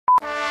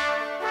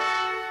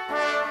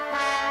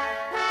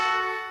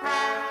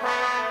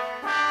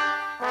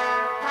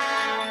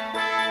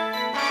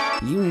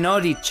You know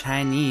the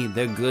Chinese,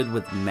 they're good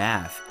with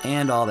math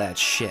and all that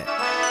shit.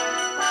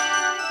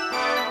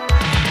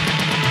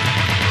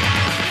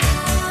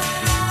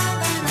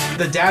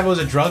 The dad was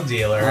a drug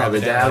dealer. Yeah,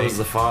 the dad was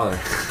the father.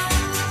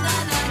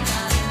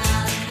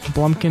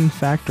 Blumpkin,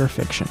 fact or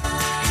fiction?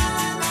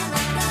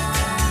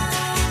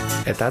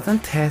 It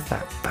doesn't taste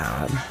that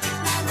bad.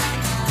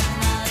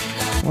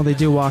 Well, they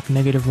do walk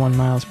 -1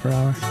 miles per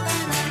hour.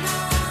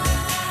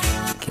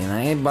 Can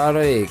I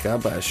borrow a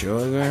cup of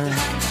sugar?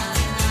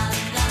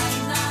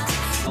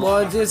 Well,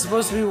 it's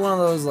supposed to be one of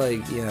those,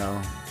 like, you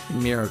know,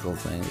 miracle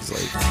things.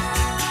 Like,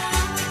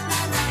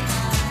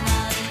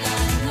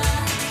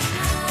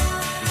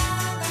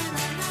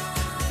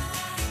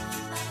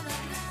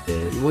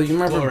 well, you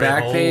remember Glory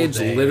Backpage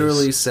hole days.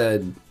 literally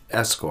said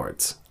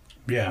escorts.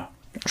 Yeah.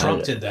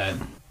 Trump did that.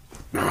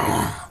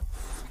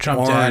 Trump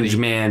Orange daddy.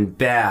 man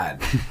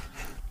bad.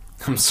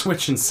 I'm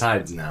switching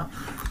sides now.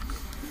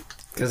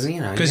 Because,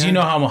 you know. Because you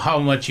know how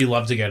much you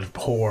love to get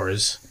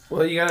whores.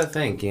 Well, you gotta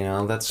think, you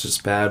know, that's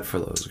just bad for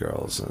those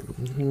girls.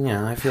 And,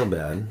 yeah, I feel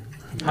bad.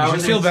 You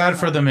should feel bad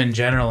for them in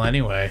general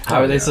anyway.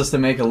 How are they supposed to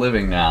make a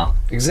living now?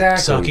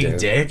 Exactly. Sucking dude.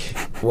 dick.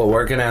 What,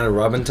 working at a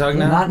rub and tug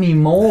now? Not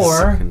anymore.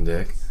 Sucking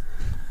dick.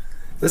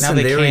 Listen,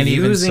 they they were can't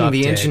even using suck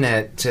the dick.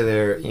 internet to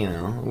their, you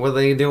know, what are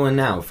they doing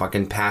now?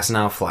 Fucking passing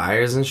out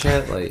flyers and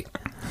shit? Like,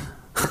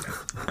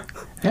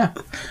 Yeah.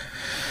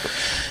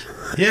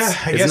 Yeah,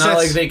 I it's guess not that's...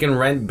 like they can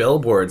rent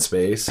billboard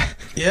space.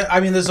 Yeah, I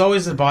mean, there's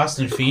always the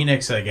Boston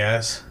Phoenix, I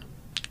guess.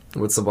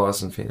 What's the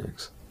Boston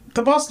Phoenix?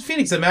 The Boston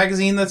Phoenix, the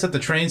magazine that's at the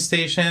train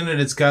station,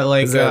 and it's got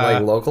like... Is that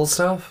like local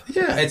stuff?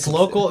 Yeah, it's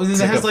local. And it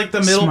has like the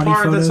middle smutty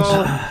part that's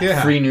photos. all...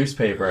 Yeah. Free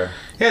newspaper.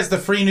 Yeah, it's the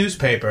free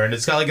newspaper, and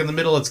it's got like in the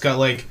middle, it's got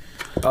like...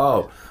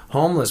 Oh,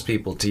 homeless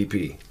people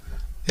TP.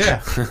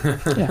 Yeah,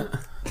 Yeah.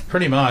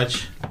 pretty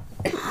much.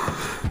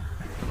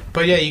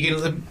 But yeah,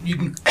 you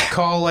can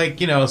call like,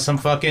 you know, some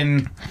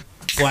fucking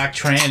black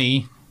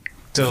tranny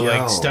to Yo.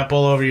 like step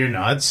all over your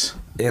nuts.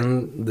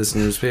 In this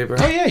newspaper?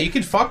 Oh yeah, you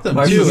can fuck them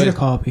Why too Get a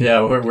copy.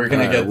 Yeah, we're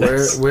gonna get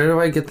this. Where do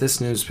I get this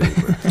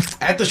newspaper?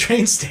 at the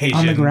train station.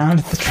 On the ground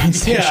at the train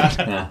station.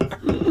 Yeah.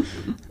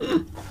 Yeah.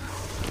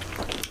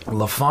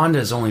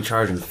 LaFonda's only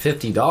charging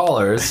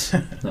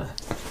 $50.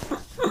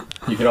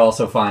 You could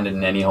also find it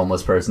in any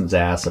homeless person's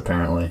ass,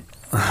 apparently.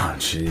 Oh,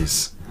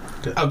 jeez.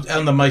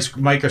 On the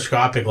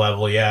microscopic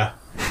level, yeah.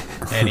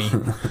 Any,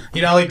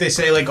 you know, like they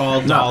say, like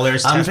all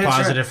dollars test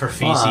positive for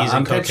feces and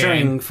I'm cocaine.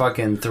 picturing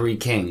fucking Three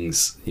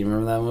Kings. You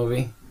remember that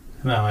movie?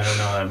 No, I don't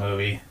know that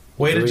movie.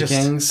 Way to Three just.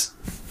 Kings?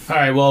 All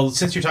right, well,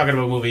 since you're talking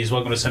about movies,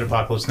 welcome to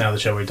Cinepocalypse Now, the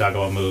show where we talk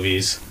about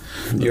movies.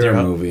 Your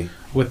movie.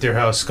 With your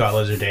host, Scott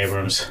Lizard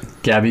Abrams.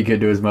 Gabby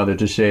good to his mother,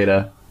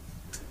 Tashada.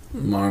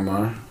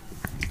 Marmar.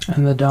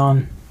 And the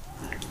Dawn.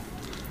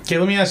 Okay,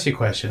 let me ask you a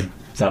question.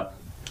 What's up?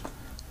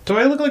 Do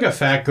I look like a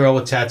fat girl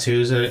with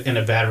tattoos in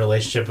a bad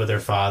relationship with her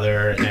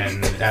father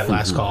and at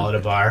last call at a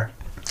bar?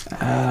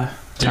 Do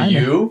Kinda.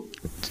 you?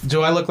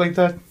 Do I look like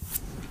that?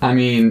 I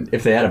mean,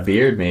 if they had a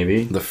beard,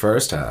 maybe. The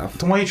first half.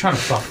 Then why are you trying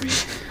to fuck me?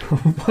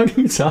 What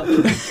are you talking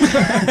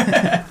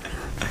about?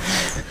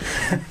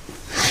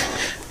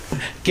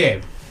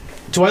 Gabe,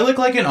 do I look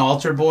like an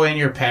altar boy in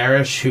your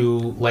parish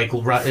who, like,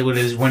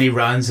 when he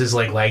runs, his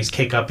like legs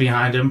kick up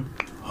behind him?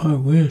 I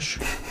wish.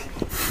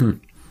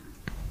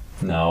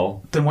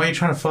 No. Then why are you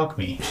trying to fuck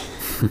me?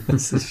 You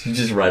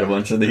just write a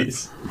bunch of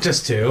these.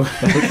 Just two.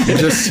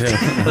 Just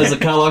I was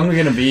like, how long are we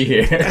gonna be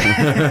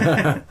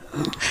here?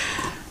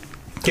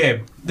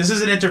 Gabe, this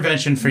is an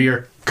intervention for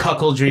your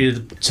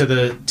cuckoldry to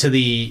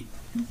the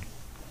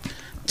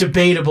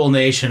debatable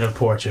nation of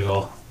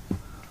Portugal.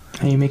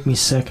 Hey, you make me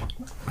sick.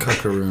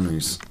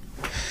 Cuckaroonies.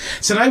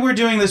 Tonight we're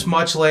doing this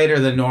much later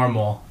than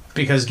normal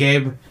because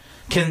Gabe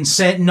can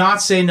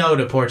not say no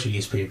to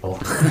Portuguese people.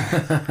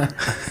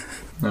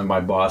 And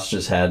my boss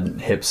just had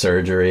hip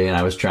surgery, and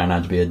I was trying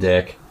not to be a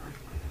dick.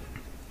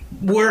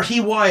 Were he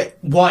white?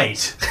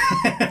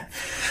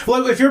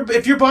 Well, if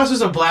your boss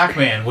was a black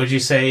man, would you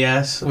say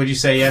yes? Would you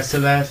say yes to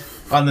that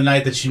on the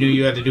night that you knew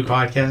you had to do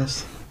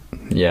podcast?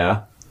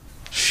 Yeah.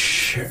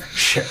 Sure.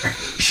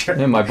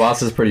 Yeah, my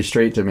boss is pretty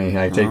straight to me.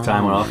 I take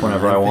time off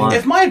whenever I want.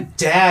 If my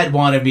dad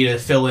wanted me to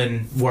fill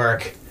in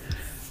work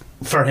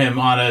for him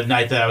on a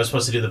night that I was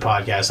supposed to do the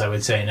podcast, I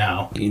would say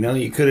no. You know,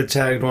 you could have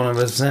tagged one of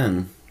us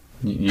in.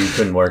 You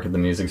couldn't work at the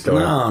music store.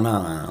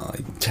 No.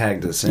 Like,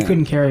 tagged us in. You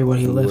couldn't carry what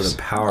he We would lifts. have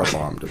power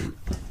bombed him.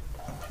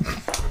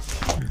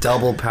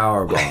 Double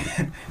power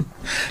bomb.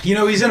 You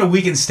know, he's in a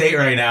weakened state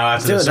right now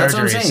after Dude, the that's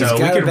what I'm surgery, saying. so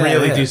He's we got a could bad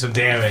really hip. do some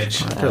damage.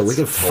 Dude, we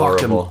could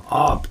fuck him horrible.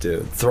 up,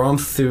 dude. Throw him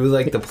through,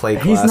 like, the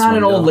plate glass He's not an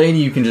window. old lady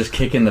you can just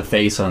kick in the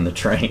face on the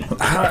train.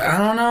 I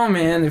don't know,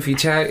 man. If you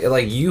tag,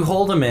 like, you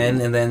hold him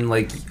in, and then,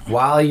 like,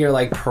 while you're,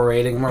 like,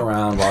 parading him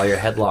around, while you're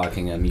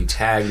headlocking him, you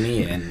tag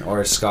me in,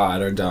 or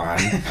Scott, or Don,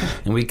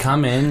 and we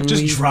come in. And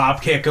Just we,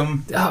 drop kick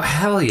him. oh,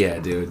 hell yeah,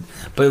 dude.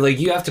 But, like,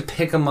 you have to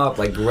pick him up,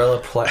 like, gorilla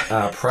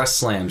press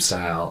slam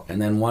style,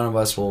 and then one of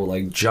us will,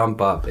 like,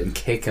 jump up and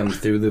kick him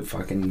through the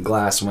fucking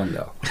glass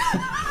window.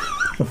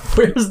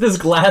 Where's this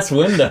glass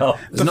window?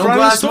 There's The no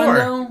front of the glass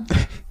store.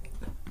 window?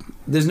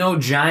 There's no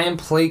giant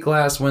plate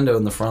glass window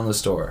in the front of the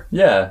store.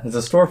 Yeah, it's a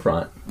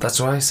storefront. That's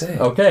what I say.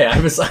 Okay, I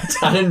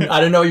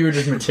didn't know you were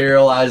just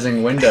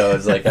materializing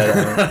windows. Like, I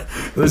don't know.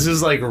 This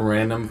is like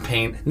random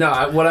paint.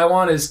 No, what I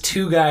want is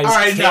two guys All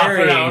right,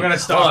 carrying, no, we're gonna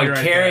stop you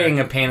right carrying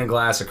a pane of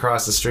glass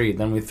across the street.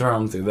 Then we throw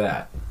them through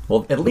that.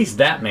 Well, at least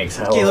that makes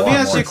hell. Okay, of a let me lot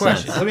ask you a more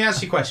question. sense. Let me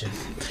ask you a question.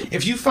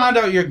 If you found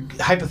out your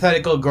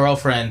hypothetical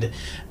girlfriend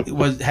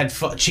had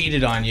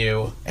cheated on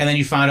you, and then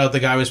you found out the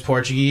guy was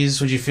Portuguese,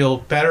 would you feel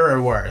better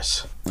or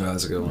worse? Oh,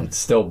 that's a good one. It's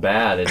still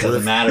bad. It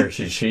doesn't matter if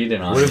she's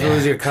cheating on What if you. it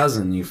was your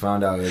cousin? You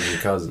found out it was your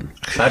cousin.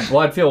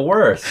 I'd feel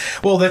worse.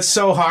 Well, that's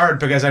so hard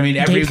because I mean,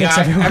 every Gabe thinks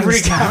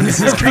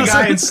everyone's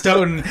guy in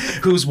Stoughton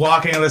who's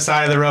walking on the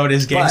side of the road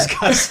is Gabe's But-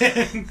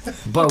 cousin.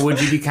 But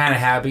would you be kind of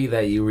happy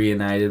that you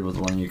reunited with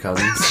one of your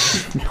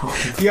cousins?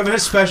 You have a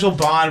special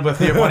bond with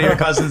one of your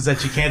cousins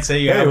that you can't say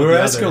you have with the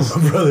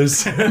others.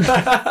 brothers.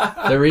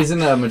 The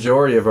reason a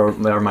majority of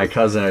are my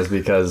cousin is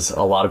because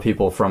a lot of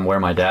people from where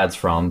my dad's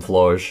from,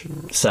 Florge,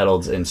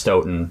 settled in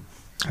Stoughton.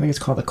 I think it's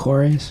called the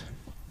Corys.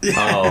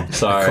 Oh,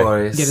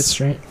 sorry. Get it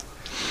straight.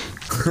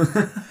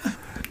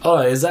 Oh,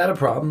 is that a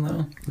problem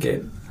though,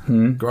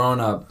 Gabe?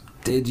 Growing up,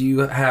 did you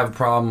have a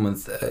problem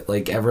with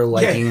like ever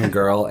liking a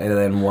girl and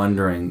then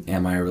wondering,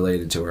 am I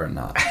related to her or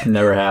not?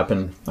 Never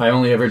happened. I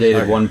only ever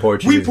dated one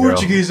Portuguese We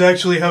Portuguese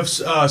actually have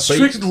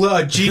strict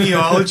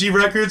genealogy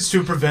records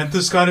to prevent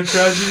this kind of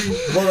tragedy.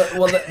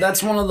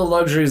 That's one of the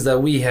luxuries that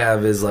we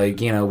have is like,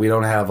 you know, we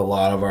don't have a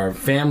lot of our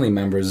family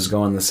members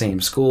going to the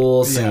same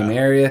school, same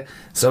area.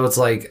 So it's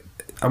like,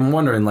 I'm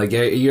wondering, like,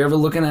 are you ever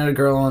looking at a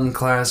girl in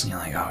class and you're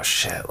like, oh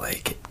shit,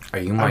 like, are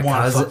you my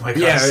cousin? Fuck my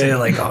cousin. Yeah,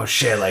 like, oh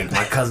shit, like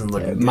my cousin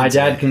looking good My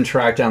dad today. can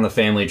track down the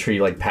family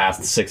tree like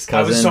past 6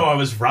 cousins. I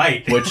was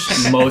right. Which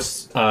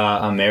most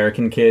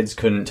American kids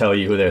couldn't tell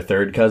you who their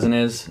third cousin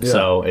is,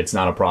 so it's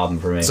not a problem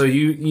for me. So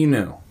you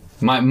knew.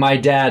 My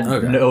dad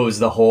knows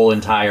the whole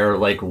entire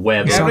like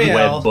web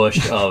Gabrielle.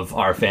 bush of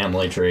our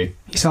family tree.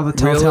 You saw the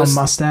telltale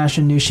mustache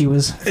and knew she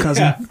was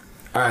cousin. Yeah.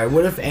 All right,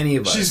 what if any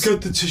of us? She's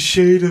got the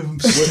shade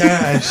of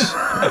stash.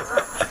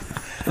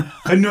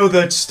 I know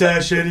that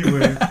stash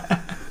anyway.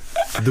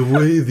 the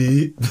way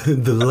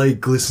the light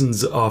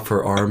glistens off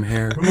her arm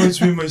hair. Reminds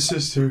me of my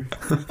sister.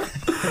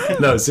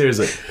 No,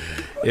 seriously.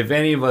 If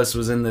any of us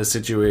was in this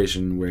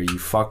situation where you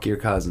fuck your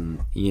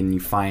cousin and you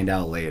find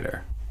out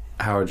later,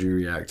 how would you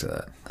react to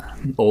that?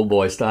 Old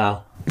boy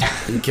style.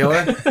 You kill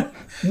her?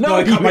 No,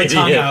 I cut my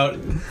tongue out.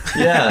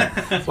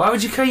 Yeah. Why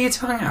would you cut your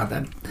tongue out?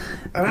 That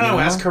I don't know.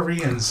 Ask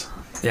Koreans.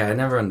 yeah, I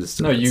never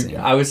understood. No, that scene.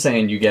 I was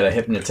saying you get a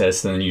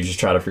hypnotist and then you just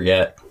try to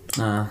forget.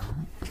 I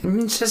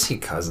mean, it's just your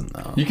cousin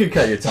though. You could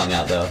cut your tongue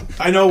out though.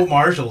 I know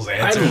Marshall's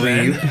answer.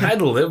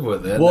 I'd live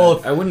with it.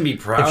 Well, I wouldn't be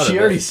proud If she of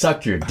already it.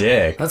 sucked your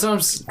dick, That's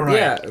what Right.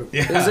 Yeah,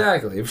 Yeah.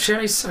 exactly. If she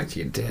already sucked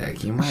your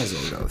dick, you might as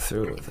well go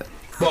through with it.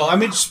 Well, I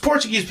mean, just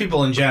Portuguese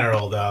people in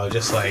general, though,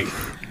 just like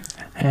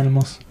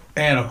Animals.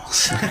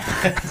 animals.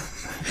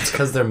 It's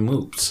because they're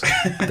moops.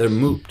 They're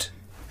mooped.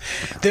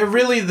 They're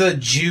really the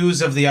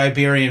Jews of the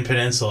Iberian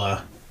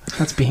Peninsula.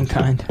 That's being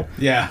kind.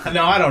 Yeah.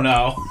 No, I don't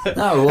know. No,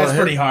 well, That's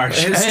pretty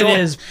harsh. It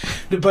is.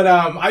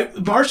 But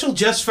Marshall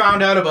just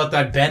found out about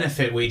that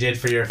benefit we did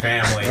for your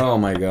family. Oh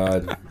my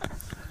god.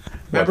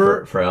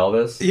 Remember? for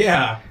Elvis?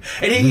 Yeah.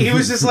 And he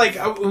was just like,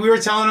 we were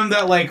telling him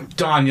that, like,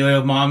 Don,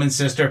 your mom and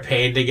sister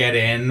paid to get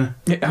in.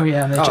 Oh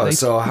yeah. And they, Oh, they-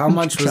 so how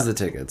much was the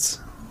tickets?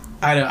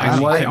 I don't.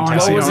 And what, I what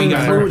honestly was don't know.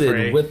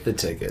 included with the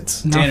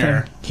tickets? nothing.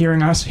 dinner.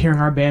 Hearing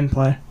our band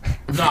play.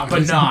 Not.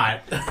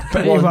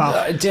 But Well,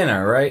 well,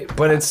 dinner, right?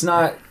 But it's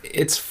not.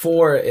 It's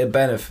for a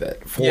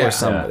benefit for Yeah.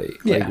 somebody,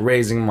 Yeah. like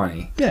raising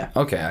money. yeah.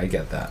 Okay, I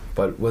get that.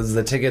 But was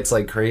the tickets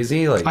like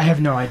crazy? Like I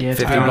have no idea.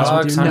 to be 50 honest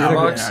with bucks, you. 100 No,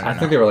 bucks? no, no, I no.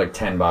 think they were like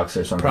 $10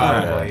 or something.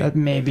 Probably. That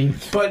maybe.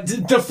 But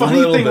the funny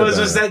little thing bit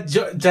was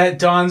that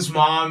Don's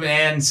mom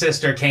and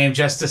sister came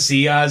just to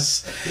see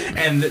us,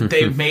 and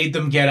they made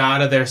them get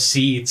out of their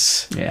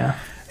seats. Yeah.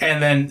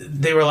 And then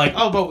they were like,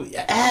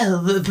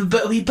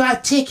 but we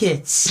bought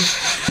tickets.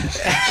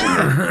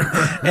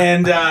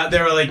 And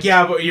they were like,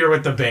 yeah, but you're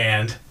with the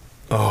band.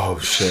 oh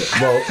shit.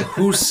 Well,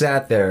 who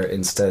sat there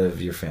instead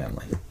of your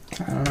family?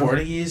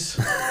 Portuguese?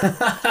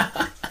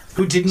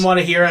 Who didn't want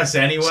to hear us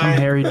anyway. Some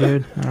hairy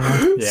dude. I don't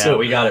know. Yeah, So-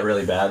 we got it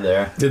really bad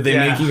there. Did they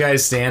Yeah. make you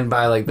guys stand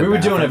by like the? We were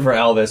doing it bathroom? for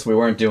Elvis. We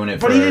weren't doing it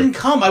for. But he didn't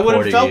come. I would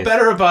have felt Portuguese.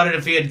 better about it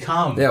if he had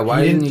come. Yeah.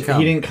 Why He didn't you come?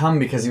 He didn't come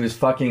because he was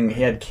fucking.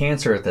 He had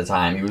cancer at the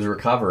time. He was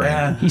recovering.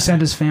 Yeah. He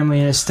sent his family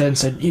in instead and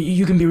said,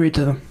 "You can be rude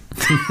to them."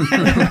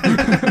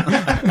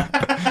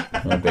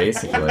 Yeah,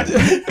 basically.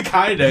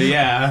 Kinda,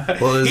 yeah.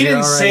 Well, is he he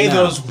didn't all right say now?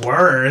 those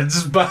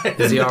words, but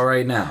Is he all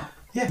right now?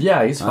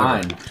 Yeah, he's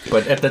fine.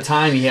 But at the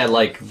time, he had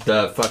like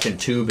the fucking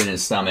tube in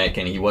his stomach,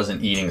 and he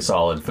wasn't eating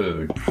solid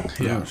food.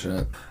 Oh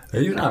shit. Are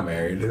you not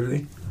married,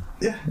 really?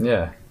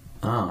 Yeah.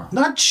 Oh.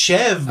 not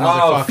Chev,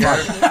 Oh,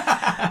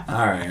 motherfucker.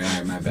 All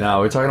right, my bad. No,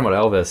 we're talking about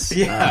Elvis.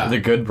 Yeah. The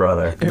good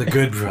brother. The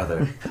good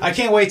brother. I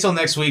can't wait till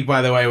next week,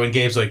 by the way, when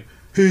Gabe's like,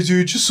 hey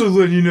dude, just so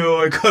letting you know,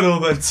 I cut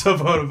all that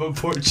stuff out of a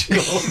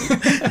Portugal.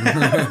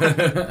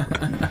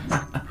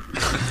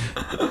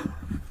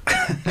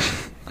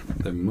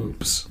 The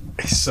moops.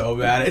 He's so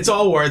bad. It's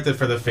all worth it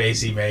for the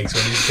face he makes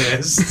when he's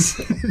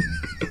pissed.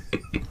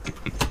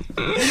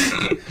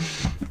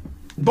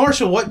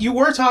 Marshall, what you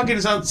were talking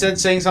about,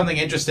 saying something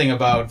interesting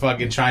about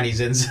fucking Chinese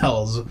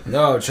incels.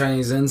 No,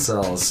 Chinese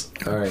incels.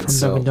 All right, From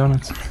so Dunkin'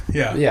 Donuts.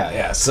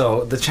 yeah.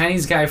 So the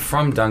Chinese guy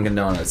from Dunkin'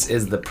 Donuts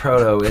is the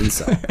proto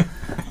incel,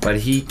 but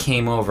he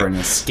came over and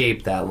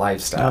escaped that Oh,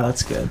 lifestyle.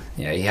 that's good.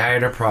 Yeah, he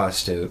hired a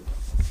prostitute.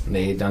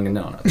 They ate Dunkin'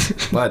 Donuts,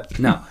 but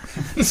no.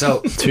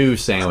 So 2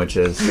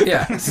 sandwiches.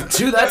 yeah,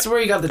 that's where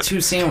he got the 2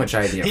 sandwich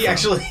idea. He from.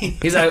 actually.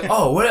 He's like,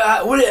 oh,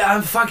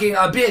 I'm fucking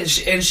a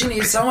bitch, and she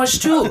needs so much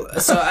too.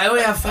 So I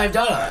only have $5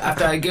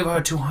 after I give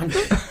her 200.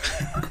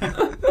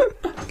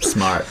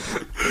 Smart.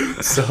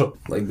 So,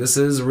 like, this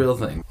is a real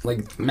thing.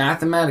 Like,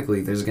 mathematically,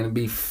 there's gonna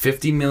be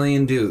 50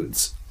 million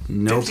dudes.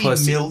 No 50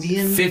 pussy.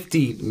 million?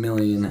 50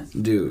 million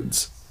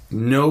dudes.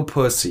 No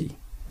pussy.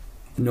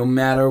 No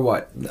matter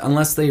what.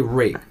 Unless they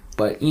rape.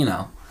 But, you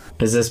know.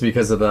 Is this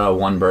because of the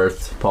one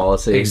birth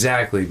policy?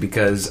 Exactly,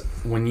 because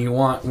when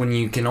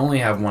you can only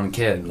have one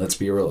kid, let's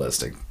be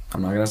realistic.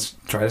 I'm not gonna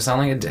try to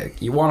sound like a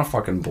dick. You want a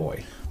fucking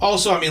boy.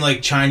 Also, I mean,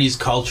 like, Chinese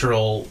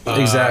cultural.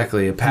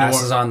 Exactly. It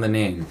passes on the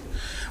name.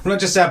 Well,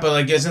 not just that, but,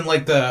 like, isn't,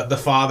 like, the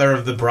father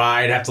of the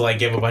bride have to, like,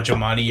 give a bunch of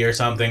money or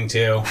something,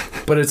 too?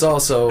 But it's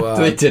also...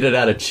 They did it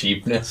out of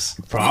cheapness.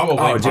 Probably.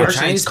 oh, dude, partially.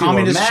 Chinese It's people are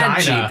communist mad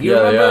China. cheap. You Yeah,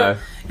 remember?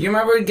 You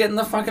remember getting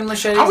the fucking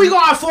machete? How we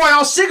gonna afford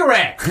our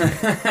cigarette?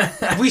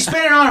 We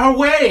spent it on her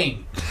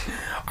wedding.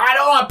 I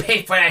don't want to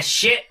pay for that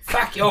shit.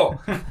 Fuck you.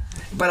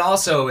 But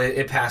also,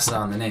 it passes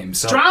on the name.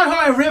 So Drown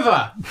her in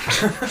river.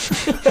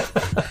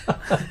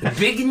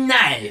 big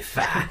knife.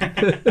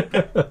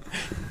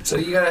 So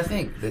you gotta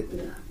think that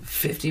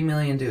 50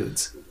 million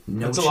dudes.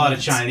 No, That's a lot of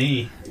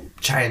chance.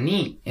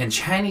 Chinese. And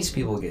Chinese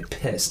people get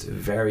pissed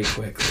very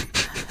quickly.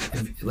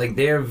 Like,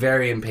 they're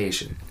very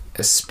impatient,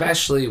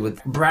 especially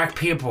with black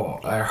people.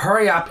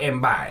 Hurry up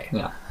and buy.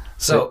 Yeah.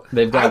 So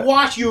They've I got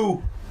want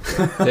you.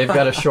 they've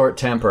got a short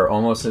temper,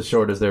 almost as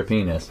short as their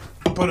penis.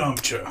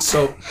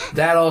 So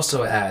that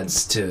also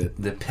adds to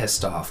the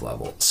pissed off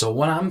level. So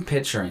what I'm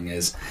picturing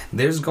is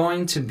there's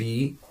going to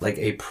be like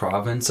a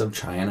province of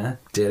China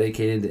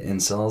dedicated to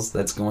incels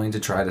that's going to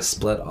try to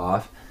split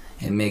off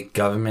and make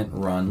government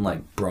run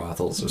like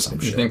brothels or some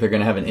You shit. think they're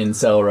gonna have an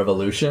incel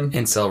revolution?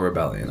 Incel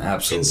rebellion,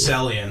 absolutely.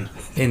 Incelian.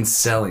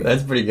 Incellion.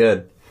 That's pretty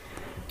good.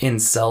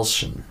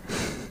 Inceltion.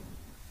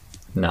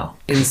 No.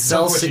 Look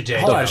what you did.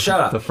 Hold on, shut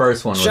up. The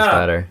first one was Shut up.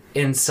 better.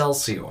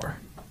 Incelsior.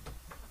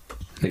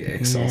 Like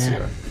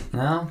Excelsior.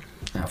 No?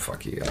 Oh,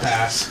 fuck you guys.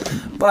 Pass.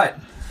 But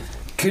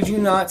could you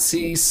not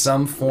see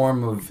some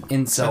form of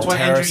incel That's why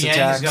Andrew terrorist Yang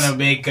attacks? is gonna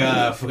make.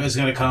 Is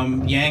gonna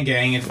come Yang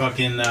Gang and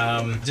fucking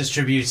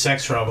distribute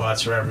sex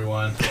robots for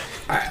everyone.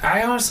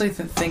 I honestly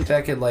think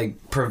that could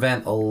like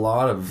prevent a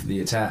lot of the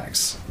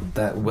attacks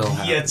that will The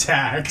happen.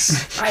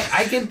 attacks.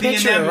 I can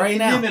picture it right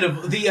now.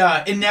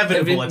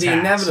 Inevitable attacks. The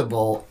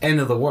inevitable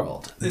end of the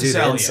world. Dude,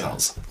 Incelia.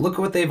 incels. Look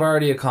what they've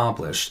already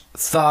accomplished.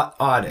 Thought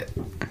audit.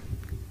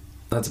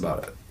 That's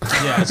about it.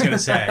 Yeah, I was gonna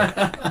say.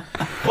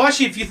 Well,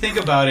 actually, if you think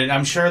about it,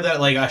 I'm sure that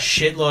like a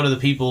shitload of the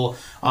people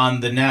on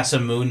the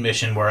NASA moon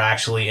mission were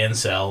actually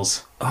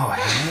incels. Oh,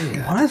 hell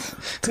yeah. What?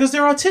 Because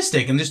they're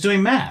autistic and just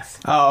doing math.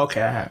 Oh, okay.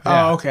 Yeah.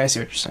 Oh, okay. I see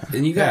what you're saying.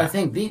 And you gotta Yeah.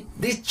 think,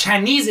 these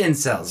Chinese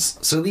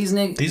incels. So these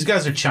niggas, These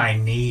guys are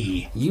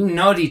Chinese. you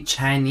know the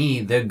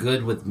Chinese, they're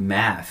good with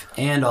math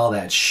and all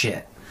that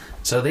shit.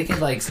 So they could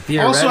like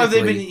theoretically... Also, have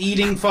they been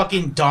eating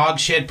fucking dog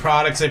shit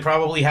products? They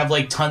probably have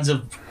like tons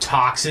of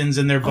toxins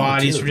in their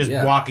bodies dude, for just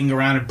yeah. walking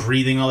around and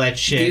breathing all that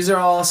shit. These are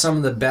all some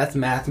of the best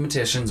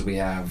mathematicians we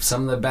have.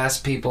 Some of the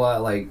best people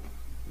at like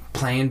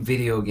playing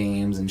video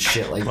games and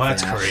shit like well, that.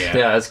 that's Korea.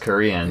 Yeah, that's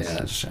Koreans. Yeah,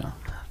 that's true.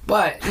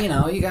 But, you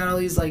know, you got all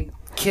these like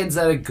kids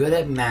that are good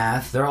at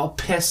math. They're all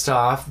pissed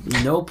off.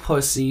 No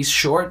pussies,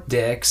 short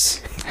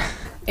dicks.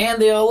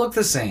 And they all look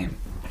the same.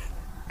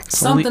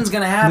 Something's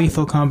gonna happen.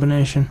 Lethal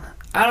combination.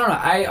 I don't know.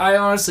 I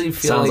honestly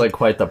feel Sounds like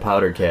quite the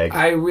powder keg.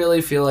 I really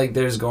feel like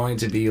there's going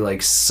to be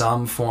like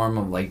some form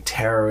of like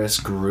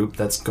terrorist group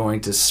that's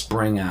going to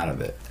spring out of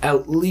it.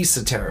 At least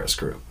a terrorist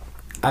group.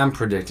 I'm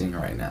predicting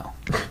right now.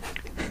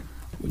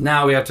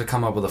 Now we have to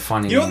come up with a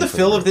funny You know, in name the for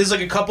Philippines, there's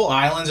like a couple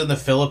islands in the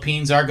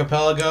Philippines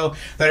archipelago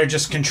that are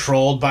just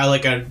controlled by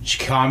like a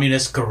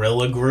communist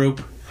guerrilla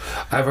group.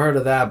 I've heard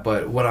of that,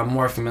 but what I'm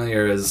more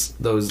familiar is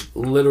those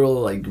literal,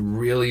 like,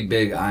 really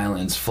big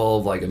islands full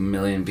of, like, 1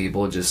 million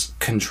people just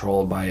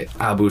controlled by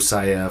Abu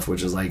Sayyaf,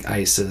 which is, like,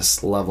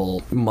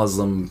 ISIS-level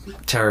Muslim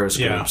terrorist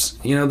Yeah. groups.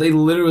 You know, they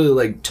literally,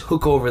 like,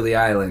 took over the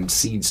island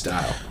siege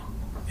style.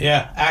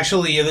 Yeah,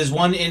 actually, there's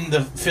one in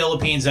the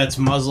Philippines that's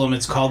Muslim.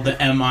 It's called the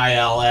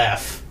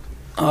MILF.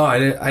 Oh, I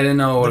didn't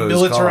know what The it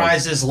was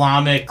Militarized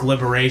Islamic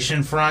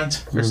Liberation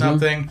Front or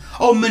something.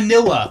 Oh,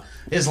 Manila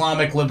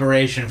Islamic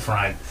Liberation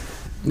Front. called.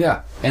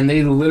 Yeah, and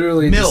they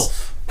literally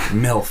MILF.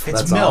 MILF. It's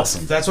That's MILF.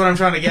 awesome. That's what I'm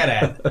trying to get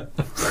at.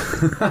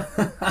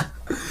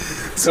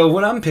 So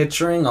what I'm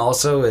picturing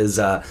also is,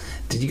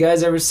 did you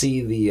guys ever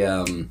see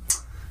the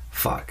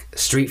Fuck.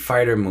 Street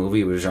Fighter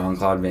movie with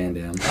Jean-Claude Van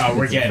Damme. Oh,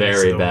 we're getting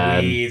Very into the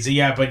bad. weeds.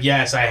 Yeah, but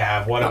yes, I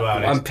have. What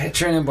about I'm it?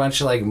 picturing a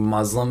bunch of like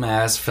Muslim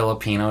ass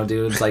Filipino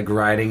dudes like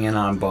riding in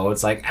on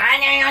boats like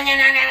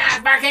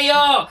fuck you,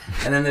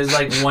 and then there's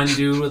like one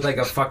dude with like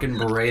a fucking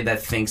beret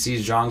that thinks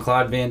he's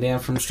Jean-Claude Van Damme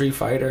from Street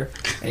Fighter,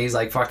 and he's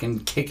like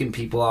fucking kicking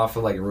people off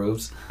of like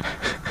roofs.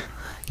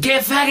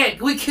 Get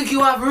faggot! We kick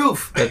you off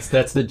roof.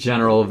 That's the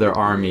general of their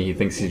army. He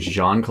thinks he's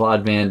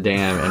Jean-Claude Van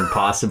Damme and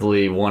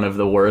possibly one of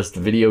the worst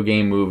video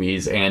game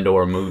movies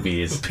and/or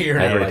movies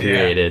Period. ever Yeah.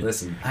 created.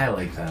 Listen, I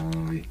like that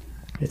movie.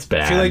 It's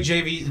bad. I feel like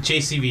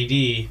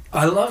JCVD.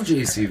 I love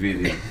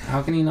JCVD.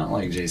 How can you not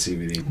like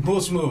JCVD?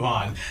 Let's move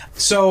on.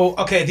 So,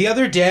 okay, the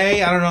other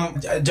day, I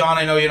don't know, Don,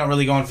 I know you don't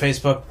really go on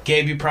Facebook.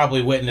 Gabe, you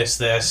probably witnessed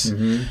this.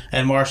 Mm-hmm.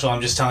 And Marshall,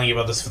 I'm just telling you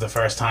about this for the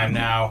first time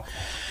now.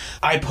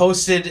 I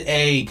posted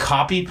a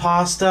copy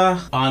pasta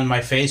on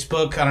my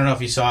Facebook. I don't know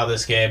if you saw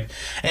this, Gabe.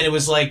 And it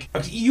was like,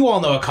 you all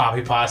know what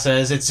copy pasta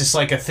is. It's just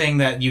like a thing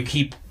that you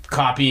keep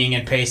copying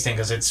and pasting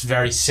because it's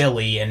very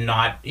silly and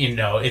not,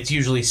 it's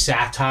usually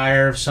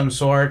satire of some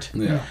sort.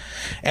 Yeah.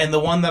 And the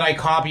one that I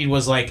copied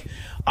was like,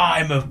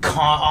 I'm a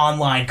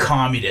online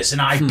communist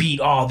and I beat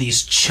all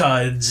these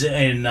chuds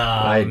and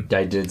I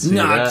did see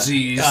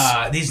Nazis.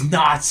 these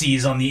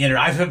Nazis on the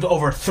internet. I've had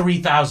over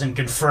 3,000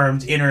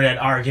 confirmed internet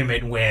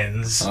argument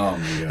wins. Oh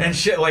my god. And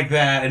shit like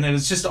that, and it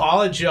was just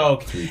all a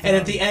joke. And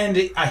at the end,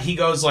 he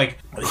goes like,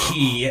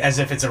 he, as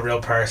if it's a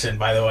real person,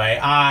 by the way.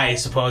 I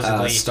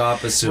supposedly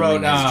Stop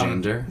assuming wrote, his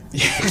gender.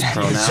 His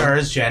pronoun. Sir,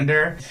 his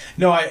gender.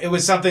 No, it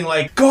was something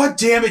like, God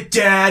damn it,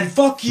 Dad,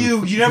 fuck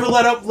you. You never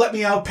let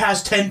me out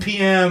past 10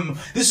 p.m.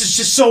 This is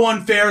just so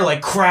unfair,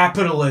 like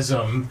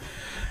capitalism.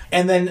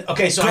 And then,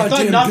 okay, so I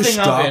thought nothing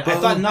of it. I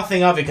thought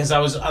nothing of it because I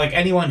was like,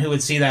 anyone who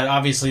would see that,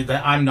 obviously,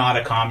 that I'm not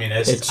a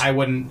communist. I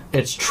wouldn't.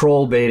 It's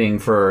troll baiting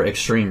for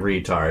extreme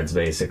retards,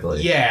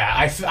 basically. Yeah,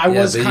 I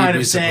was but kind you'd of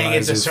be saying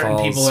it to surprised who certain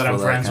people falls that I'm for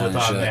that friends kind with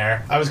of on shit.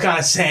 there. I was kind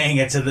of saying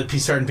it to the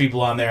certain people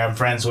on there I'm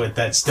friends with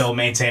that still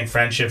maintain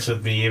friendships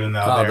with me, even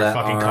though they're that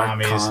fucking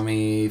commies.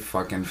 commie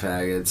fucking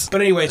faggots. But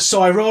anyway,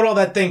 so I wrote all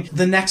that thing.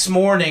 The next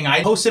morning,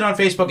 I posted on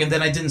Facebook, and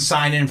then I didn't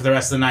sign in for the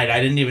rest of the night.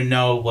 I didn't even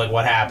know like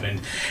what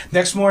happened.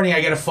 Next morning,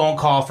 I get a phone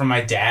call from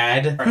my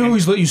dad. I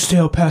always let you stay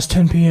out past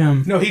 10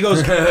 p.m. No, he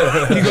goes,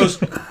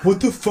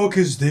 what the fuck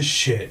is this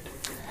shit?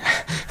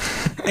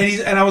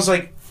 And I was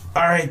like,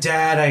 all right,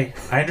 Dad,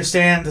 I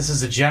understand this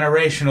is a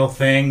generational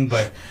thing,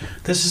 but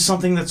this is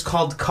something that's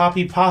called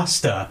copy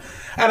pasta.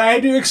 And I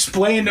had to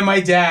explain to my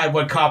dad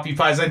what copy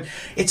pasta is.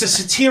 It's a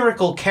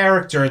satirical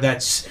character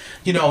that's,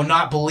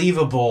 not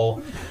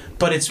believable,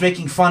 but it's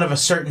making fun of a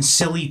certain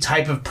silly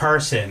type of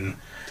person.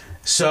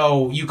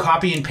 So you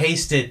copy and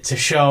paste it to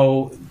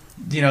show,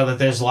 that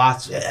there's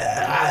lots...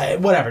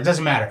 whatever, it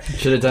doesn't matter.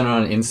 Should have done it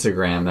on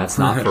Instagram. That's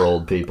not for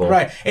old people.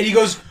 Right. And he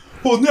goes...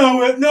 Well,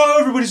 now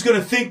everybody's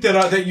gonna think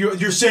that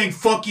you're saying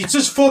fuck you. It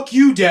says fuck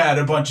you, Dad,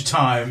 a bunch of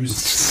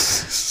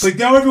times. Like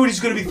now everybody's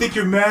gonna think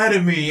you're mad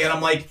at me, and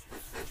I'm like,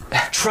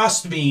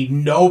 trust me,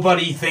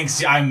 nobody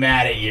thinks I'm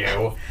mad at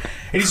you.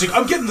 And he's like,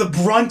 I'm getting the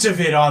brunt of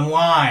it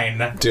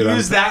online. Dude,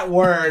 Use that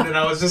word, and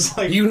I was just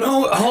like,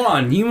 hold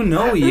on, he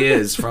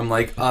is from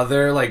like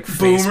other like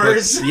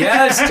Boomers? Facebook.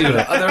 Yes, dude.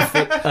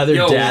 Other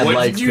dad-like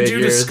what did you do to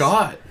figures.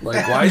 Scott?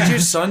 Like, why is your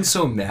son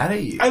so mad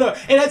at you? I know,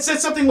 and it said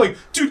something like,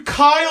 dude,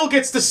 Kyle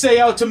gets to stay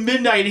out to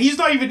midnight, and he's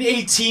not even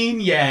 18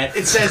 yet.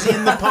 It says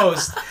in the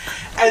post,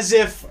 as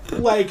if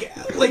like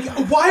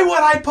why would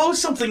I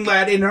post something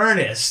that in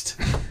earnest?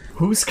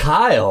 Who's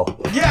Kyle?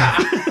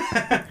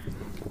 Yeah.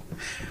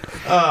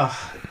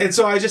 And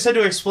so I just had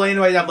to explain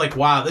to my dad, I'm like,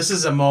 wow, this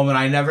is a moment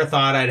I never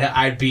thought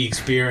I'd be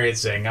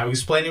experiencing. I was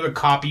explaining what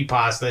copy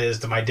pasta is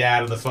to my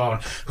dad on the phone,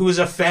 who was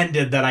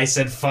offended that I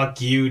said, fuck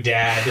you,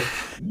 Dad,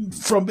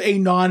 from a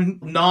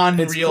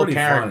non-real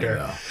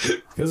character.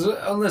 Because,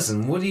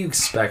 listen, what do you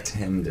expect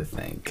him to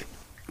think?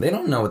 They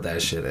don't know what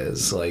that shit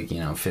is. Like,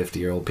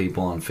 50-year-old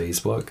people on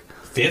Facebook.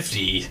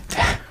 50?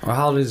 Well,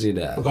 how old is your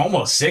dad?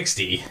 Almost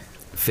 60.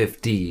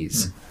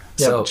 50s.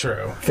 Yep. So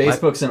True.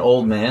 Facebook's an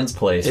old man's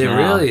place It now.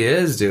 really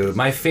is, dude.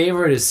 My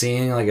favorite is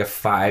seeing like a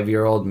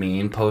 5-year-old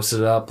meme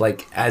posted up,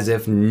 like as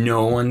if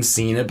no one's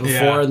seen it before.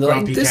 Yeah, and they're like,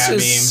 grumpy "This cat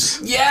is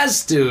memes."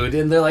 yes, dude,"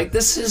 and they're like,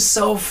 "This is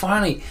so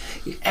funny.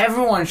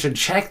 Everyone should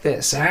check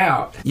this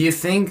out." You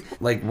think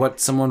like what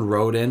someone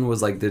wrote in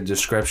was like the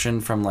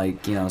description from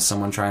like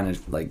someone trying to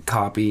like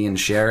copy and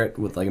share it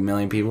with like a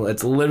million people?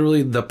 It's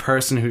literally the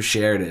person who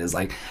shared it is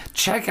like,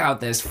 "Check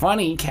out this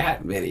funny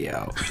cat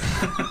video."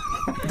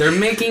 They're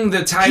making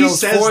the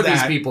titles for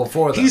these people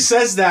for them. He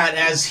says that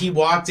as he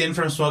walked in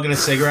from smoking a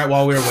cigarette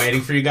while we were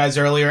waiting for you guys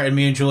earlier, and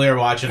me and Julia are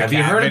watching a cat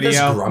video. Have you heard of this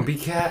grumpy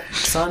cat,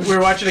 son? We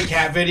were watching a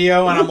cat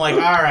video, and I'm like,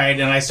 all right.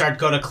 And I start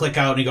go to click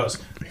out, and he goes,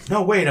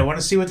 no, wait, I want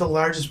to see what the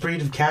largest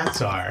breed of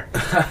cats are.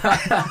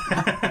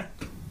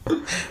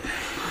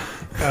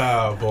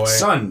 Oh boy.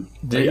 Son,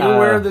 are you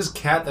aware of this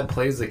cat that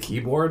plays the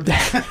keyboard?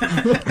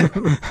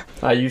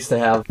 I used to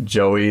have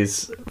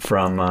Joey's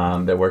from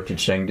that worked at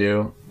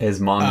Chengdu. His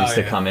mom used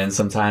to come in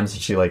sometimes,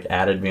 and she like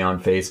added me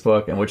on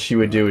Facebook. And what she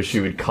would do is she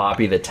would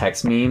copy the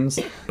text memes,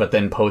 but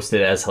then post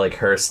it as like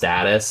her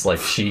status, like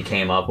she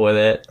came up with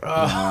it.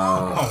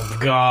 Oh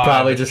god.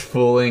 Probably just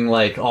fooling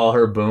like all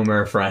her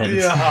boomer friends.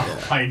 Yeah,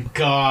 oh my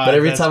god. But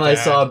every that's time I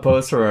bad. saw a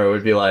post from her, it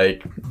would be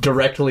like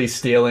directly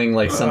stealing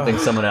like something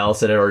someone else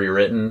had already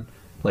written,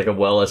 like a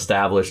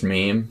well-established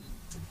meme.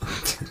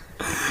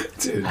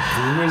 Dude,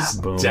 boomers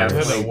Boomers.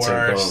 definitely They're the took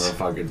worst. over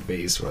fucking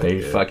Facebook.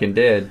 They fucking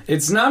did.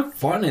 It's not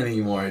fun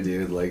anymore,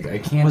 dude. Like, I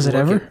can't. Was it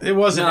look ever? at- It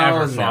wasn't No, ever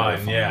it was never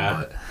fun, yeah.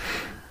 But,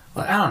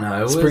 like, I don't know.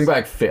 It was, Let's bring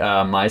back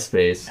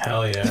MySpace.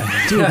 Hell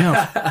yeah. Dude, no.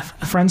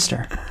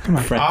 Friendster. Come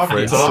on.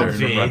 Obvi.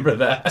 Remember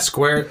that?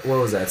 Square. What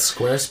was that?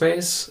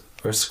 Squarespace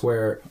or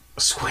Square?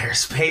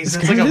 Squarespace.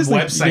 It's like a It's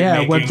like- website yeah,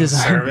 making web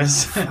design.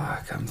 service.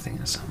 Fuck, I'm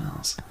thinking of something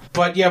else.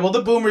 But yeah, well,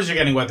 the boomers are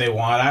getting what they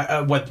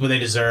want, what they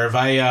deserve.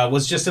 I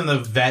was just in the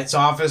vet's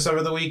office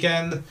over the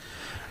weekend,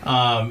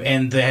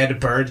 and they had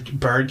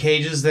bird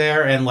cages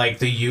there, and like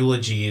the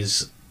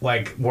eulogies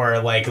like were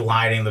like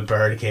lining the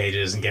bird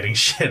cages and getting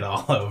shit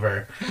all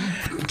over.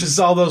 Just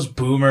all those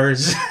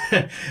boomers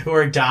who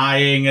are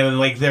dying, and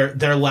like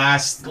their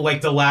last like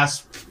the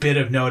last bit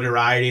of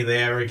notoriety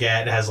they ever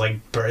get has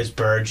like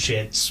bird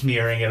shit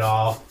smearing it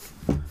all.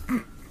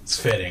 It's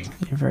fitting.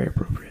 You're very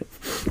appropriate.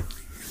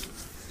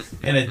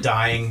 In a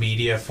dying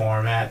media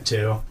format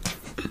too.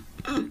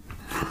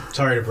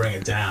 Sorry to bring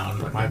it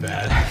down. My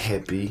bad.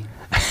 Hippie.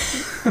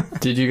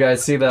 Did you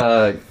guys see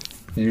the?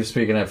 You were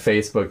speaking of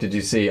Facebook. Did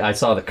you see? I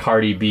saw the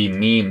Cardi B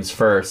memes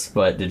first,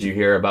 but did you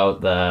hear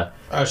about the?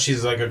 Oh,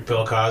 she's like a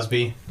Bill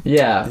Cosby.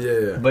 Yeah,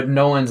 Yeah. but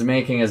no one's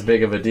making as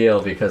big of a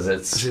deal because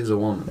She's a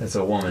woman. it's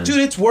a woman. Dude,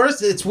 it's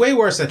worse. It's way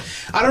worse than.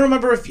 I don't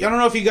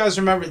know if you guys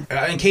remember.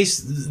 In case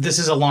this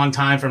is a long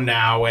time from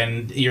now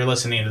and you're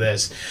listening to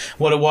this,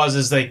 what it was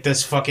is like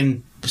this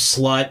fucking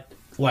slut,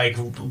 like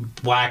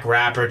black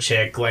rapper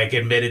chick, like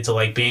admitted to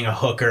like being a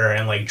hooker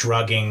and like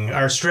drugging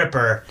or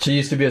stripper. She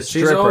used to be a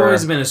stripper. She's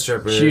always been a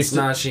stripper. She She used it's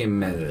to- not she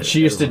admitted it. She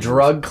used to Everyone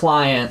drug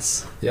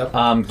clients, Yep.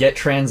 get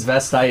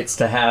transvestites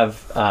to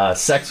have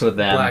sex with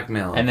them,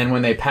 Blackmail. and then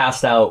when they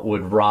passed out,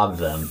 would rob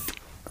them.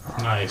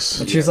 Nice.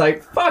 And she's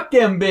like, "Fuck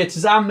them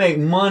bitches! I make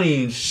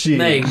money and shit.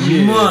 Make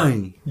yeah.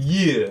 money.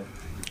 Yeah."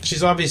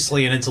 She's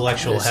obviously an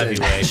intellectual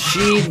heavyweight.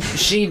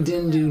 She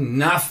didn't do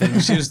nothing.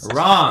 She was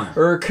wrong.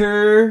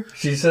 Urker.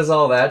 She says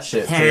all that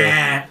shit too.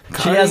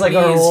 She has, like,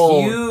 a is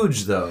whole-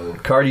 huge though.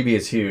 Cardi B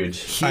is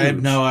huge. I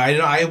have no.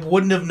 I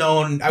wouldn't have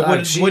known. I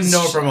wouldn't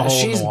know her from a hole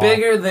in She's the wall.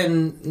 bigger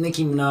than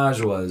Nicki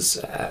Minaj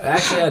was.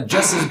 Actually,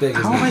 just as big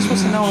as. How am I Nicki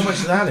supposed to know how Minaj. much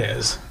that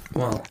is?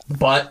 Well,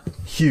 But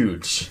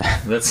huge.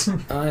 That's oh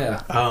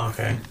yeah. Oh,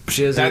 okay.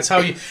 She has. That's how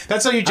you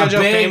judge how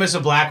big famous a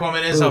black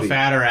woman is. How booty.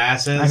 fat her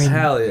ass is. I mean,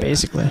 Hell yeah.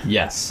 basically.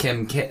 yes.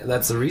 Kim K.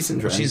 That's the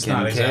recent trend. she's Kim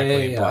not exactly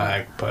K,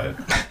 black, but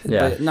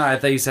Yeah. But, no, I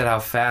thought you said how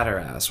fat her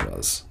ass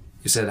was.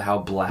 You said how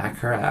black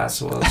her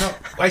ass was.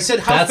 I said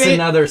how That's fat.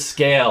 another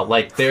scale.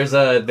 Like there's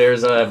a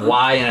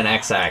Y and an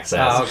X-axis.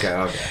 Oh,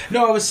 okay.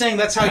 No, I was saying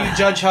that's how you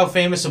judge how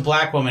famous a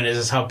black woman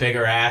is how big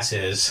her ass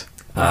is.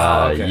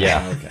 Okay.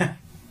 Yeah. Okay.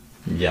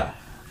 Yeah.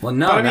 Well,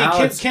 no, But I now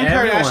mean, it's Kim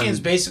everyone. Kardashian's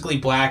basically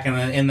black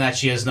in that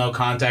she has no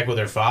contact with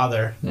her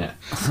father. Yeah.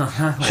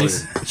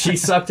 She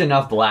sucked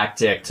enough black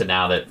dick to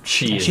now that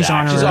she's She's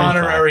actually She's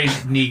Honorary. honorary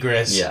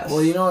negress. Yes.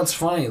 Well, you know what's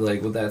funny?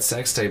 Like with that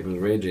sex tape with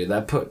Ray J,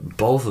 that put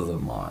both of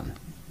them on.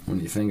 When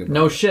you think about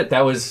No shit.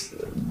 That was.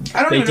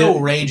 I don't They even know do-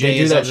 who Ray J they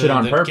do is. that other shit than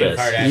on the Kim purpose.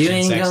 Kardashian it. You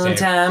ain't sex gonna tape.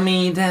 tie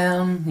me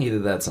down. He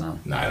did that song.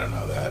 No, I don't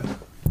know that.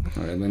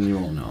 All right, then you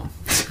won't know.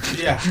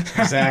 Yeah,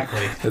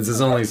 exactly. It's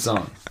his only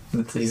song.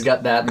 He's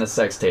got that in the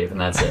sex tape, and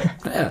that's it.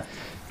 Yeah.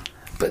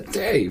 But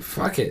hey,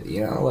 fuck it.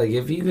 You know, like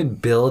if you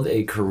could build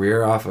a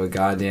career off of a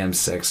goddamn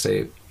sex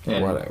tape,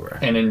 And, whatever.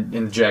 And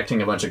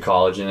injecting a bunch of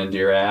collagen into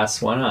your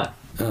ass. Why not?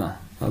 I was Go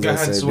gonna ahead,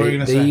 say, so what are you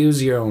they gonna say?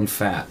 use your own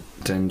fat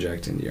to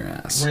inject into your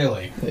ass.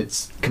 Really?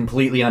 It's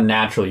completely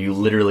unnatural. You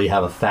literally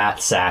have a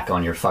fat sack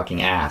on your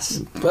fucking ass.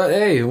 But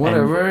hey,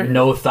 whatever. And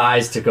no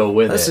thighs to go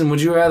with Listen, it.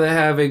 would you rather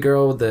have a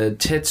girl with a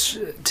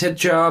tit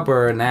job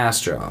or an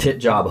ass job? Tit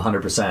job,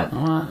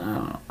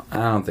 100%. I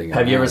don't think. it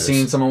Have you ever matters.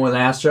 seen someone with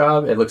an ass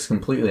job? It looks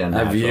completely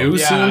unnatural. Have you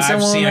Yeah, seen I've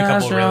someone seen with a an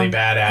couple ass really job?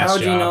 bad ass How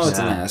do you know jobs. it's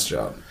an Yeah. ass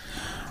job?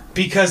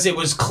 Because it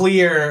was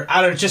clear.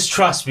 I don't. Just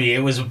trust me. It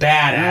was a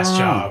bad ass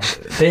job.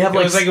 They have It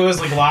was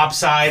like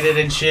lopsided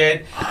and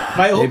shit.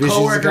 My old Maybe she's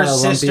got a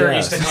coworker's lumpy sister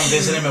used to ass. come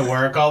visit him at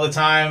work all the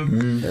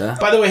time. Yeah.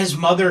 By the way, his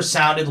mother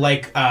sounded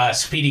like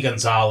Speedy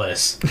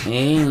Gonzalez.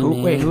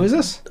 Wait, who is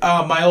this?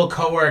 My old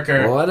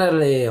coworker. What are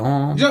they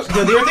on? No,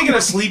 they were thinking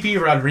of Sleepy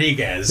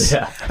Rodriguez.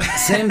 Yeah.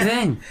 Same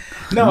thing.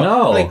 No,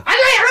 No. like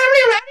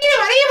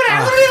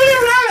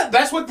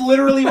that's That's what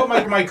literally what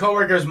my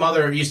coworker's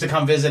mother used to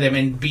come visit him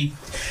and be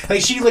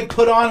like. She like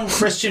put on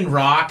Christian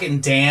rock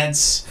and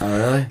dance. Oh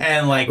really?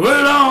 And like, With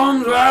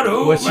arms wide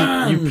open.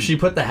 Well, she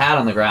put the hat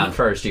on the ground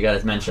first. You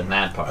guys mentioned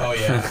that part. oh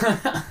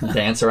yeah,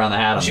 Dance around the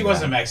hat. On she the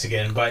wasn't ground.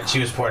 Mexican, but she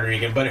was Puerto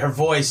Rican. But her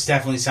voice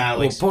definitely sounded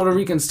Well, like Puerto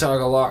Ricans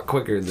talk a lot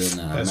quicker than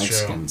That's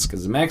Mexicans,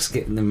 because the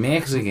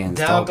Mexicans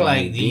talk talk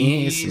like this,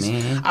 these.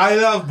 man. I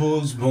love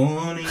Bugs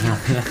Bunny.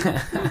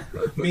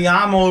 Me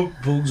amo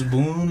Bugs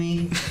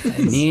Bunny.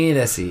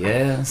 Mira si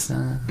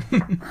esa.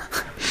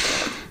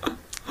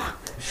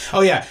 Oh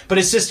yeah, but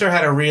his sister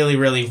had a really,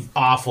 really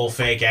awful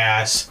fake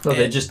ass. So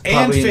they just and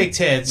probably, fake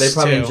tits. They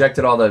probably too.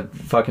 injected all the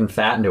fucking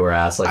fat into her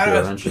ass, like I you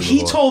don't know, mentioned he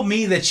before. told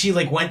me that she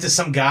like went to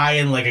some guy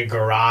in like a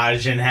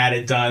garage and had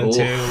it done Oof.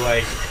 too.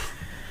 Like,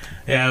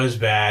 yeah, it was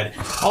bad.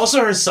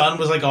 Also, her son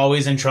was like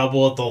always in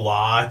trouble at the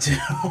law too.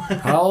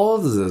 How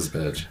old is this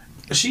bitch?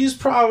 She's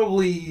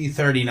probably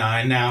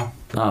 39 now.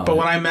 Oh, But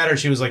when I met her,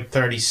 she was like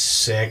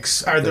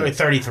 36 or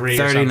 33 or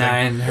something.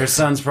 39. Her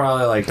son's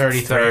probably like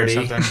 33 or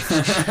 30.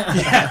 something.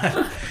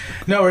 Yeah.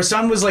 No, her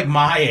son was like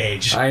my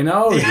age. I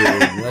know, dude.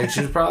 Like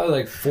she's probably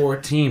like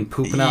 14,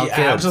 pooping out Yeah,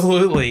 kids.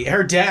 absolutely.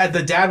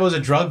 The dad was a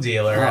drug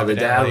dealer. Oh, the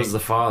dad evidently. was the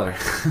father.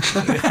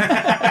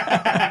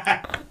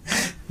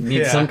 Need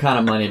Yeah. some kind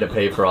of money to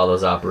pay for all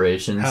those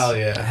operations. Hell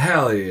yeah.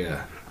 Hell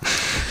yeah.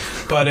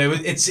 But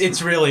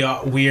it's really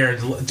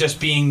weird just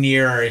being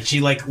near her. She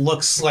like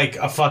looks like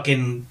a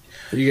fucking,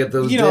 You get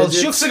those you know, digits?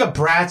 she looks like a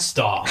Bratz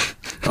doll.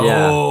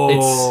 Yeah,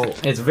 Oh.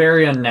 it's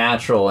very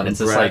unnatural, and it's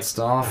just like Bratz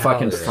doll?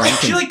 fucking Hell yeah.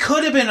 Franken. She like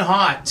could have been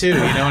hot too. You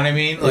know what I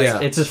mean? Like, Yeah.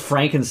 It's just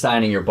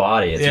Frankensteining your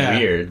body. It's Yeah.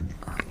 weird.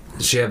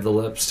 Does she have the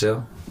lips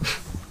too?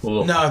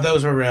 Ugh. No,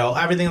 those were real.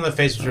 Everything on the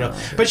face was real.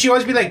 But she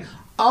always be like,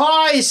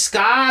 "Oh,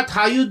 Scott,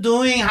 how you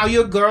doing? How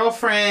your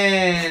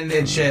girlfriend?"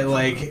 and shit.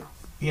 Like,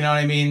 you know what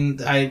I mean?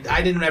 I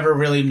didn't ever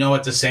really know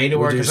what to say to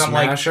her Would you because I'm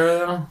like, smash her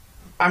though?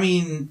 I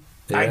mean.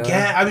 I Yeah.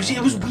 get. I was. It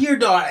was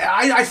weird though.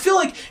 I feel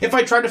like if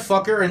I tried to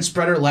fuck her and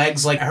spread her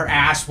legs, like her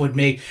ass would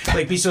be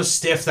so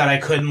stiff that I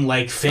couldn't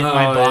like fit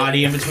my Oh,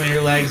 body in between her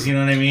legs. You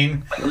know what I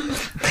mean?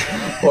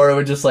 Or it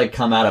would just like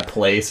come out of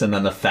place, and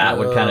then the fat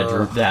would kind of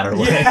droop down her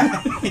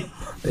leg.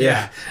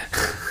 Yeah.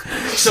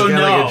 So She got,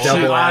 no, like, a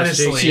double ass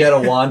honestly, She had a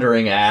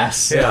wandering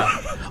ass. yeah.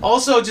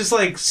 Also, just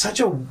like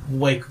such a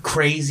like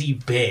crazy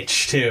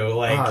bitch too.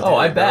 Like, Oh,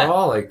 I dude, bet. They're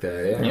all like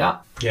that, yeah. Yeah.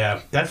 yeah,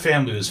 that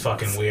family was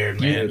fucking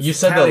weird, man. You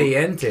said the.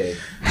 Caliente.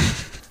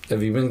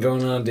 Have you been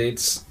going on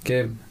dates,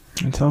 Gabe?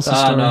 Tell us a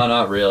story. No,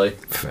 not really.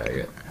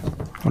 Faggot.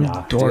 What a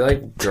Nah. Do you dork.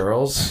 like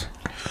girls?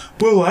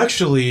 Well,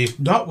 actually,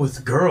 not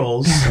with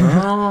girls.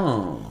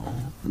 Oh.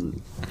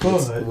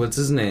 but What's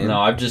his name? No,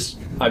 I've just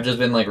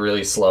been like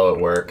really slow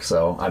at work,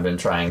 so I've been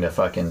trying to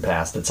fucking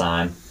pass the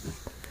time.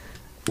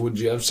 Would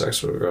you have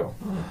sex with a girl?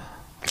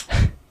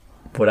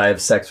 Would I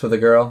have sex with a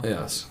girl?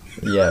 Yes.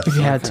 Yes. If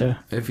you had to.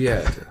 If you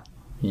had to.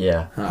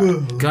 Yeah.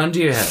 Gun to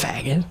your head.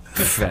 Faggot.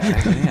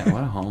 Faggot. Yeah,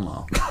 what a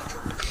homo.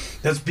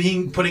 that's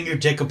putting your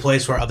dick a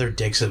place where other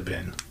dicks have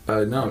been.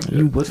 No,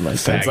 You would like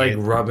that. it's like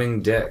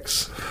rubbing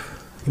dicks.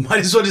 You might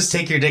as well just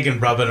take your dick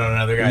and rub it on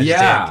another guy's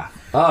Yeah.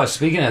 Oh,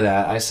 speaking of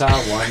that, I saw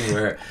one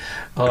where.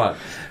 Hold on.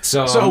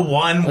 So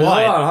one hold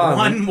what? on.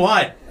 One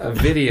what? A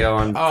video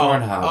on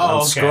Pornhub. I'm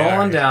okay, scrolling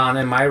alright. down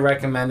in my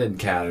recommended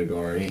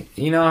category.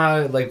 You know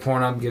how like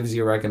Pornhub gives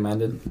you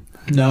recommended?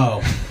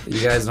 No.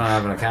 You guys don't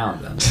have an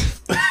account then.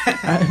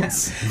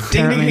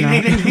 Ding ding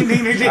ding ding ding ding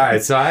ding ding. All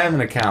right, so I have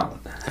an account.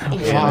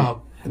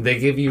 Wow. They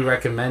give you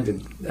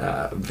recommended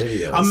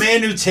videos. A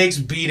man who takes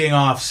beating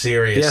off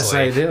seriously. Yes,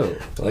 I do.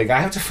 Like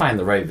I have to find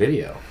the right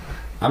video.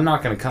 I'm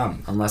not gonna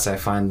come unless I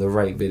find the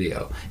right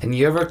video. And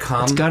you ever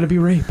come? It's gotta be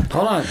rape.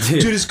 Hold on,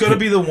 dude. Dude, it's gonna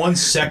be the 1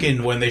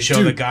 second when they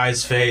show the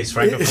guy's face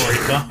right before he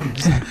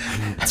comes.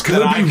 It's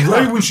gonna be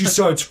right when she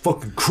starts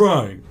fucking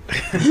crying.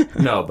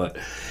 No, but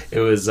it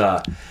was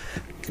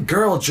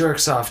girl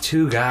jerks off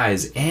 2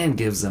 guys and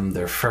gives them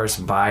their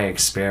first bi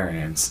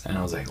experience, and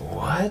I was like,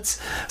 what?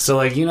 So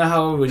like, you know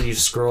how when you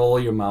scroll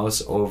your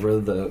mouse over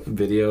the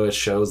video, it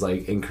shows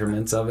like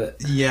increments of it.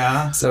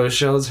 Yeah. So it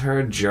shows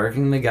her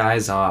jerking the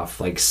guys off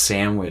like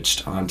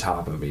sandwiched on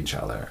top of each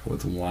other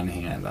with one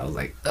hand. I was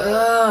like,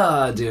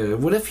 ugh,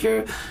 dude. What if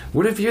you're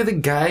the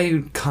guy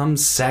who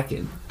comes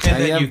second? And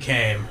then you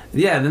came.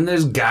 Yeah, then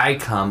there's guy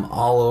cum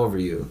all over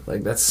you.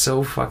 Like, that's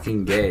so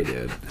fucking gay,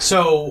 dude.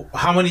 So,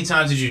 how many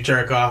times did you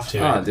jerk off to?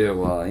 Oh, dude,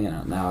 well, you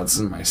know, now it's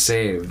in my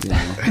saved, you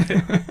know.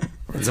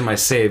 It's in my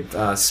saved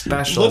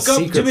special Look up,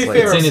 secret do me a place.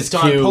 favor, It's in his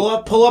Don, queue. pull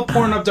up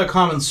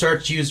Pornhub.com and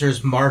search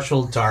users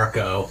Marshall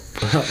Darko.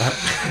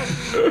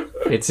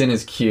 It's in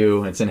his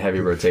queue. It's in heavy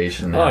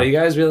rotation now. Oh, you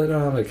guys really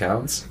don't have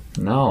accounts?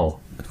 No.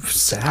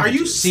 Savages. Are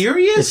you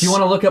serious? If you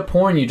want to look up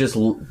porn, you just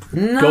No,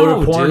 go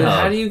to Pornhub. dude.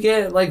 How do you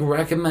get, like,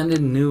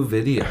 recommended new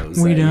videos?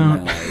 We that you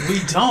don't. know, like- We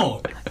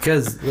don't.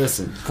 Because,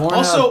 listen, Pornhub,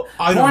 Also,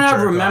 I don't Pornhub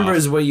jerk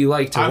remembers what you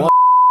like to I'm- watch.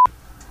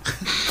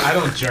 I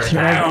don't jerk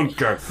I off. don't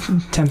jerk.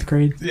 10th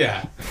grade.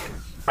 Yeah.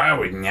 I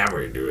would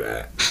never do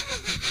that.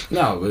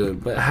 No,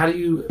 but how do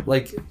you,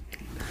 like,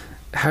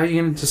 how are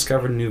you going to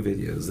discover new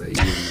videos that you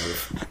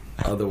didn't know?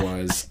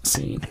 otherwise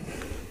seen.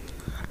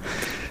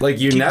 Like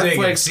your Keep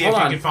digging. Netflix. See Hold if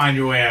you on. can find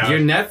your way out. Your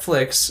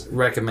Netflix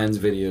recommends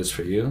videos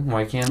for you.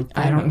 Why can't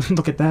I don't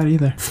look at that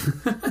either.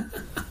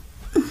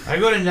 I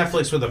go to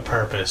Netflix with a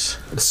purpose.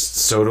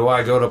 So do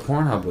I go to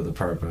Pornhub with a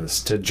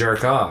purpose to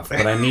jerk off,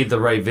 but I need the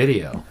right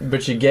video.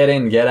 But you get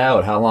in, get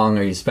out. How long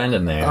are you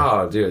spending there?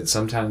 Oh, dude,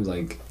 sometimes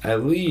like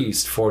at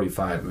least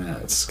 45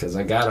 minutes because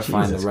I gotta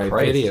find the Jesus right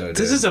Christ. video. Dude.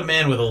 This is a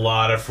man with a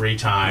lot of free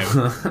time.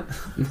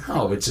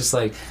 No, it's just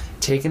like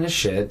taking a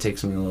shit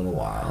takes me a little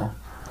while.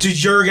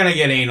 Dude, you're gonna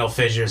get anal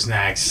fissures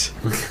next.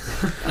 You're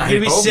gonna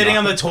be hope sitting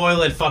not. on the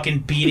toilet fucking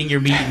beating your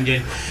meat and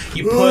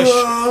you push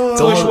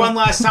one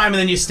last time and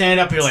then you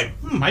stand up and you're like,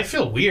 I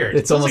feel weird.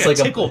 It's Feels almost like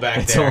like a tickle back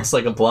It's there. almost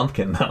like a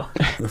Blumpkin,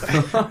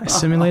 though.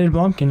 Simulated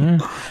Blumpkin,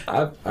 yeah.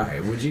 All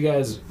right, would you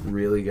guys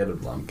really get a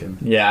Blumpkin?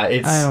 Yeah,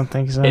 it's. I don't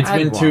think so. It's I'd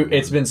been want one.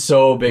 It's been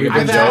so big of a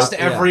I've joke. asked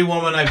every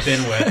woman I've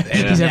been with,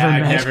 and He's ever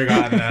I've met. never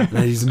gotten that.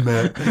 He's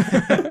met.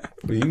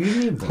 You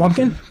need a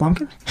Blumpkin?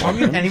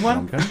 Blumpkin?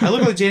 Anyone? I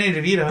look like Danny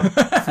DeVito.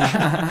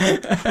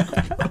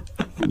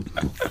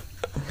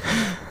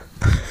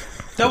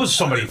 That was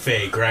somebody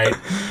fake, right?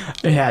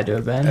 It had to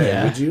have been. Hey,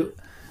 Yeah.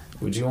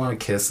 would you want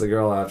to kiss the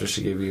girl after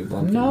she gave you a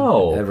Blumpkin?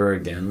 No. Ever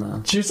again,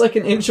 though? She was like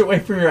an inch away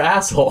from your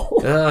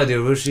asshole. Oh,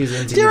 dude, what if she's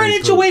into They're an eating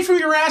inch poop? away from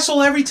your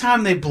asshole every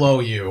time they blow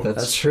you.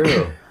 That's true.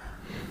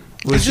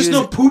 What There's if just she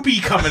no was- poopy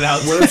coming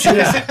out. What if she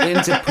was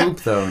into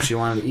poop, though, and she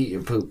wanted to eat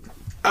your poop?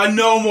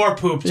 No more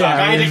poop talk. Yeah, I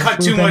had to we've- cut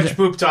we've too been much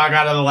poop talk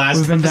out of the last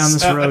We've been down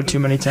this episode. road too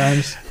many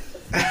times.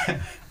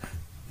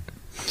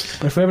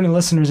 But if we have any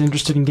listeners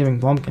interested in giving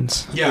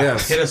Blumpkins, Yeah,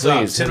 Yes, hit us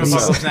please, up. hit us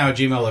up.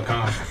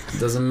 cinemabucklesnow@gmail.com.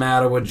 Doesn't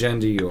matter what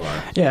gender you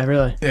are. yeah,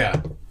 really.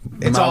 Yeah.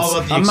 It's all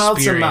about the a mouth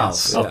to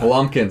experience. mouth. A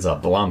Blumpkin's a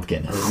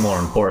Blumpkin is more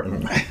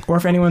important. Or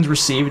if anyone's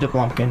received a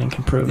Blumpkin and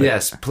can prove it.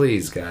 Yes,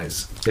 please,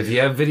 guys. If you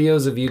have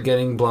videos of you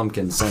getting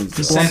Blumpkin, send it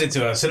to us. Send it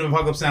to us.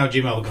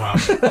 cinemabucklesnow@gmail.com.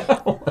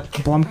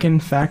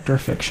 Blumpkin fact or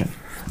fiction.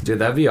 Dude,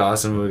 that'd be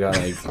awesome if we got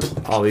like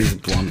all these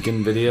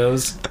Blumpkin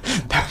videos.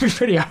 That would be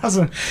pretty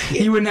awesome.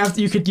 You wouldn't have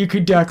to. You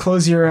could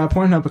close your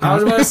Pornhub account. I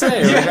was about to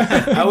say, like,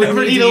 I wouldn't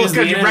Never need need to to use look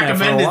the at your internet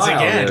for a recommendeds while,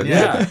 again. dude.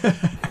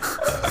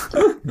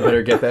 Yeah.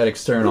 Better get that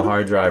external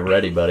hard drive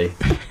ready, buddy.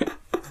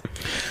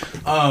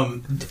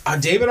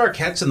 David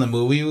Arquette's in the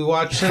movie we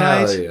watched tonight.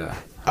 Hell yeah.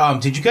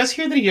 Did you guys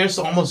hear that he just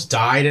almost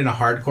died in a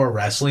hardcore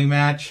wrestling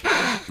match?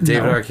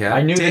 David Arquette?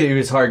 I knew that he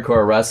was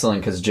hardcore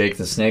wrestling because Jake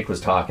the Snake was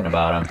talking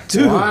about him.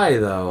 Dude, Why,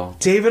 though?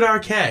 David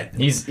Arquette.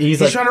 He's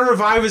He's like, trying to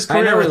revive his I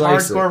know career with he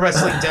likes hardcore it.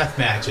 wrestling death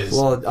matches.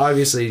 Well,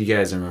 obviously, you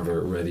guys remember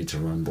Ready to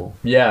Rumble.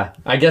 yeah.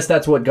 I guess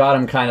that's what got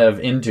him kind of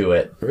into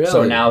it. So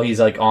Really? now he's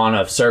like on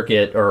a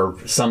circuit or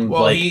some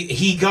Well, like.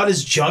 he got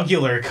his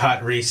jugular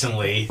cut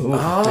recently. Ooh,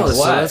 Oh, like so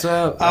what? that's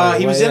what,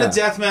 He was well, in yeah. a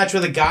death match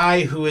with a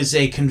guy who is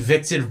a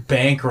convicted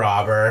bank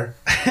robber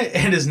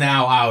and is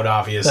now out,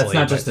 obviously. That's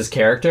not just his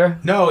character.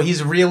 No,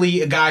 he's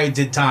really a guy who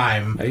did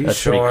time. Are you That's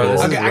sure? pretty cool.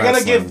 This is Okay, I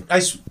gotta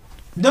wrestling. give.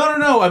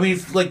 No. I mean,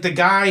 like the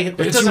guy. It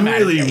It's doesn't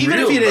matter. really Even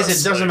if real it is, it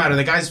wrestling. doesn't matter.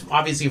 The guy's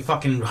obviously a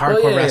fucking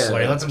hardcore Well, yeah, wrestler.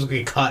 yeah. He lets him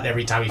get cut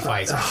every time he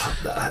fights.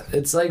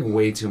 It's like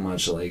way too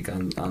much, like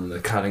on the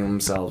cutting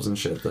themselves and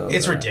shit, though.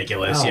 It's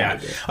ridiculous, Oh, yeah.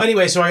 okay.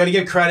 Anyway, so I got to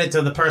give credit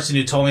to the person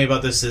who told me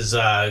about this is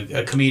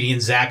a comedian,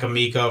 Zach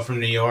Amico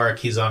from New York.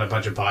 He's on a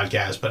bunch of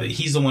podcasts, but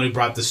he's the one who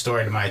brought this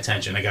story to my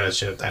attention. I got to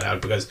shout that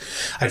out because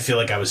I feel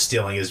like I was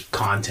stealing his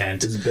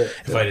content His bit,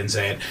 if I didn't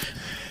say it.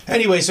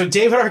 Anyway, so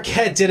David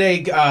Arquette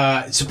did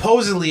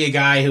supposedly a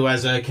guy who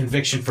has a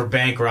conviction for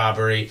bank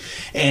robbery,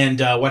 and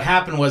what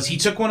happened was he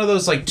took one of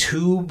those like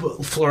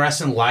tube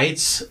fluorescent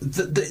lights.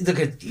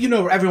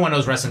 Everyone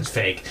knows wrestling's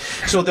fake.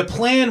 So the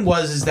plan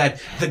is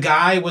that the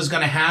guy was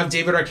going to have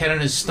David Arquette on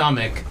his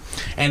stomach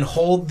and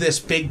hold this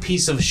big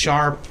piece of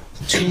sharp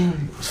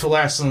tube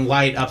fluorescent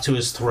light up to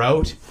his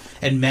throat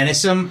and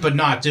menace him, but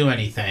not do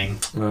anything.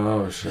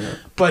 Oh shit!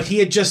 But he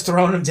had just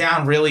thrown him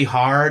down really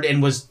hard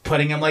and was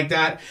putting him like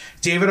that.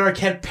 David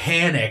Arquette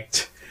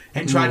panicked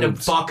and tried to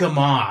buck him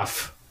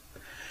off.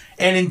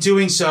 And in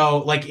doing so,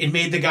 like, it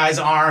made the guy's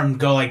arm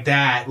go like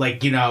that,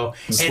 like, and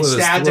slit his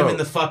stabbed him throat. in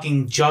the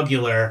fucking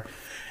jugular.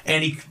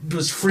 And he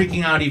was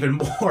freaking out even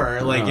more,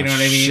 like, you know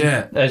what I mean?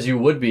 Shit. As you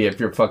would be if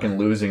you're fucking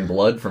losing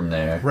blood from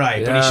there.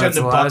 Right, but Yeah, he shouldn't that's have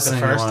the bucked last the thing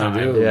you first wanna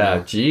time. do. Yeah,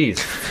 jeez.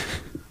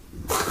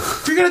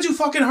 If you're gonna do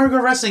fucking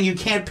hardcore wrestling, you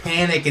can't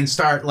panic and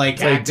start, like,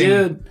 Like, acting.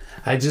 dude,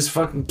 I just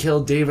fucking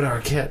killed David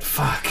Arquette.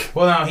 Fuck.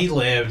 Well, no, he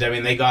lived. I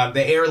mean, they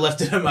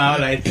airlifted him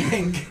out, I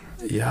think.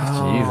 Yo.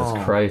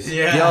 Jesus Christ.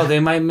 Yeah. Yo, they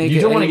might make You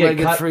it don't wanna get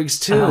eight-legged cut- freaks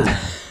too.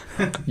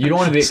 You don't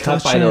want to be Still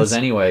cut by chance. those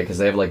anyway because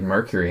they have like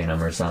mercury in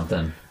them or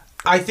something.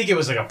 I think it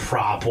was like a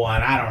prop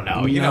one. I don't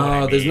know. You know what I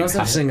mean? there's no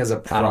such thing as a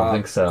prop. I don't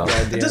think so.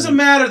 Goddamn. It doesn't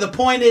matter. The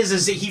point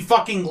is that he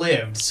fucking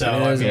lived. So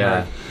It I is mean,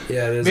 Yeah.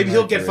 Yeah, it is maybe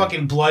he'll get mercury.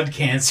 fucking blood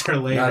cancer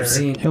later. I've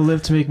seen. He'll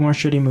live to make more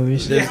shitty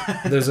movies.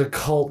 There's a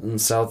cult in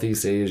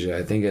Southeast Asia.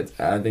 I think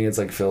it's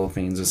like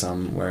Philippines or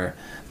something where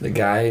the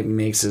guy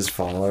makes his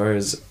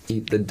followers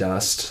eat the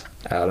dust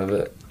out of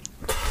it,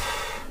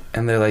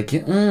 and they're like,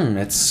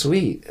 it's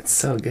sweet, it's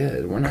so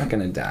good. We're not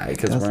gonna die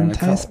because we're in Doesn't a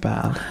cult. taste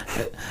bad.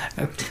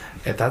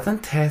 It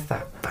doesn't taste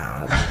that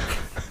bad.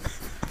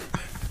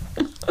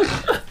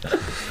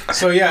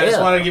 So yeah, I just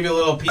wanted to give you a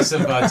little piece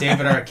of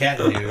David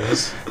Arquette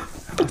news.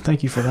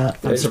 Thank you for that.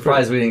 I'm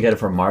surprised we didn't get it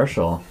from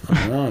Marshall.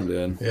 I know,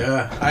 dude.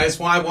 Yeah,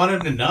 I wanted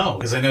him to know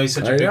because I know he's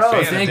such a I big know.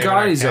 fan. Thank of God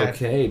David he's Arquette.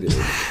 okay, dude.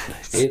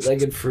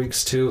 Eight-Legged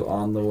Freaks 2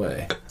 on the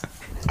way.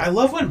 I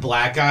love when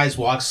black guys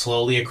walk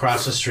slowly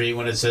across the street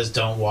when it says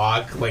 "Don't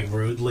walk," like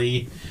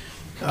rudely.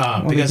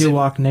 Well, they Because do it-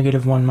 walk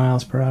 -1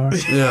 miles per hour.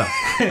 Yeah.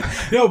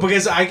 No,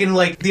 because I can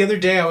like the other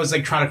day I was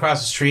like trying to cross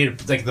the street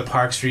at like the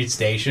Park Street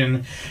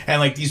station, and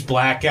like these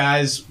black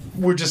guys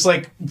were just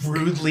like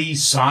rudely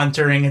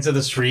sauntering into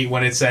the street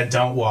when it said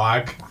 "Don't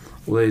walk,"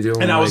 What they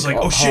doing? and I was like,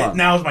 "Oh hold shit, on.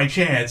 now's my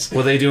chance."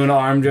 Were they doing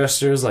arm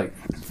gestures like,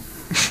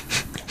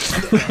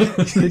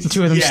 The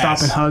two of them Yes.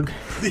 stop and hug.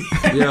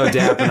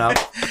 dapping up?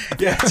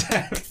 Yeah.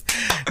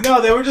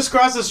 No, they were just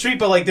crossing the street,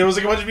 but like there was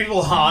like a bunch of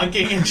people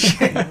honking and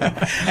shit,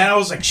 and I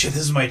was like, "Shit,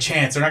 this is my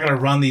chance. They're not gonna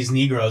run these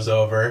Negroes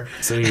over."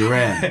 So you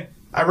ran.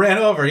 I ran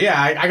over.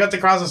 Yeah, I got to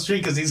cross the street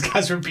because these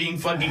guys were being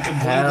fucking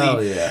Hell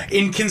completely yeah.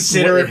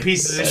 inconsiderate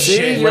pieces of See,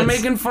 shit. you're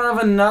Let's- making fun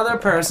of another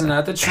person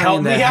at the train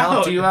Help that me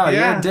helped out. you out.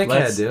 Yeah. You're a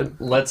dickhead, dude.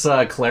 Let's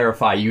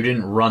clarify. You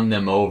didn't run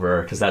them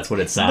over because that's what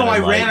it sounded No, I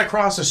like. ran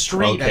across the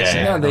street. I Okay.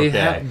 said. Yeah, they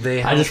okay.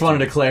 they I just wanted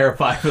to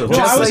clarify for the Well,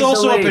 Just I was like the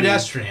also a lady.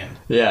 pedestrian.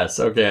 Yes.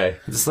 Okay.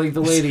 Just like the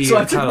lady. So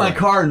I you're took my cuddling.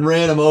 car and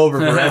ran them over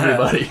for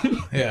everybody.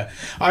 Yeah,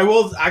 I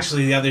will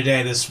actually. The other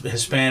day, this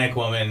Hispanic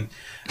woman,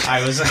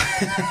 I was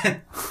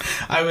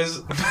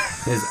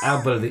His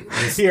ability.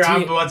 His here.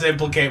 I'm tea- about to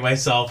implicate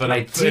myself in a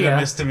Idea.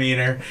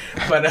 misdemeanor,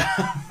 but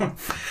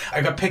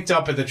I got picked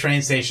up at the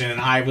train station,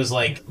 and I was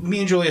like, me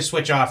and Julia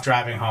switch off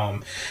driving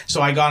home,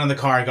 so I got in the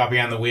car and got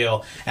behind the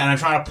wheel, and I'm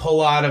trying to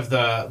pull out of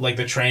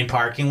the train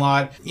parking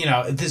lot. You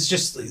know, there's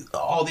just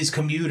all these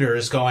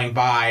commuters going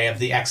by of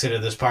the exit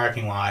of this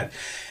parking lot.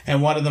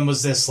 And one of them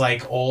was this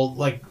like old,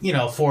 like,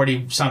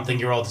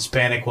 40-something-year-old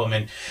Hispanic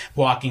woman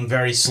walking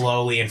very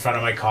slowly in front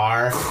of my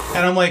car.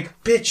 And I'm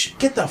like, bitch,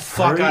 get the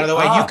fuck Hurry out of the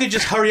way. up. You could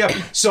just hurry up.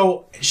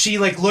 So she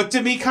like looked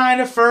at me kind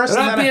of first.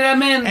 And,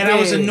 then I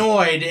was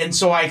annoyed. And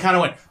so I kind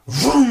of went,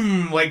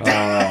 vroom, like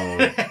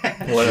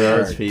that. What are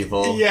those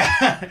people?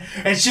 Yeah.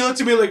 And she looked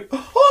at me like,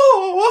 oh.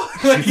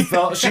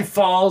 Like, She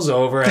falls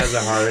over, has a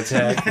heart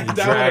attack. You That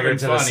drag her would've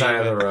to been the side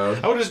of the funny, road.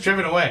 I would have just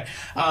driven away.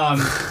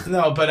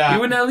 No, but You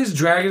wouldn't at least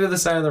drag her to the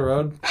side of the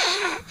road?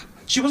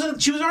 she was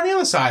already on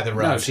the side of the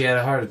road. No, she had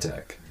a heart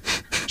attack.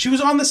 She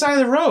was on the side of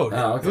the road.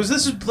 Oh, okay. It was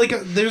this was like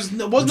there was Did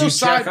no you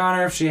side. check on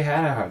her if she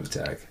had a heart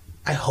attack?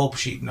 I hope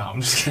she. No,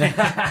 I'm just kidding.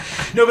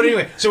 No, but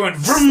anyway, so it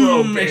went Slow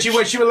vroom, and she bitch.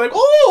 went. She was like,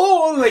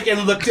 oh, like,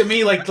 and looked at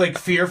me like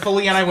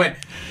fearfully, and I went.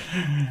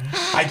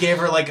 I gave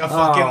her like a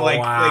fucking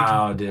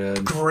wow,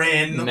 dude.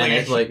 grin,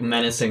 Like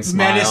menacing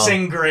smile.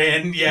 menacing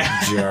grin, yeah,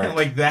 Jerk.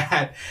 like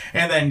that.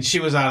 And then she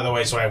was out of the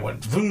way, so I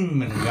went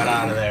boom and got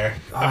out of there.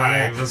 All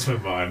right, let's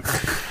move on.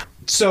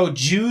 So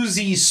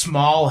Juicy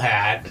Small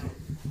Hat.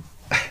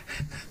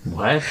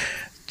 What?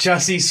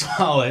 Jussie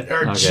Smollett,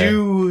 or Okay.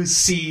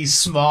 Juicy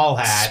Small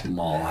Hat.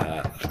 Small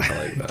hat.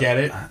 I like that. Get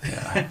it?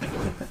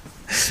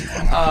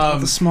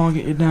 The small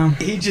get you down.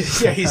 He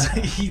just,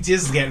 he's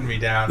just getting me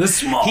down. The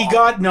small. He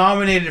got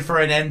nominated for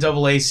an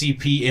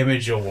NAACP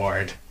Image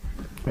Award.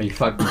 Are you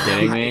fucking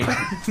kidding me?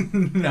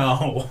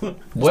 No.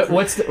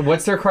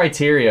 What's their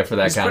criteria for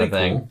that It's kind of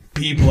pretty thing? cool.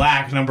 Be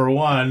black, number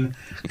one.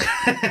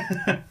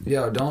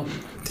 Yo, don't.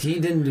 He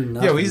didn't do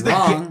nothing he's the-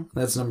 wrong.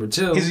 That's number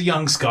 2. He's a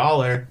young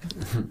scholar.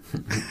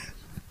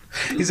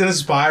 He's an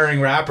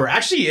aspiring rapper.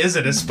 Actually, he is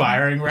an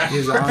aspiring rapper.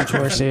 He's an Of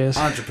course he is.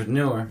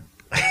 entrepreneur.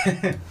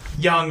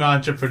 Young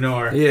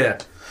entrepreneur. Yeah.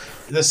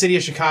 The city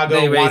of Chicago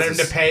They wanted him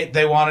racist. to pay.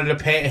 They wanted to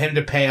pay him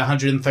to pay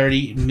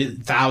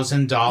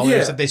 $130,000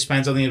 Yeah. that they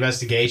spent on the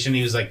investigation.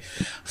 He was like,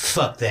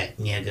 "Fuck that,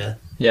 nigga."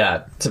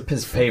 Yeah, to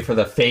pay for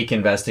the fake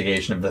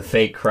investigation of the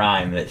fake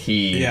crime that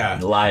he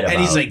lied about.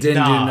 And he's like,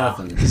 Didn't do "Nah."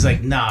 nothing. He's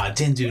like, "Nah,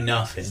 didn't do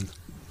nothing."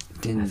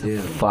 Didn't do.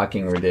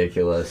 fucking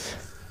ridiculous.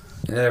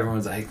 And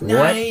everyone's like, no,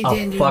 What he a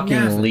didn't do fucking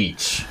nothing.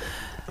 leech.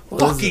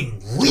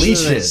 Fucking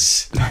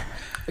leeches.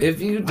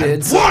 If you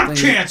did want something,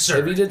 cancer.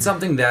 if you did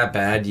something that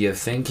bad, you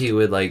think he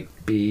would like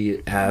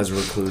be as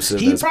reclusive?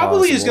 He as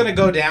probably is possible? going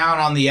to go down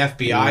on the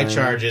FBI Yeah.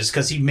 charges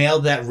because he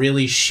mailed that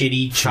really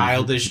shitty,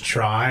 childish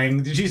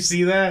drawing. Did you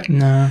see that?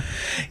 No.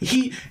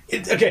 He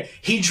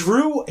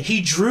drew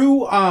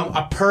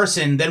a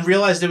person, then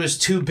realized it was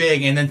too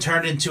big, and then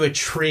turned into a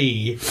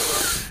tree.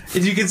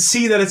 And you can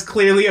see that it's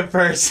clearly a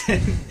person,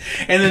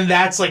 and then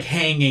that's like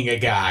hanging a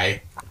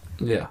guy.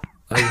 Yeah.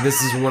 Like,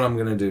 this is what I'm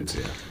gonna do to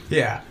you.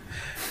 Yeah,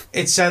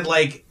 it said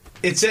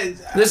This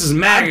is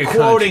MAGA I'm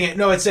quoting it.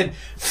 No, it said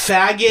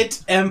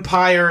faggot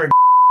empire.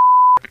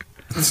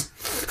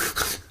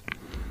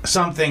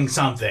 Something.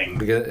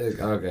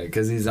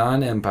 Because he's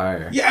on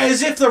Empire. Yeah,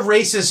 as if the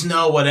racists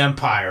know what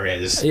Empire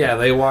is. Yeah,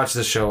 they watch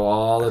the show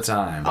all the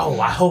time. Oh,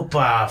 I hope.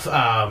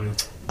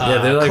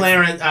 they're like-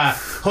 Clarence.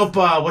 Hope.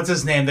 What's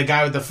his name? The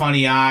guy with the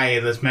funny eye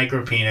and this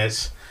micro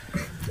penis.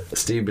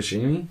 Steve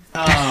Buscemi?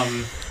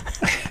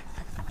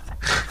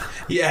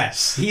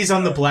 Yes, he's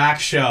on the Black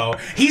show.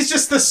 He's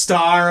just the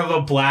star of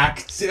a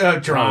black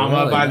drama,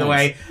 really? by the Nice.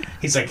 way.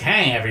 He's like,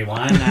 hey, everyone,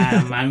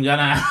 I'm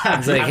gonna,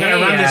 He's like, I'm gonna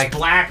run "Hey, this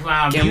black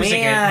Can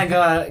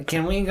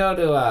music. we go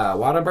to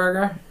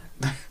Whataburger?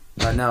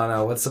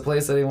 No. What's the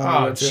place that he wanted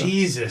Oh, to go to?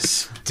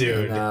 Jesus,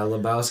 dude. In,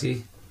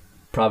 Lebowski.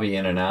 Probably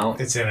In and Out.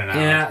 It's In and Out.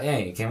 Yeah.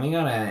 Hey, can we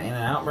go to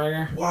In-N-Out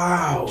Burger?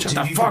 Wow, Shut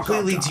dude, the you fuck up,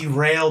 completely Doc.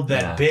 derailed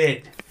that Yeah.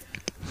 bit.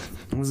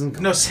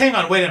 No, hang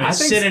on, wait a minute. I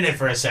think Sit in it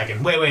for a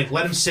second. Wait,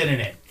 let him sit in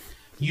it.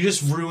 You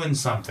just ruined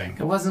something.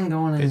 It wasn't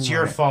going anywhere. It's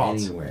your fault.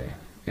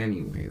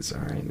 Anyways, all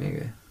right,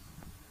 nigga.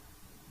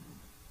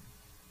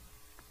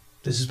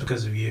 This is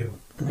because of you.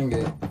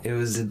 Okay. It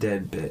was a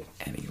dead bit,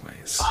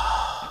 anyways.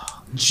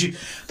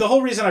 The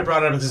whole reason I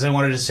brought it up is because I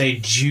wanted to say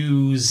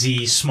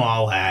Juicy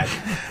Small Hat.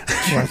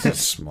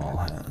 Small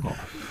hat.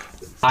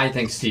 I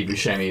think Steve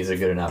Buscemi is a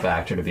good enough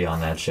actor to be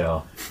on that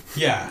show.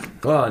 Yeah.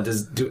 Well,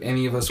 do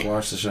any of us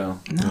watch the show?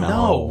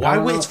 No. Why?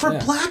 No, It's for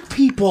yeah. black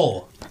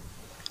people.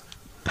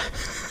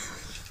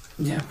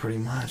 Yeah, pretty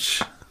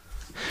much.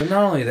 But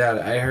not only that,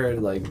 I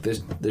heard like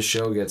the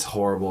show gets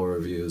horrible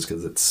reviews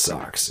because it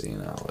sucks. You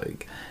know,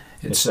 like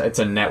It's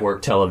a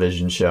network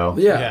television show.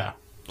 yeah.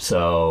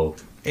 So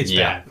It's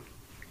yeah. bad.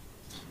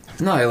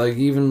 No, like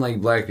even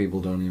like black people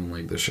don't even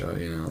like the show.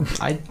 You know.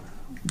 I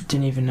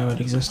didn't even know it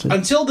existed.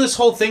 Until this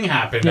whole thing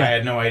happened, Yeah. I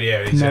had no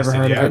idea it Never existed.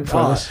 heard Yeah. of it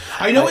before this.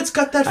 I know it's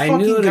got that I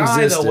knew fucking it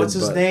guy existed, though. What's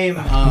his but- name?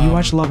 You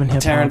watch Love and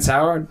Hip Hop. Terrence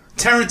Howard.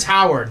 Terrence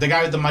Howard, the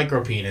guy with the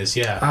micro penis.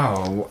 Yeah.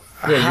 Oh.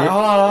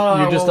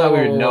 Yeah, you just thought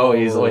we would know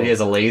he has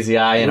a lazy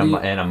eye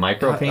and a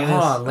micro penis.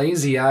 Hold on,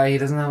 lazy eye. He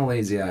doesn't have a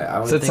lazy eye. I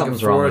would Said think of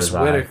something's wrong with Forrest his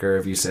eye. Whitaker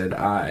if you said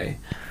eye,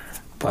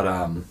 but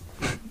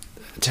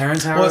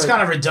Terrence Howard. Well, it's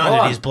kind of redundant. Hold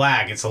on. He's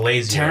black. It's a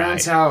lazy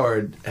Terrence guy.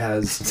 Howard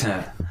has.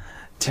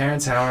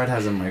 Terrence Howard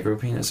has a micro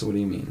penis. What do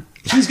you mean?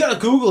 He's got to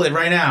Google it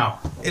right now.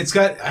 It's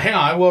got. Hang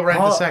on, I will right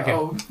this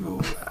second.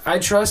 I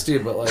trust you,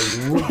 but like,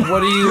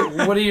 what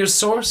are your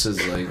sources?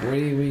 Like, where are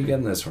you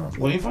getting this from? Let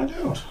me find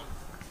out.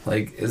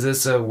 Like, is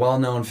this a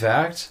well-known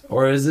fact,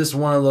 or is this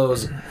one of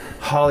those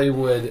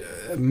Hollywood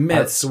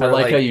myths? I where,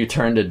 like how you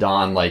turned to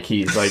Don like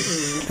he's like,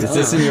 is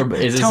this in your?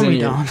 Is this Tell in me,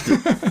 your? Don.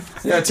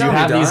 Yeah, Do you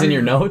have these in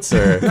your notes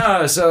or?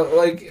 No, so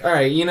like, all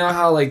right, you know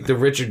how like the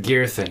Richard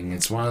Gere thing?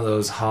 It's one of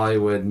those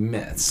Hollywood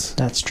myths.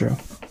 That's true.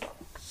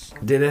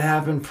 Did it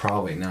happen?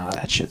 Probably not.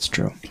 That shit's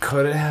true.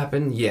 Could it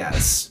happen?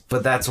 Yes,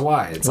 but that's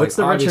why. It's What's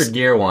like the Richard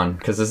Gere one?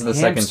 Because this is the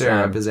second hamster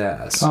time. up his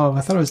ass. Oh,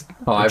 I thought it was.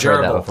 Oh, I've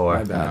heard that Gerbil. before.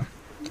 My bad.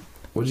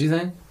 What'd you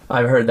think?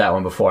 I've heard that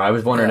one before. I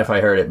was wondering Yeah. if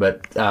I heard it,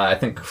 but I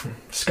think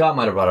Scott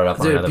might have brought it up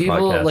on Dude, another people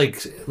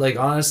podcast. like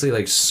honestly,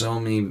 like so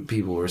many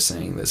people were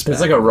saying this. There's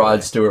back like a in the Rod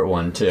day. Stewart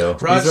one too.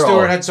 Rod These are Stewart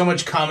all- had so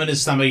much cum in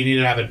his stomach, he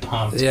needed to have it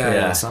pumped. Yeah,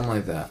 Yeah. something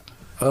like that.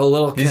 A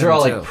little. These Kim, are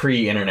all too. like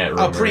pre-internet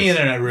rumors. Oh,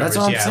 pre-internet rumors, That's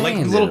what I'm yeah. saying, Like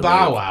dude, Little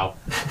Bow like- Wow.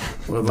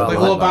 What about Like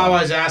Little Bow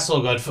Wow's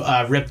asshole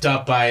got ripped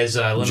up by his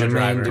limo Jermaine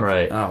driver. Dupri-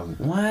 Right. Oh,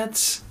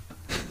 what?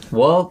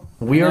 Well,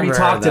 we already Never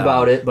talked heard that.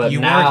 about it, but You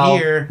now,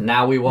 weren't here.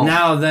 now we won't.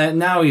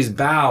 Now he's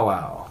Bow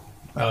Wow.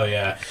 Oh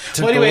yeah.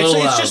 Took Well, anyway, a so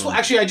little it's out just of him.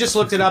 actually I just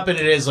looked it up and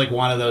it is like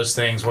one of those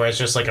things where it's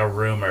just like a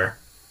rumor.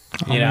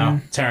 You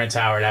know, Terrence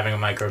Howard having a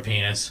micro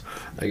penis.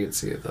 I could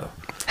see it though,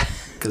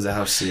 because of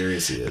how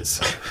serious he is.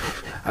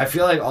 I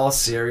feel like all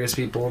serious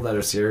people that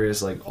are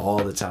serious like all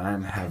the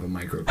time have a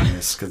micro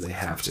penis because they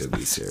have to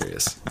be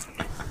serious.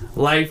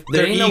 Like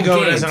Their there ain't ego no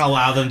games. doesn't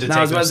allow them to No, I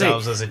take was about to say,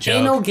 themselves as a joke.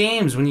 Ain't no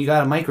games when you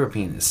got a micro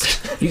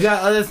penis. You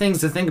got other things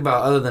to think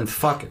about other than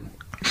fucking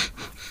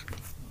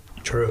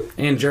True.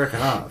 and jerking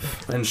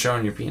off and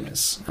showing your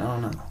penis. I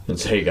don't know.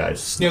 It's, hey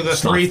guys. You know, the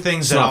it's three not-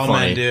 things it's that not all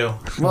funny. men do.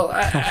 Well,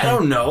 I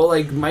don't know.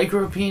 Like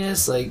micro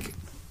penis, like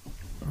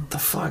what the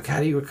fuck? How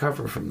do you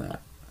recover from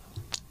that?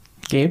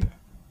 Gabe?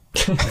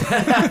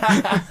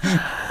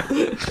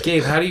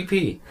 Gabe, how do you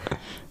pee?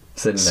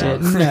 Sitting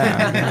down.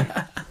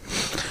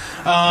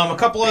 No. A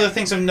couple other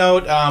things of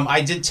note.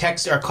 I did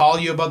text or call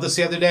you about this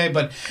the other day,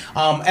 but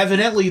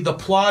evidently the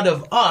plot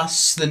of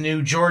Us, the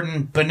new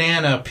Jordan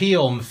Banana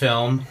Peel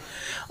film,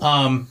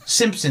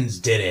 Simpsons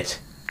did it.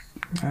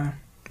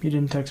 You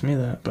didn't text me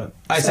that, but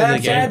I said it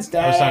again. I was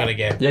talking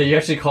again. Yeah, you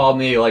actually called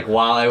me like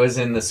while I was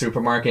in the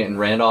supermarket in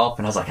Randolph,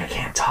 and I was like, I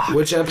can't talk.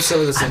 Which episode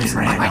of The Simpsons?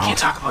 I can't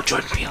talk about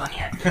Jordan Peele in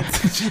here.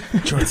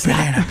 Jordan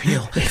Banana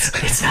Peel.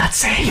 It's not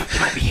safe. You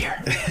might be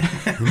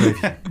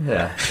here.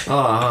 Yeah.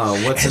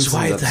 What His Simpsons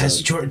wife episode?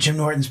 has Jim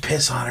Norton's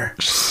piss on her.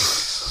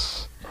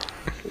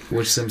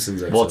 Which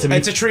Simpsons episode? Well, to be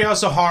It's a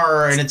Treehouse of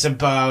Horror, and it's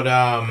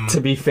about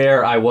To be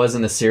fair, I was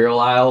in the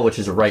cereal aisle, which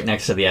is right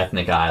next to the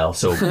ethnic aisle.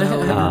 So,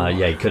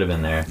 yeah, you could have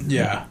been there.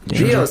 yeah.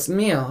 Dios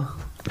mío.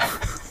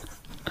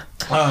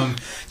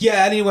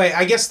 Yeah. Anyway,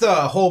 I guess the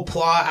whole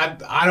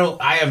plot.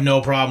 I have no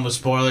problem with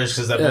spoilers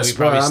because that movie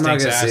probably I'm not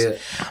stinks gonna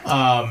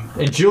ass. see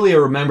it. And Julia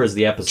remembers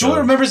the episode. Julie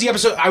remembers the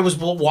episode. I was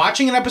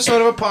watching an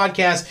episode of a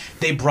podcast.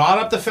 They brought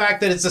up the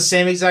fact that it's the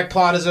same exact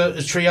plot as a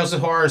Treehouse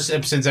of Horror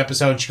Simpsons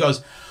episode. And she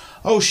goes,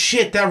 "Oh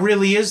shit, that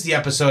really is the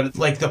episode,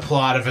 like the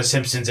plot of a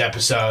Simpsons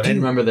episode." Do you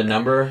And remember the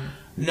number?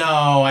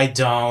 No, I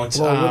don't.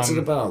 Well, what's it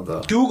about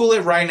though? Google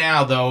it right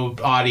now, though,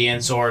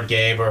 audience or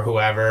Gabe or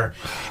whoever.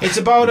 It's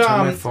about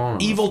Turn my phone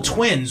off. evil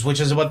twins, which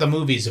is what the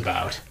movie's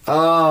about.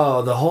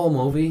 Oh, the whole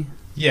movie?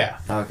 Yeah.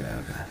 Okay.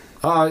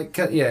 Oh,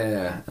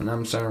 yeah. And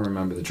I'm starting to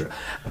remember the trailer.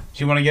 Do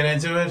you want to get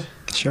into it?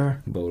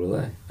 Sure.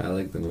 Baudelaire. I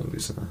like the movie,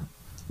 so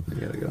I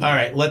gotta go. All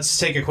right, let's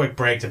take a quick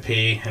break to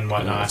pee and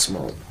whatnot.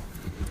 Smoke.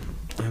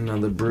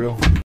 Another brew.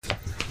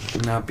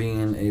 Not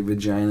being a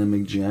vagina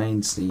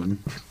McGinestein.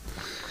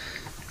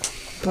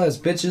 Plus,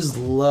 bitches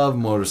love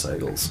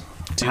motorcycles.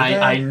 Do they?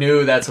 I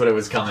knew that's what it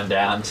was coming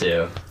down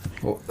to.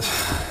 Well,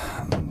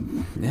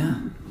 yeah.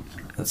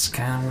 That's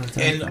kind of what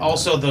it is. And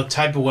also the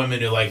type of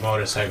women who like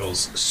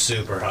motorcycles,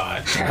 super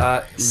hot.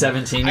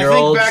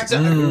 17-year-olds. I think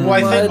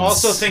back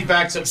to. Think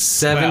back to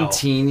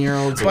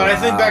 17-year-olds. But I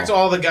think back to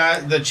all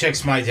the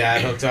chicks my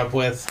dad hooked up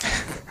with.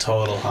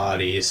 Total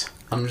hotties.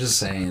 I'm just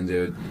saying,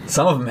 dude.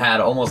 Some of them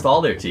had almost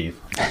all their teeth.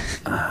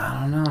 I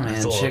don't know, man.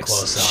 It's a little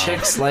close on.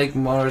 Chicks like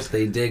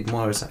they dig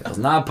motorcycles.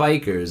 Not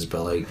bikers,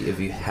 but like if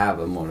you have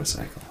a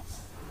motorcycle.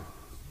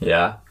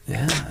 Yeah.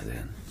 Yeah,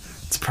 dude.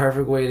 It's a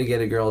perfect way to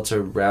get a girl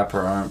to wrap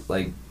her arm,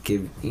 like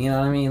give, you know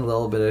what I mean, a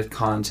little bit of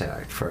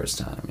contact first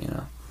time, you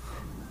know.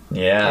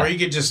 Yeah. Or you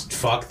could just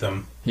fuck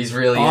them. He's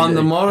really On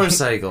into the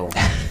motorcycle.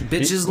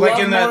 Bitches Like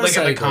love in the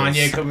motorcycles.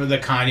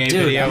 Kanye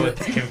Dude, video with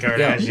Kim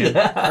Kardashian.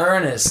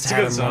 Ernest a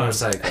had good a song.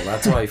 motorcycle.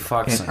 That's why he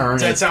fucks him.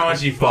 Ernest That's how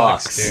much he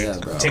fucks, dude. Yeah,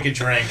 bro. Take a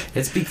drink.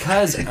 It's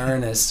because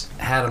Ernest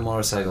had a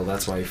motorcycle.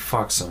 That's why he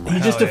fucks so He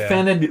much. just Hell yeah.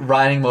 defended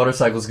riding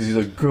motorcycles because he's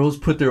like, girls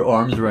put their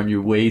arms around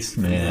your waist,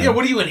 man. Yeah,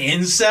 what are you, an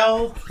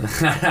incel?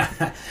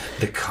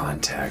 The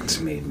contact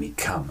made me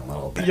come a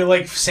little bit. You're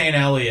like St.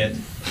 Elliot.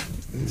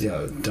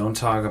 Yo, don't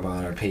talk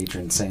about our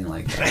patron saint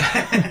like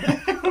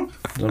that.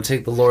 Don't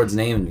take the Lord's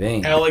name in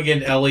vain.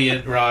 Elegant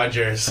Elliot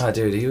Rogers. Oh,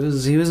 dude, he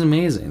was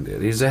amazing,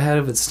 dude. He was ahead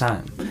of its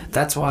time.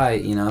 That's why,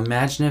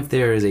 imagine if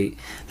there is a...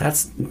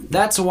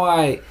 That's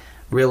why,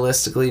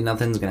 realistically,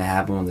 nothing's going to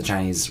happen with the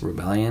Chinese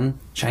rebellion.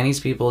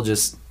 Chinese people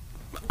just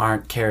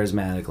aren't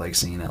charismatic like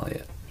St.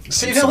 Elliot.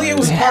 St. Elliot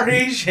was part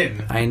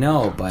Asian. I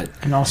know, but...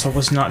 And also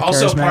was not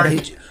Also charismatic.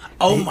 part...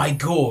 Oh my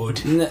god.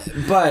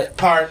 But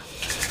Part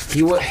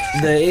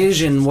the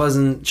Asian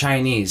wasn't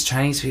Chinese.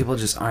 Chinese people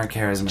just aren't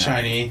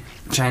charismatic.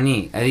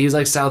 Chinese. And he was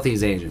like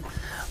Southeast Asian.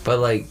 But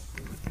like,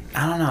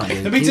 I don't know.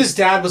 Dude. That means his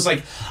dad was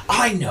like,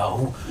 I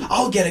know,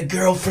 I'll get a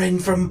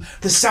girlfriend from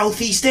the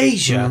Southeast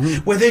Asia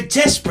where they're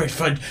desperate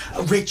for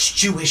rich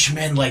Jewish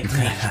men like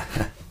me.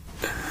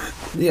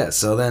 Yeah,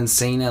 so then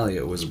St.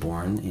 Elliot was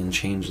born and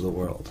changed the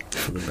world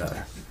for the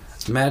better.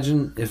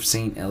 Imagine if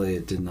St.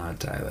 Elliot did not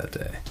die that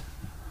day.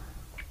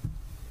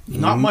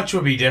 Not much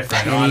would be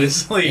different, And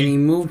honestly. he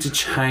moved to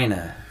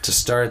China to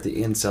start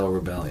the Incel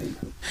Rebellion.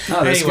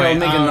 Oh, this Anyway, guy will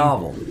make a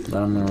novel that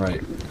I'm going to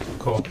write.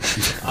 Cool.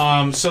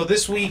 So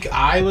this week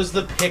I was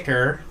the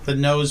picker, the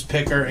nose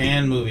picker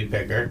and movie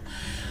picker.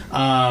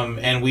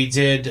 And we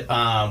did,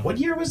 what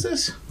year was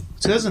this?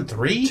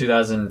 2003?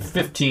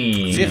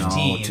 2015.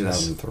 15. No,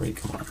 2003,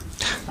 come on.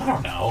 I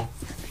don't know.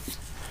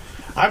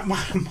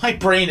 My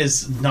brain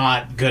is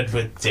not good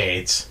with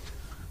dates.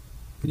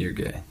 You're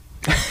gay.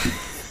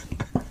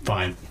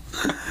 Fine.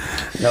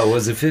 No,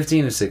 was it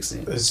 15 or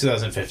 16? It's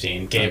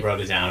 2015. Gabe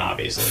wrote it down,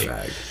 obviously.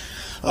 Fag.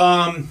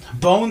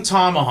 Bone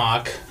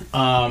Tomahawk.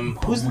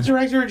 Who's the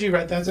director? Did you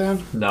write that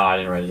down? No, I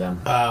didn't write it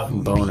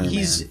down. Boner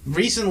He's Man.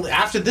 recently,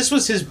 after this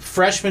was his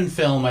freshman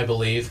film, I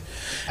believe.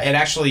 It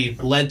actually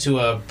led to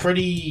a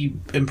pretty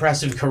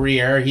impressive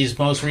career. His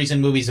most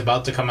recent movie's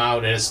about to come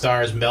out, and it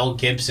stars Mel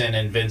Gibson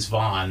and Vince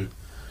Vaughn.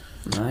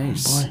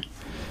 Nice.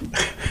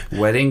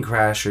 Wedding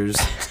Crashers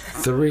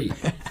 3.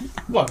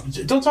 What?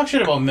 Don't talk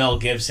shit about Mel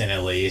Gibson,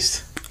 at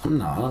least. I'm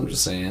not. I'm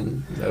just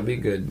saying that'd be a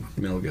good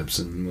Mel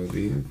Gibson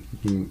movie.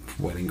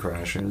 Wedding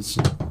Crashers.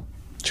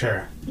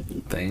 Sure.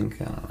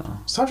 Think I don't know.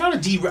 Stop trying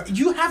to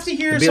You have to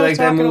hear It'd be yourself like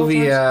that talking all the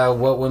movie time.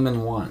 What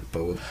Women Want,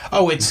 but with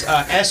Oh, it's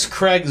S.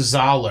 Craig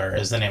Zoller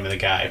is the name of the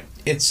guy.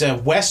 It's a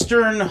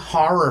Western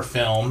horror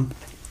film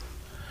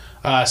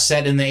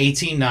set in the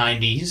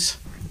 1890s.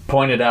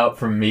 Pointed out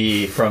from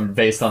me,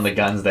 based on the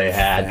guns they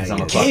had, because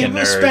I'm a fucking Gabe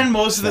will nerd. spend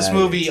most of this Faggots.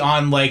 movie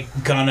on like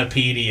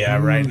Gunnapedia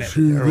right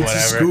now or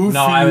whatever.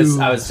 No, I was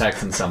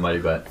texting somebody,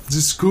 but the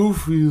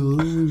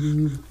Schofield.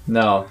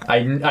 no,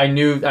 I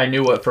knew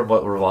what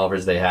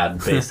revolvers they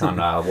had based on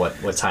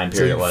what time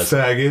period it was.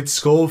 Faggot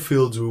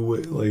Schofields were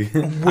like.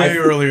 Way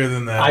earlier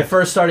than that. I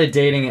first started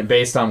dating it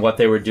based on what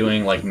they were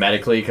doing, like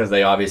medically, because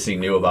they obviously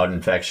knew about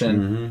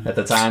infection at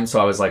the time. So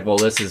I was like, well,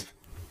 this is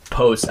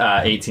post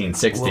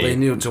 1860. Well, they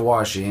knew to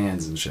wash your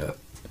hands and shit.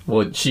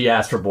 Well, she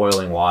asked for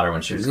boiling water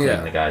when she was cleaning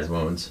Yeah. the guy's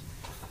wounds.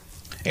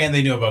 And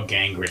they knew about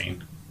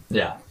gangrene.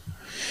 Yeah.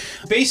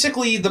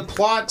 Basically, the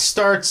plot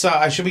starts...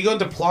 should we go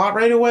into plot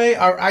right away?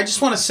 I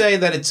just want to say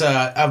that it's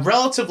a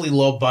relatively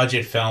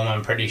low-budget film,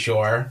 I'm pretty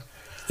sure.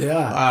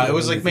 Yeah. It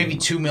was like maybe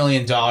 $2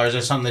 million or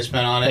something they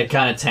spent on It it.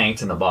 kind of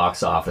tanked in the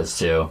box office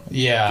too.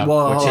 Yeah,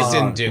 Well, which just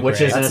didn't do which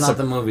great. is- That's and it's not a-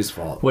 the movie's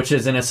fault. Which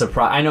isn't a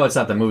surprise. I know it's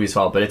not the movie's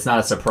fault, but it's not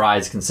a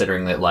surprise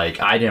considering that, like,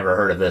 I never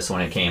heard of this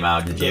when it came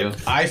out. Did you?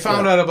 I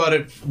found out about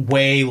it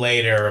way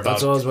later. About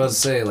That's what I was about to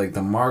say. Like,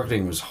 the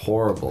marketing was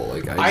horrible.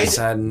 Like, I just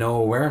had no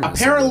awareness. of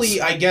apparently,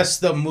 this. I guess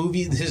the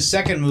movie, his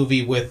second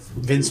movie with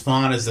Vince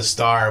Vaughn as the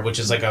star, which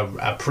is like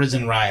a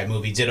prison riot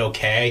movie, did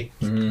okay.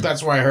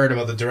 That's where I heard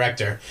about the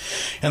director,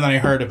 and then I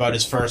heard about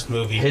his first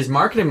movie. His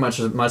marketing must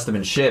have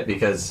been shit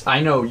because I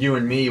know you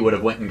and me would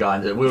have went and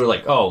gone to. We were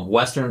like, oh,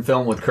 Western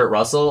film with Kurt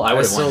Russell. I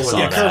would have went and still saw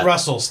would- Kurt that.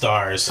 Russell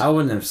stars. I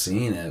wouldn't have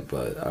seen it,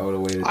 but I would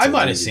have waited. I till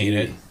might have DVD. seen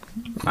it.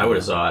 I would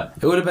have saw it.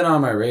 It would have been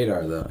on my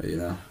radar, though. You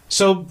know.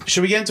 So,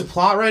 should we get into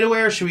plot right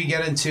away, or should we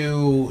get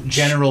into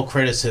general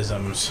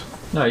criticisms?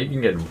 No, you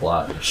can get in the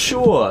plot.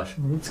 Sure,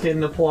 let's get in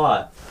the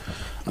plot.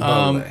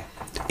 By the way.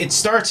 It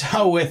starts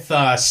out with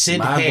Sid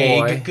My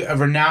Haig, boy. a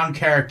renowned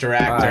character I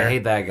actor.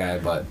 hate that guy,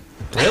 but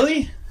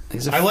Really?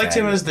 he's a I liked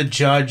him faggot. as the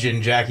judge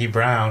in Jackie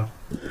Brown.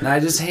 And I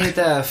just hate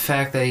the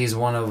fact that he's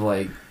one of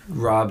like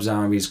Rob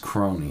Zombie's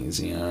cronies.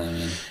 You know what I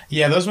mean?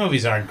 Yeah, those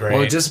movies aren't great.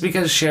 Well, just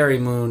because Sherry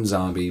Moon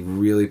Zombie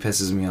really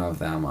pisses me off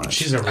that much.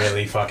 She's a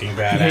really fucking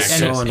bad He's actress.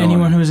 so annoying.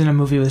 Anyone who's in a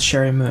movie with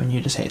Sherry Moon, you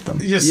just hate them.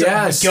 Just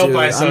Yes, guilt dude.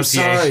 by I'm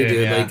association. sorry,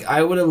 dude. Yeah. Like,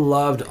 I would have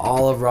loved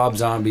all of Rob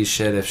Zombie's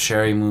shit if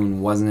Sherry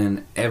Moon wasn't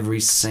in every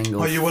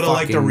single. Oh, you would have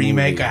liked the fucking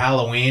remake movie. of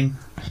Halloween?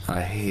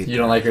 I hate. You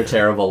don't like her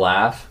terrible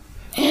laugh?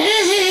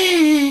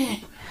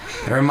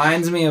 It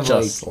reminds me of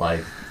Just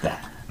like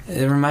that.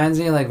 It reminds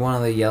me of like one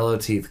of the yellow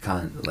teeth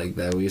cunt like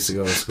that we used to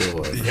go to school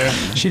with. Yeah.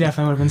 She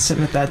definitely would have been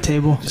sitting at that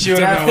table, She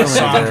would have been with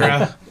Definitely,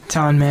 Sandra.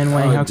 telling Man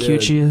Wang Oh, how dude.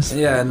 cute she is.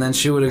 Yeah, and then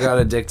she would have got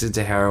addicted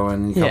to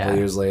heroin a couple Yeah.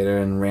 years later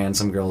and ran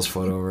some girl's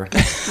foot over.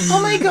 Oh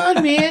my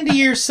god, Mandy,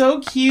 you're so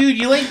cute.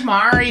 You like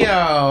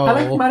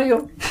Mario.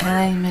 Mario.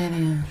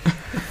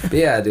 But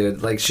yeah,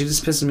 dude, like she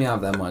just pisses me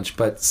off that much.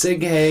 But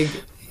Sig Haig,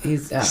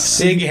 he's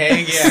Sig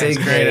Haig, yeah, he's Sig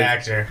a great Haig.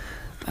 actor.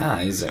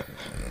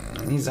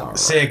 He's alright.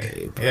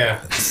 Sig,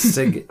 yeah.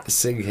 Sid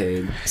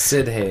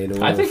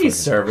Haig. I think he's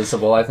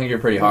serviceable. I think you're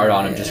pretty hard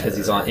on him just because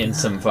he's in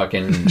some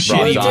fucking Rob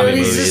Shitty Zombie Dude,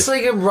 he's movies. just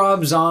like a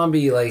Rob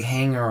Zombie like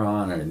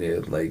hanger-oner,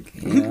 dude. Like,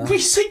 you know. We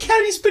say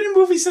Caddy's been in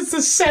movies since the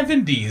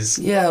 70s.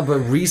 Yeah, but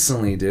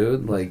recently,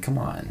 dude. Like, come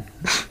on.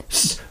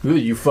 Ooh,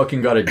 you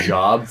fucking got a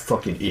job,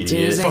 fucking idiot. Dude,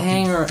 he's a Fucking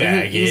hanger.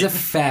 faggot. He's a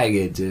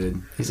faggot,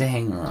 dude. He's a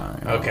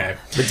hanger-on. Okay.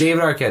 But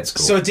David Arquette's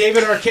cool. So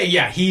David Arquette,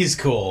 yeah, he's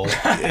cool.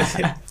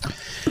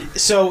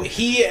 So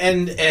he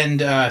and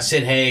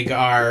Sid Haig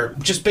are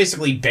just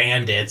basically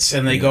bandits,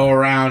 and they go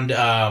around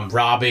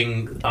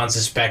robbing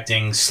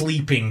unsuspecting,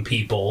 sleeping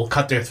people,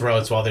 cut their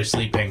throats while they're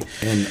sleeping.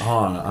 And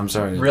hold on, I'm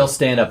sorry. Real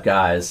stand-up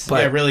guys.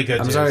 But Yeah, really good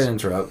I'm dudes. sorry to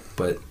interrupt,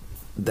 but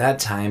that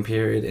time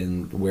period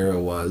and where it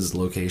was,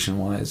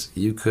 location-wise,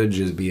 you could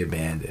just be a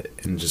bandit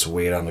and just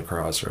wait on the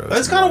crossroads.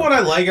 That's kind of what I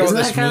like about Isn't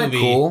this that kind of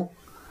movie. cool?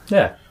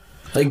 Yeah.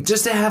 Like,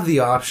 just to have the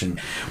option.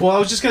 Well, I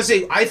was just gonna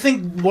say, I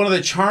think one of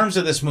the charms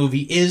of this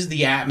movie is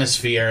the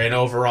atmosphere and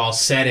overall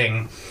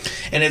setting,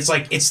 and it's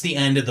like it's the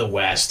end of the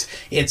West.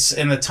 It's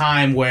in the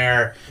time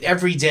where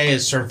every day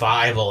is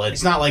survival.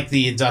 It's not like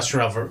the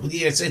industrial.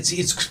 It's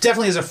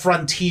definitely has a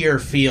frontier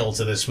feel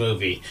to this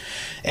movie,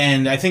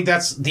 and I think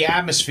that's the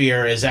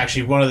atmosphere is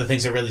actually one of the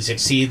things that really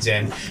succeeds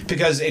in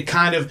because it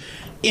kind of.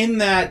 In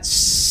that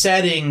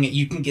setting,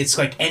 it's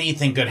like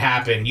anything could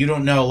happen. You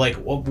don't know like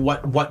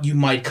what you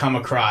might come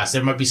across.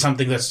 There might be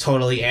something that's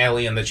totally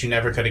alien that you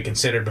never could have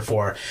considered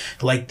before.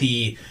 Like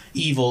the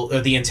evil or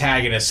the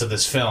antagonists of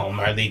this film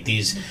are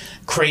these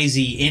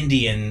crazy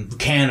Indian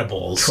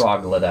cannibals.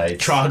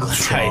 Troglodytes.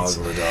 Troglodytes.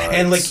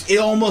 And like it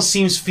almost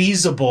seems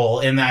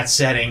feasible in that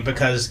setting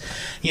because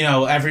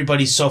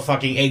everybody's so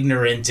fucking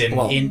ignorant and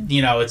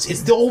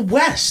it's the old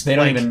West. They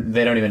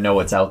don't even know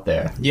what's out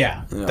there.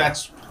 Yeah,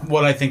 that's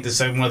what I think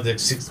one of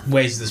the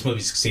ways this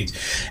movie succeeds.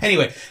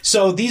 Anyway,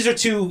 so these are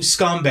two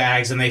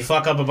scumbags, and they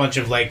fuck up a bunch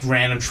of like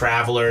random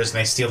travelers, and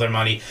they steal their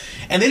money.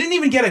 And they didn't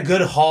even get a good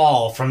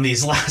haul from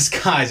these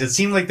last guys. It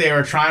seemed like they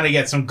were trying to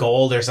get some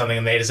gold or something,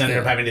 and they just ended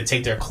up having to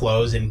take their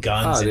clothes and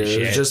guns Oh, and dude,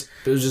 shit.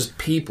 it was just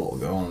people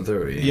going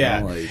through. You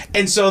know? Like,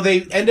 And so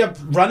they end up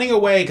running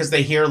away because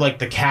they hear like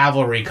the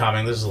cavalry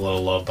coming. This is a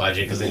little low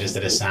budget because they just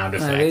did a sound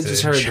effect. they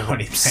just didn't heard show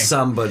anything.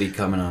 somebody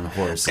coming on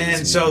horses.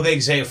 And so they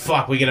say,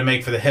 fuck, we gotta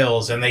make for the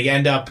hills. And they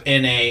end up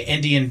in a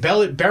Indian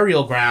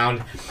burial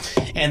ground.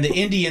 And the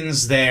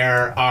Indians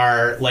there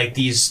are like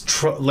these,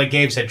 like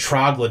Gabe said,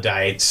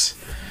 troglodytes.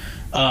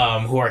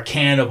 Who are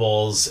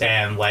cannibals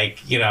and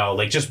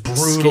just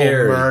brutal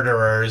Scary.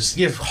 murderers.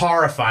 Yeah,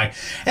 horrifying.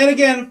 And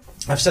again,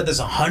 I've said this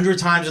 100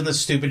 times in this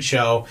stupid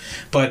show,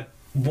 but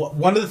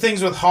one of the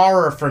things with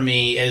horror for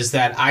me is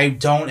that I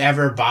don't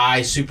ever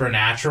buy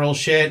supernatural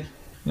shit.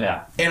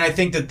 Yeah. And I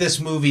think that this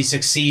movie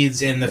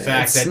succeeds in the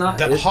fact It's that not-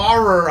 the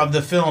horror of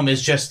the film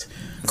is just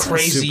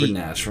crazy.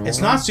 supernatural. It's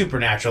not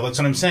supernatural. That's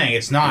what I'm saying.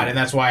 It's not, and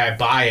that's why I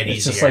buy it It's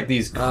easier. just like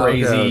these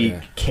crazy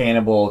okay.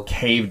 cannibal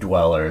cave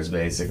dwellers,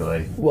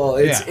 basically.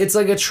 Well, Yeah. it's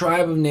like a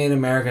tribe of Native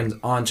Americans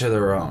onto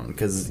their own,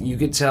 because you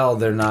could tell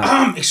they're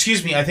not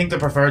Excuse me. I think the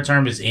preferred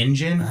term is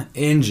Injun.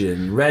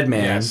 Indian, red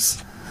mans.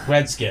 Yes.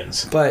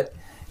 Redskins. But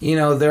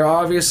they're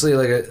obviously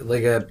like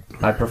a.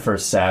 I prefer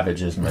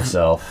savages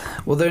myself.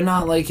 Well, they're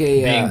not like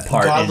a Being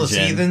part Godless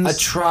Indian. heathens. a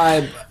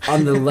tribe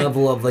on the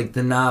level of like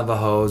the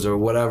Navajos or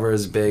whatever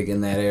is big in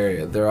that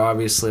area. They're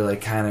obviously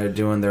like kind of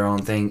doing their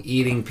own thing,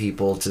 eating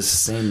people to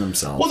sustain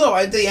themselves. Well, no,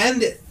 at the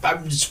end,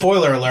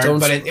 spoiler alert, Don't-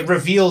 but it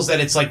reveals that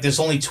it's like there's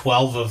only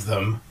 12 of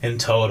them in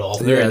total.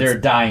 Yeah, They're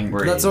it's- dying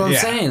breed. That's what I'm Yeah.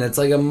 saying. It's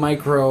like a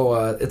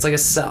micro. It's like a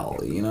cell,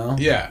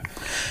 Yeah.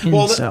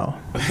 Incel.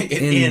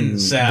 In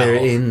cell. They're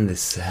in the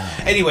cell.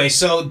 Anyway,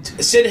 so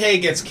Sid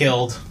Haig gets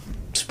killed.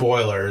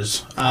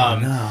 Spoilers.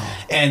 No.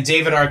 And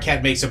David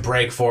Arquette makes a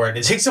break for it.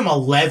 It takes him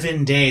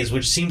 11 days,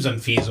 which seems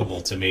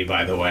unfeasible to me,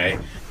 by the way.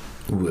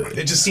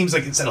 It just seems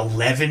like it's at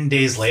 11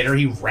 days later.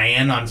 He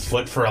ran on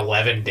foot for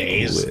 11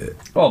 days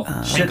Well,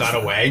 and got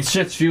away.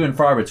 shit's few and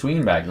far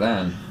between back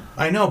then.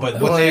 I know, but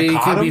wouldn't Well, they you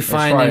have could caught be him?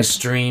 finding far-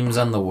 streams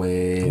on the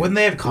way. Wouldn't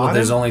they have Well, caught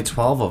there's him? only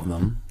 12 of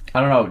them,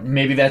 I don't know.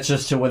 Maybe that's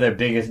just to where their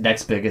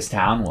next biggest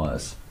town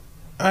was.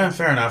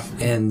 Fair enough.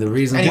 and the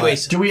reason.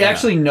 Anyways, Do we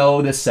actually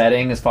know the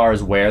setting as far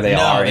as where they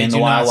No, are they in do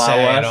the Wild not Wild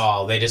say West? at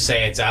all. They just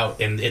say it's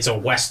out and it's a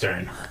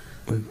western.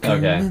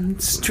 Okay.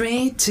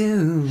 Straight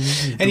to.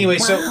 Anyway,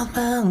 the so- Wild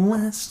Wild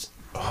West.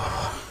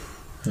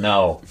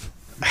 No.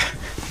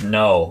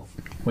 No.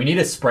 We need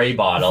a spray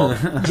bottle.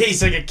 Yeah,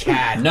 he's like a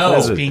cat. No.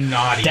 He's being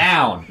naughty.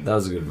 Down. That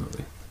was a good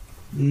movie.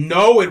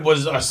 No, it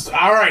was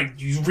all right.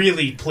 You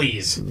really,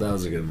 please. That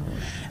was a good movie.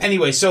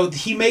 Anyway, so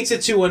he makes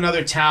it to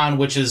another town,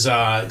 which is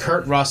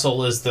Kurt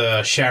Russell is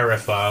the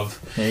sheriff of.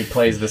 And he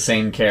plays the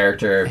same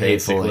character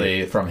Hateful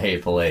basically from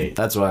Hateful Eight.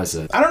 That's what I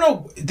said. I don't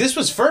know. This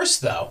was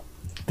first though.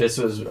 This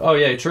was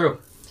true.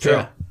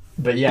 Yeah.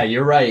 But yeah,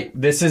 you're right.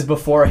 This is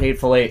before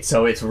Hateful Eight,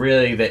 so it's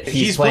really that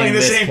he's playing the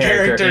this same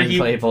character character. in He-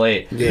 Hateful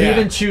Eight. He Yeah.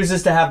 even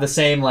chooses to have the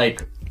same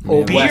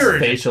Old West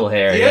Beard. facial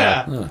hair.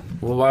 Yeah. Huh.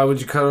 Well, why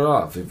would you cut it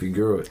off if you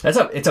grew it? It's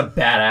a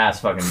badass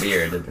fucking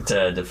beard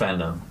to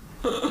defend him.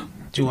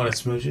 Do you want to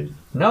smooch it?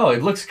 No,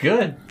 it looks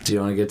good. Do you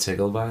want to get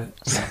tickled by it?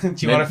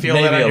 Do you want to feel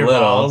that Maybe on a your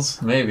little.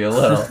 balls? Maybe a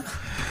little.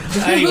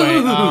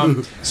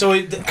 Anyway, so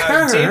David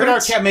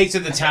Arquette makes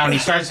it to town. He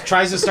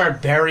tries to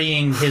start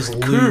burying his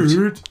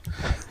loot.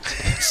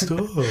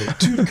 Stop.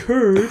 Dude,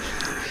 Kurt.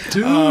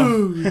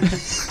 Dude.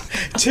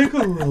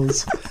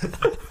 Tickles.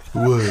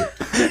 What?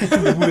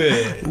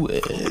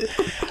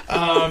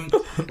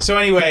 So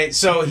anyway,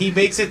 so he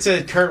makes it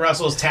to Kurt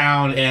Russell's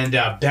town and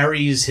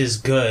buries his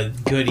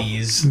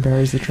goodies.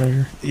 Buries the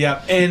treasure.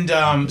 Yep.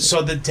 And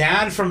so the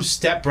dad from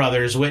Step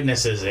Brothers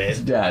witnesses it.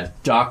 Yeah,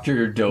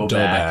 Dr.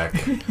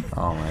 Doback.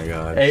 Oh my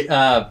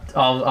god.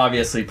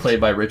 Obviously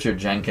played by Richard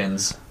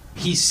Jenkins.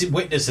 He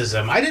witnesses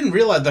him. I didn't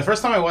realize the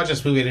first time I watched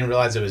this movie. I didn't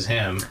realize it was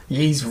him.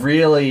 He's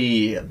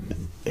really...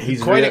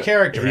 He's Quite a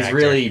character He's actor.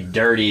 really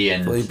dirty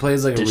and Well, he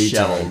plays like a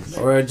disheveled.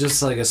 retard. Or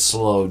just like a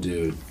slow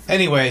dude.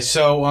 Anyway,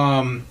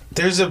 so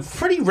there's a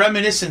pretty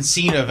reminiscent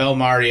scene of El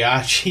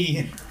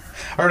Mariachi,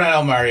 or not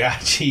El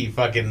Mariachi.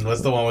 Fucking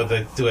what's the one with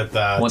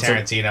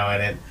Tarantino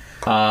in it?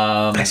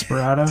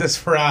 Desperado.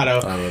 Desperado.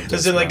 I love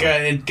There's like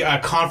a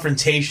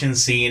confrontation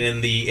scene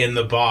in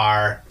the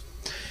bar,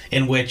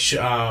 in which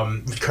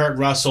Kurt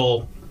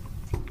Russell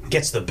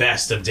gets the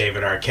best of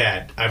David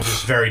Arquette. It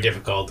was very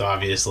difficult,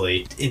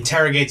 obviously.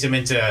 Interrogates him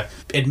into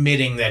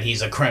admitting that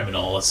he's a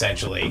criminal,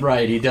 essentially.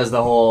 Right, he does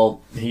the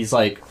whole... He's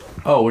like,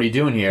 oh, what are you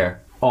doing here?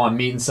 Oh, I'm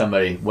meeting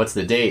somebody. What's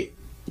the date?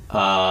 You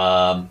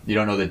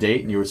don't know the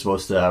date and you were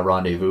supposed to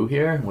rendezvous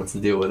here? What's the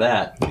deal with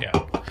that? Yeah.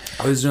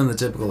 I was doing the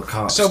typical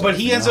cop. So, but stuff,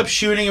 he you ends know? up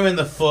shooting him in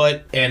the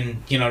foot and,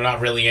 not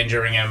really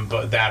injuring him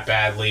that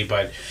badly,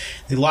 but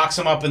he locks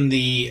him up in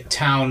the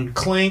town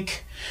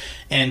clink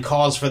and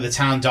calls for the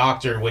town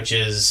doctor, which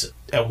is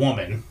a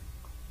woman,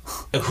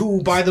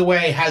 who, by the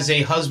way, has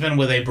a husband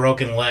with a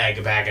broken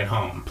leg back at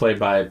home. Played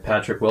by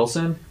Patrick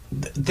Wilson.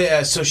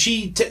 So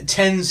she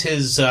tends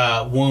his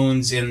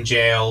wounds in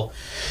jail,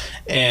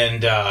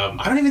 and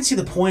I don't even see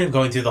the point of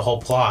going through the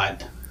whole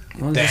plot.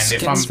 Well, then just if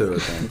skim I'm- through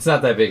it then. It's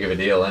not that big of a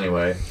deal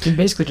anyway. You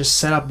basically just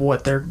set up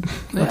what they're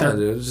Yeah,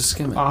 dude, just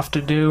skim it. off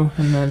to do,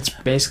 and then it's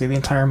basically the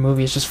entire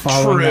movie is just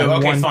following True. that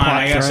Okay, one fine. plot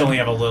I guess thread. only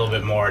have a little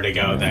bit more to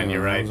go. Then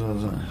you're right.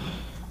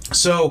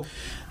 So,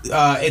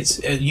 it's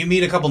you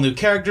meet a couple new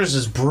characters.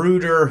 There's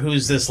Brooder,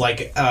 who's this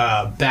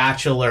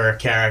bachelor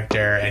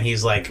character, and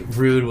he's like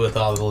rude with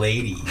all the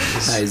ladies.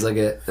 Yeah, he's like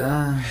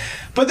a.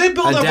 But they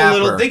build A up a dapper.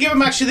 little. They give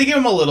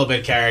him a little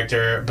bit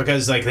character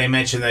because they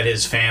mention that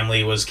his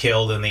family was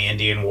killed in the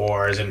Indian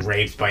Wars and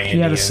raped by Indians.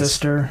 He had a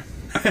sister.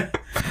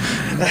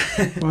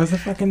 What was the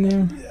fucking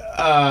name?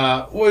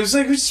 it was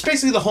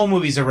basically the whole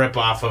movie's a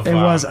ripoff of. It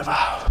was.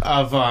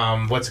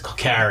 What's it called?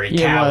 Carrie.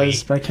 Yeah, Callie. it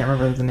was, but I can't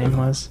remember what the name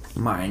was.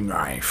 My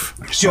knife.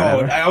 So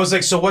Whatever. I was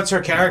like, so what's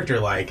her character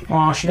like?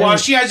 Oh,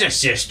 She has a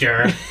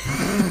sister.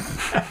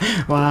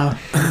 Wow,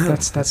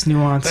 that's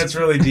nuance. That's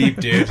really deep,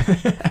 dude.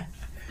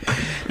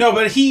 No,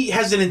 but he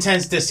has an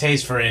intense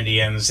distaste for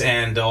Indians,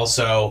 and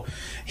also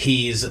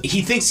he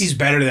thinks he's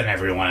better than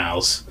everyone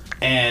else.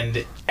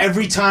 And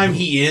every time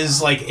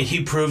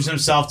he proves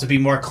himself to be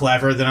more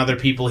clever than other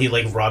people, he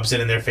like rubs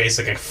it in their face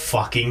like a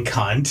fucking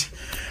cunt.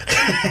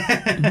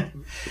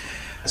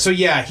 So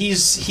yeah,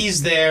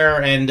 he's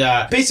there, and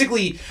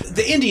basically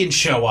the Indians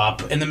show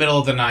up in the middle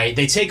of the night.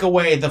 They take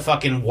away the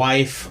fucking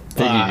wife.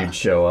 Figured you'd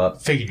show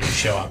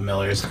up.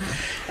 Millers.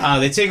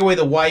 They take away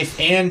the wife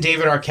and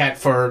David Arquette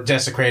for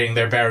desecrating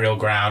their burial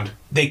ground.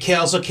 They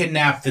also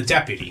kidnap the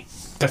deputy.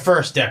 The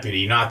first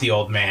deputy, not the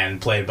old man,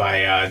 played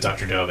by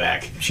Dr.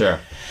 Novak. Sure.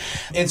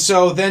 And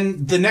so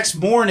then the next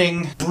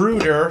morning,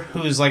 Bruder,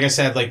 who's, like I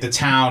said, like the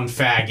town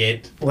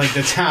faggot, like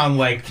the town,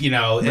 like, you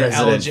know,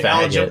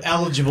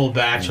 eligible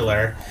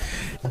bachelor,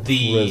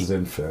 the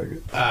Resident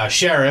faggot.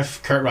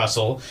 Sheriff, Kurt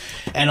Russell,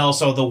 and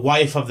also the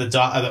wife of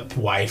the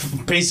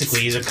wife.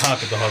 Basically, he's a cuck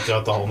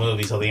throughout the whole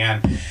movie till the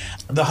end.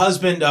 The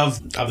husband of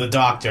the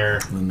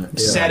doctor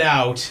set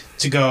out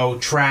to go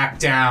track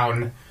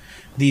down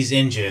these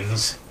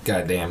engines.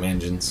 Goddamn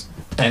engines.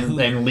 And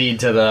lead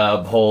to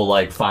the whole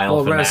like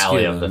final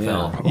finale of the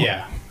film.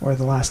 Yeah. Or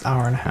the last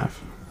hour and a half,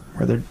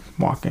 where they're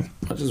walking.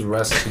 I'll just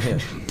rescue him.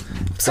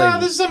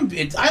 There's some.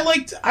 I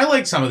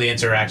liked some of the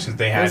interactions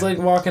they had. It was like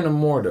walking to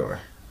Mordor.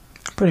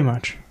 Pretty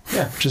much.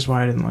 Yeah. Which is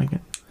why I didn't like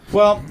it.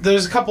 Well,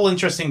 there's a couple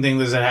interesting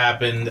things that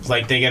happened.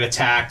 Like, they get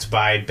attacked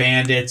by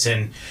bandits,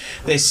 and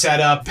they set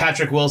up...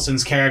 Patrick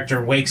Wilson's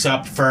character wakes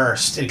up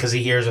first because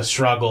he hears a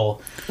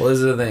struggle. Well, this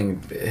is the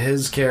thing.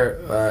 His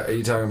character... are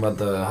you talking about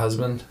the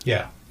husband?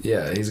 Yeah.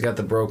 Yeah, he's got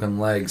the broken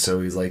leg, so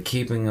he's, like,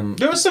 keeping him...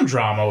 There was some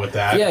drama with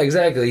that. Yeah,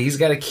 exactly. He's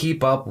got to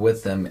keep up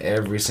with them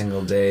every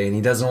single day, and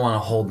he doesn't want to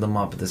hold them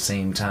up at the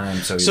same time.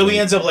 So he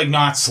ends up, like,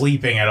 not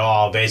sleeping at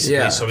all,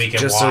 basically, so he can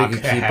just walk so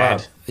he can keep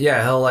ahead. up.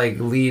 Yeah, he'll, like,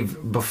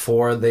 leave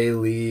before they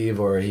leave,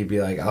 or he'd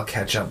be like, I'll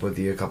catch up with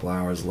you a couple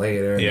hours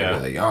later. And Yeah.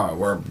 they'll be like, oh,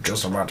 we're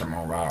just about to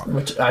move out.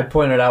 Which I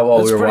pointed out while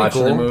That's we were pretty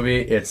watching the cool. movie.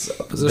 It's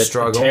a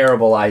struggle.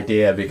 terrible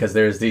idea because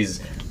there's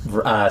these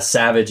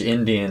savage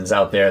Indians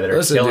out there that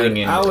are killing dude,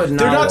 Indians.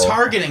 They're not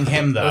targeting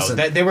him, though.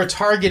 Listen. They were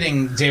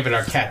targeting David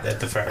Arquette at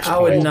the first I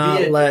would point.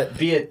 not let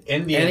be it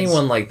Indians,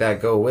 anyone like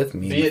that go with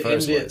me in the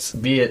first place.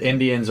 Be it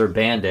Indians or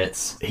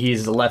bandits,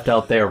 he's left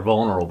out there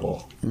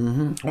vulnerable.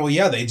 Mm-hmm. Well,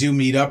 yeah, they do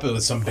meet up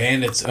with some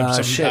bandits,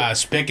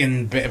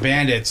 spick-and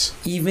bandits.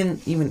 Even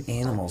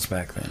animals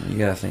back then, you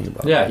gotta think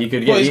about Yeah, that. he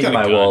could get eaten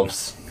by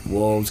wolves.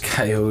 Wolves,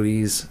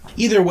 coyotes.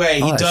 Either way,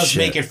 he Oh, does shit.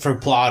 make it for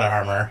plot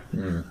armor.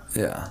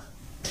 Yeah.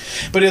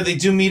 But they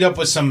do meet up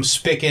with some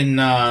spick-and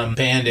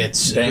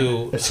bandits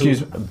Banditos.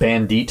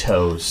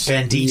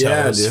 Banditos,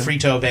 Yeah, dude.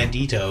 Frito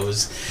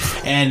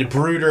Banditos, and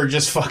Bruder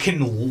just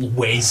fucking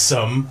wastes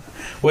them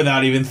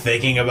without even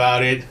thinking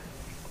about it.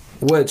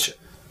 Which,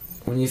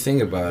 when you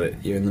think about it,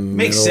 you're in the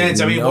Makes middle sense.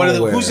 of I mean,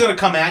 nowhere. who's gonna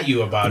come at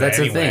you about That's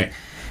it the anyway? thing.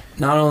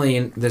 Not only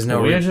there's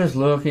no We're just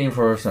looking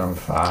for some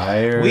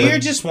fire. We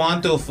just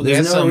want to get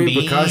there's no some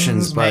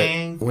repercussions, beans, but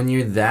man. when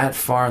you're that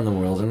far in the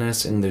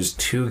wilderness and there's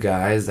two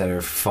guys that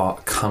are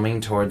coming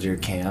towards your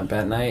camp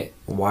at night,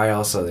 why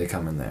else are they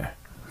coming there?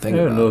 Think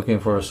They're about it. looking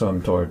for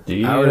some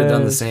tortillas. I would have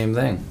done the same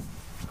thing.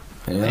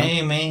 You know?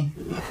 Hey, me.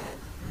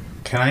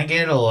 Can I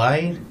get a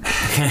light?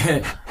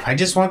 I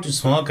just want to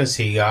smoke a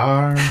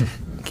cigar.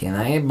 Can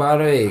I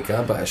borrow a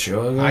cup of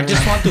sugar? I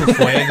just want to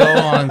fuego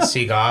on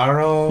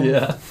cigarro.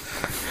 Yeah.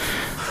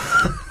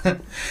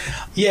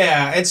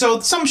 Yeah, and so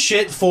some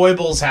shit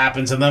foibles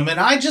happen to them, and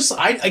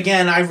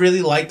I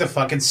really like the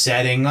fucking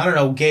setting. I don't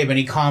know, Gabe,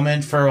 any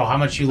comment for how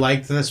much you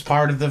liked this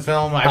part of the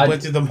film? I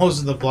went through the most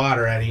of the plot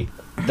already.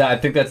 I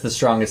think that's the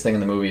strongest thing in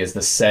the movie is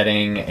the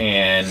setting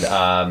and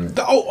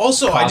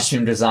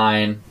costume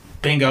design.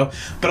 Bingo.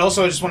 But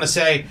also, I just want to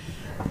say,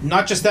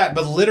 not just that,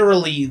 but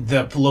literally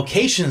the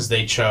locations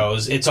they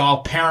chose. It's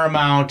all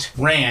Paramount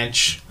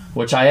Ranch.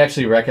 Which I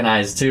actually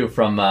recognize too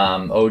from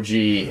OG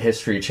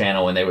History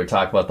Channel when they would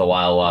talk about the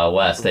Wild Wild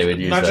West. They would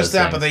use not those just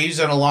that, things. but they use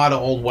it in a lot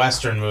of old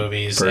Western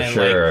movies. For and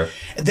sure.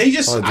 They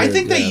just, I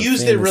think they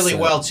used it famous really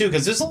set. well too,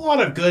 because there's a lot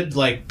of good,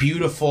 like,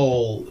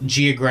 beautiful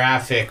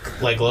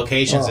geographic, like,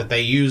 locations that they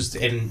used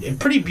in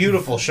pretty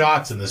beautiful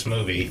shots in this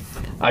movie.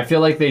 I feel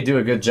like they do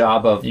a good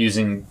job of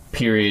using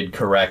period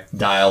correct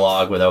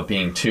dialogue without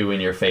being too in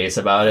your face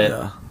about it.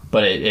 Yeah.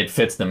 But it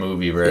fits the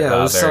movie it very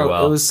was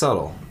well. It was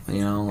subtle.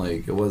 You know,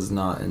 like, it was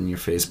not in your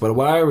face. But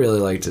what I really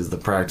liked is the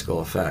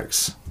practical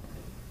effects.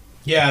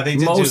 Yeah, they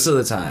did Most of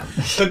the time.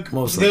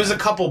 Most of the There's time. a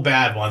couple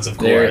bad ones, of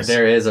course.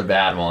 There is a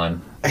bad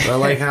one. But I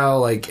like how,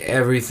 like,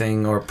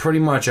 everything, or pretty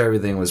much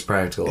everything, was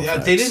practical Yeah,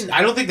 effects. they didn't.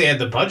 I don't think they had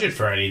the budget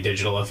for any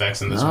digital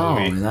effects in this No,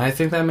 movie. and I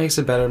think that makes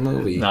a better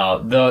movie. No,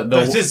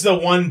 This is the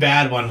one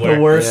bad one where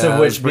the worst Yeah, of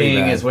that's which pretty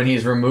being bad. is when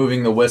he's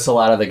removing the whistle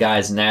out of the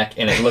guy's neck,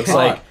 and it looks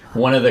like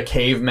one of the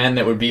cavemen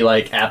that would be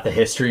like at the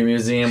history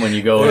museum when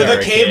you go Or there.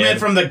 the caveman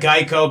from the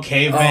Geico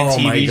Caveman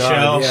TV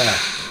show.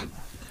 Yeah.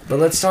 But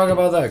let's talk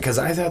about that, because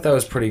I thought that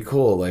was pretty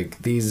cool. Like,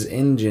 these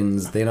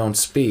engines, they don't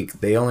speak.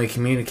 They only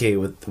communicate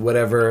with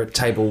whatever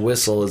type of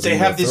whistle is They in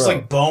have their this throat.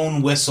 like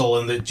bone whistle,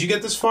 and did you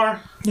get this far?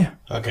 Yeah.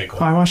 Okay, cool.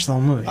 Oh, I watched the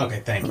whole movie.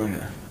 Okay, thank you.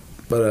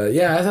 But,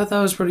 yeah, I thought that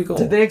was pretty cool.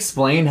 Did they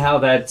explain how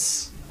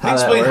that's... They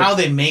explain how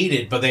they made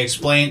it, but they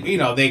explain,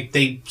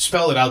 they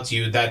spell it out to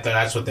you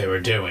that's what they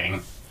were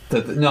doing.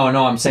 No,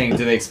 I'm saying,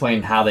 do they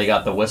explain how they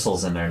got the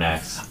whistles in their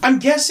necks? I'm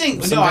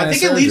guessing. Some No, I kind of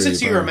think it leaves it surgery,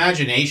 to your bro.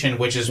 imagination,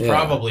 which is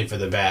probably for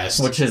the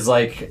best. Which is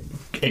like,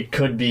 it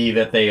could be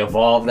that they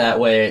evolved that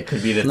way. It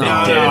could be that they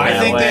No, did it I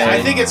that think way.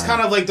 I think it's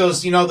kind of like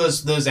those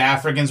those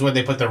Africans where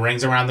they put the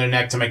rings around their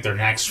neck to make their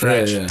neck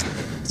stretch. Yeah.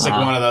 It's like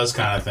one of those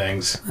kind of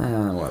things.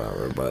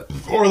 Whatever, but...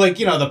 Or like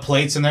the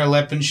plates in their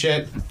lip and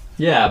shit.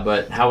 Yeah,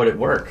 but how would it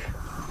work?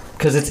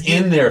 Because it's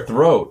in their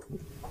throat.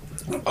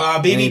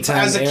 Maybe Anytime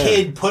as a air.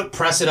 kid,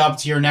 press it up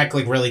to your neck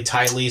like really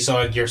tightly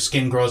so your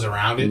skin grows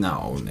around it.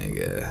 No,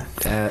 nigga.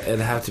 It'd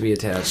have to be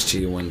attached to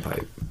your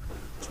windpipe.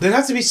 There'd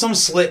have to be some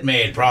slit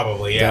made,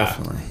 probably. Yeah.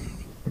 Definitely.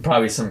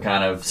 Probably some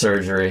kind of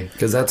surgery.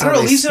 Because that's I how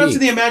don't know. they Leaves it up to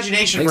speak. the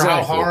imagination for how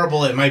Exactly.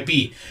 horrible it might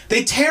be.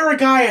 They tear a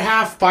guy in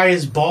half by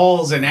his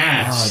balls and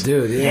ass. Oh,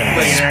 dude, yeah.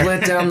 Yeah.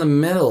 Split down the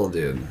middle,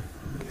 dude.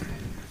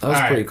 That was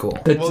All right. pretty cool.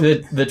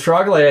 The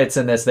troglodytes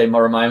in this, they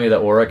remind me of the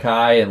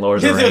Urukai and Lord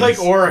of the Yeah, Rings. they're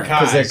like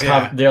Urukais,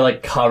 Because they're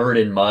like covered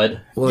in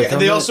mud. Well, Yeah,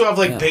 they also have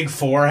like big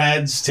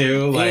foreheads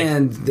too. Like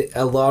And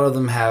a lot of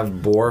them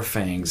have boar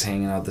fangs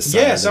hanging out the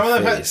side of some their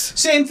of them have, face.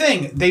 same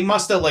thing. They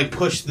must have like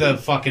pushed the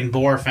fucking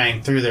boar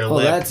fang through their Well,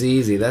 lip. that's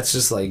easy. That's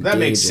just like That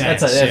makes gauging.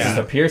 sense. That's Yeah. just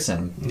a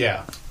piercing.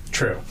 Yeah,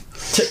 true.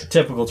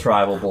 Typical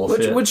tribal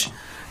bullshit. Which,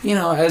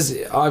 as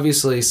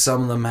obviously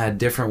some of them had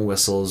different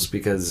whistles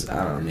because,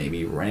 I don't know,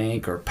 maybe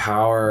rank or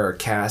power or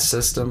caste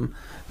system.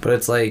 But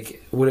it's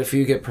like, what if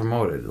you get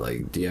promoted?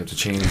 Like, do you have to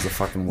change the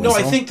fucking No,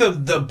 whistle? I think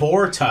the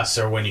boar tusks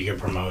are when you get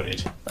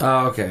promoted.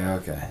 Oh,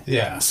 okay.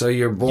 Yeah. So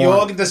you're born... You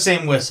all get the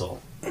same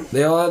whistle.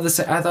 They all have the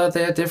same... I thought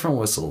they had different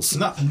whistles.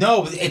 No,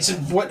 it's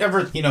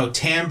whatever,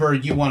 timbre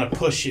you want to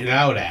push it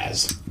out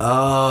as.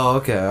 Oh,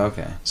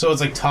 okay. So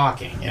it's like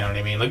talking, you know what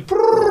I mean? Like,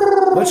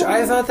 Which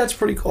I thought that's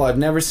pretty cool. I've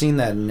never seen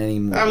that in any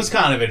movie. that was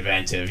kind of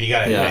inventive, you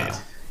gotta admit.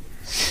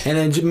 And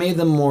it made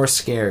them more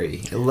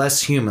scary,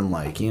 less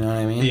human-like, you know what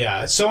I mean?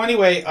 Yeah. So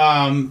anyway,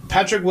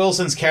 Patrick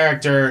Wilson's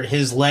character,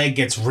 his leg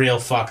gets real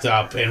fucked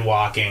up in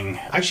walking.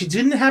 Actually,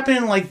 didn't it happen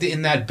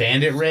in that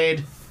bandit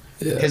raid?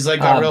 Yeah. His leg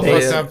got real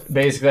fucked up.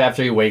 Basically,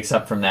 after he wakes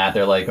up from that,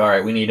 they're like, all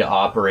right, we need to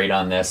operate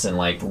on this and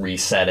like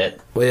reset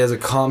it. Well, he has a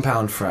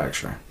compound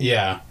fracture,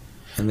 Yeah.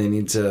 and they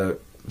need to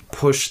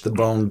push the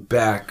bone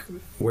back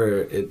where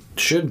it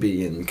should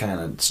be and kind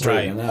of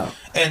straighten it out.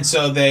 And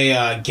so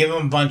they give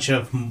him a bunch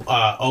of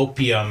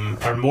opium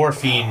or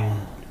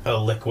morphine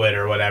liquid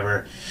or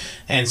whatever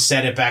and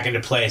set it back into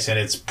place. And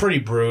it's pretty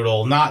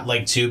brutal. Not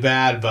like too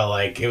bad, but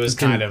like it was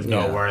kind of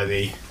yeah.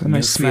 noteworthy. A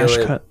nice You feel smash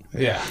it. cut.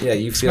 Yeah. Yeah,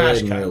 you feel Smash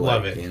it in cut. your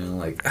Love leg, it.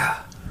 like,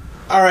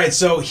 All right,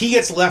 so he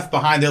gets left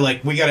behind. They're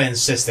like, we got to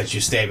insist that you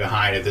stay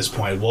behind at this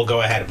point. We'll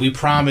go ahead. We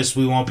promise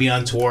we won't be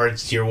untoward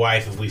to your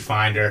wife if we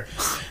find her,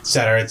 et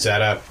cetera, et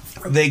cetera.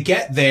 They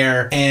get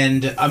there,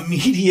 and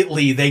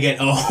immediately they get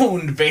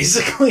owned,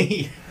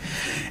 basically.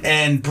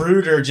 And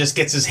Bruder just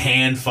gets his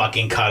hand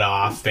fucking cut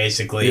off,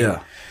 basically.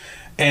 yeah.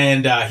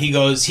 And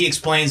he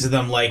explains to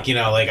them, like,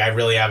 I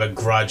really have a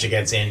grudge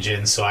against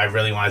engines, so I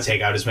really want to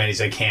take out as many as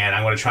I can.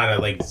 I'm going to try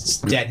to, like,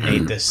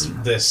 detonate this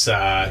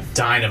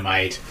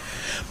dynamite.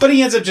 But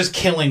he ends up just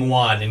killing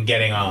one and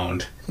getting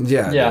owned.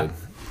 Yeah, Yeah. dude.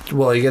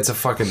 Well, he gets a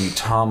fucking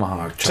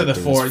tomahawk To the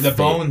chucked in his the face.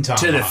 bone To the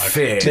tomahawk.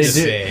 face. To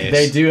the They face.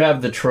 they do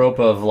have the trope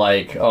of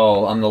like,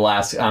 oh, I'm the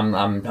last, I'm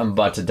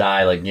about to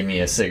die, like give me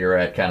a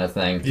cigarette kind of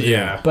thing.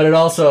 Yeah. But it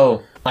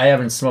also, I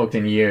haven't smoked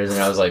in years,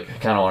 and I was like, I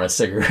kind of want a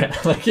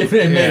cigarette. Like it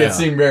made Yeah. it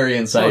seem very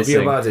Oh, if you're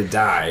enticing. about to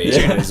die, Yeah.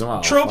 you might as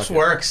well. Tropes Fuck it.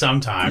 work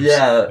sometimes.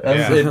 Yeah,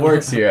 Yeah. it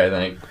works here, I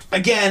think.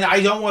 Again,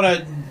 I don't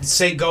want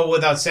to go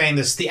without saying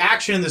this. The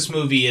action in this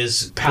movie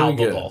is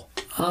palpable.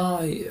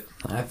 Oh, yeah.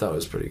 I thought it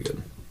was pretty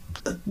good.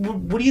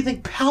 What do you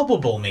think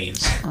palpable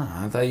means?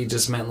 I thought you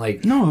just meant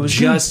like No, it was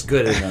just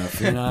good enough.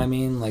 You know what I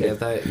mean? Like I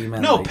thought you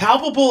meant No, like,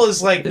 palpable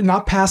is like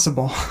Not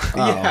passable. oh,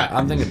 yeah.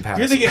 I'm thinking past.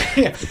 You're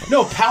thinking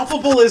no,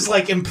 palpable is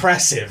like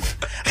impressive.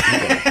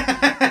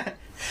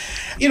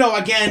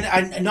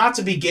 Again, not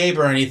to be Gabe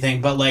or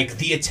anything, but like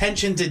the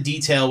attention to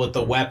detail with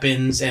the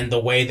weapons and the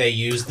way they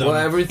use them. Well,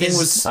 everything is-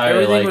 was I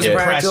really like it.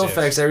 practical Impressive.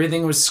 effects.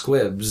 Everything was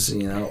squibs,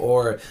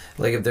 or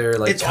like if they're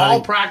like It's cutting,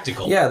 all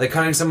practical. Yeah, they're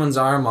cutting someone's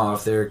arm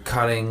off. They're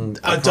cutting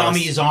A across-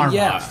 dummy's arm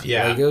yeah, off.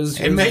 Yeah. like, it was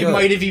it good.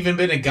 might have even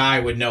been a guy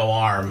with no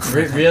arm.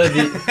 Really,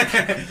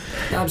 the,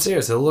 No, I'm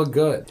serious. It looked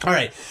good. All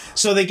right.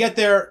 So they get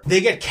there,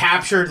 they get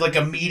captured like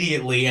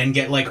immediately and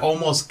get like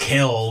almost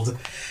killed.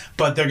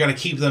 but they're going to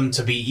keep them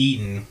to be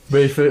eaten.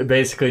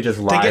 Basically just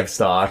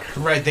livestock.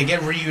 Right, they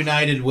get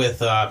reunited with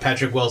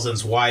Patrick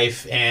Wilson's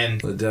wife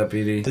and The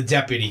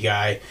deputy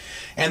guy.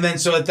 And then,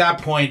 so at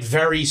that point,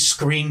 very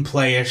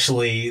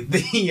screenplay-ishly,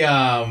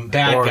 the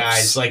bad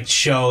guys, like,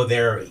 show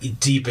their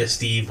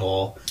deepest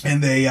evil.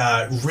 And they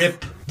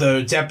rip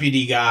the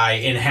deputy guy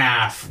in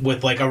half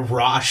with, like,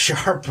 a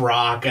sharp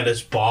rock at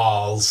his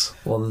balls.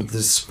 Well, they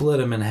split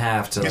him in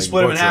half to, They like,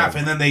 split him in butcher half,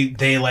 and then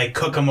they like,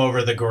 cook him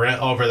over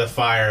the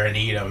fire and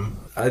eat him.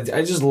 I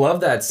just love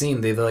that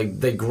scene.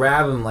 They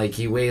grab him like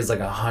he weighs like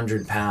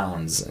 100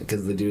 pounds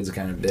because the dude's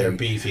kind of big. They're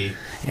beefy.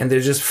 And they're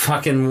just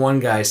fucking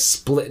one guy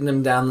splitting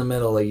him down the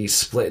middle like he's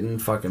splitting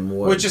fucking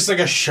wood. With just like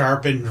a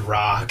sharpened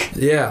rock.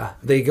 Yeah.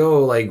 They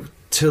go like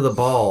to the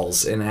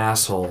balls and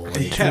asshole.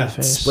 Like, Yeah.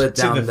 split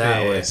down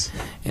that face.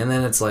 way. And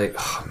then it's like,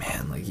 oh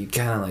man, like you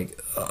kind of like...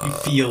 You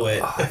feel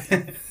it.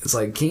 It's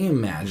like, can you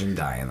imagine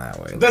dying that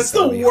way? That's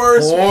like, the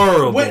worst.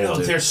 Horrible,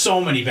 There's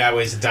so many bad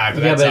ways to die,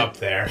 but that's up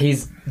there.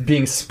 He's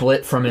being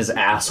split from his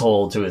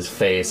asshole to his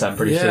face. I'm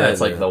pretty sure that's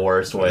like the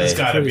worst way. It's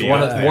gotta be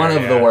one up of there, one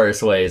of the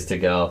worst ways to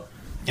go.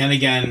 And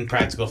again,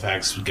 practical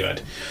effects,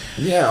 good.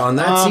 Yeah, on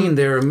that scene,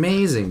 they're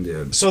amazing,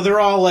 dude. So they're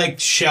all like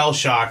shell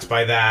shocked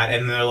by that,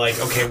 and they're like,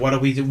 okay, what do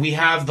we do? We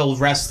have the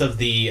rest of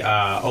the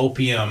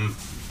opium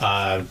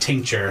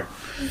tincture.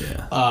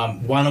 Yeah.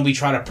 Why don't we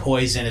try to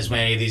poison as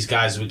many of these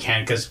guys as we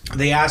can? Because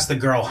they asked the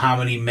girl how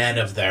many men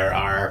of there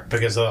are,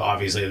 because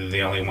obviously they're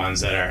the only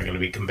ones that are going to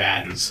be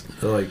combatants.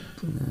 They're like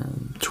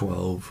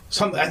 12.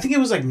 I think it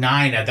was like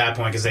 9 at that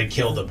point because they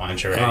killed a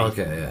bunch already. Oh,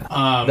 okay,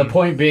 yeah. The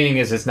point being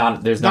is there's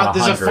not there's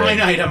 100. a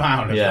finite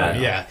amount of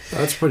them. Yeah.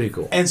 That's pretty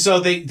cool. And so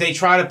they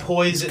try to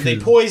poison. They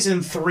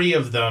poison 3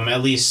 of them,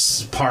 at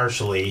least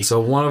partially. So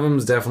one of them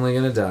is definitely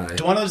going to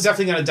die. One of them's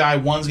definitely going to die.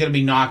 One's going to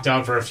be knocked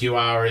out for a few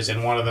hours,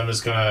 and one of them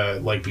is going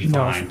to be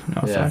fine.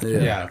 No effect.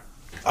 Yeah.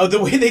 Oh,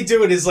 the way they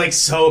do it is like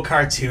so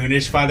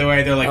cartoonish. By the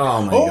way, they're like,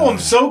 Oh, my God. I'm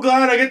so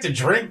glad I get to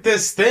drink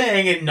this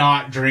thing," and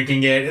not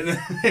drinking it.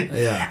 And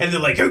Yeah. and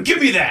they're like, "Oh, give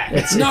me that."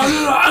 No,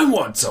 I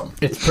want some.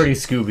 It's pretty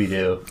Scooby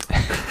Doo.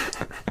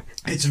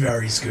 It's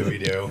very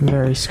Scooby Doo.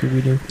 Very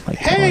Scooby Doo. Like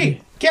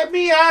Hey, get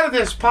me out of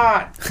this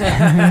pot. Do you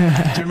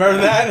remember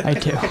that? I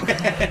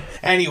do.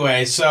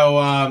 Anyway, so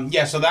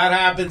so that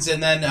happens,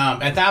 and then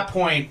at that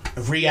point,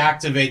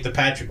 reactivate the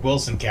Patrick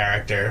Wilson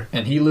character,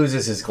 And he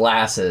loses his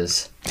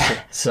glasses.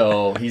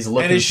 So he's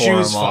looking and his for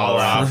shoes him all fall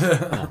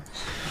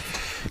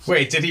off.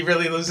 Wait, did he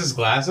really lose his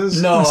glasses?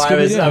 No, I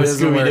was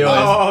Scooby Doo.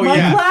 Oh,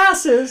 yeah.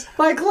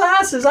 My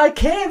glasses! I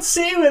can't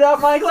see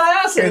without my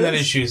glasses! And then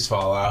his shoes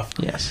fall off.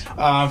 Yes.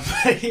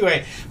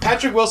 Anyway,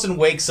 Patrick Wilson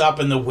wakes up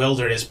in the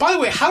wilderness. By the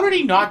way, how did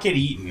he not get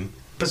eaten?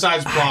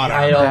 Besides blood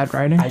I armor? don't, Bad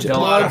writing? I don't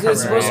Well, remember.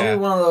 it's supposed to yeah. be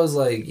one of those,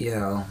 like,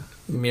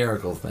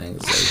 miracle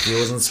things. Like, he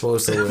wasn't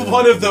supposed to live.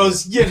 One of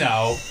those,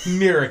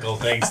 miracle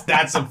things.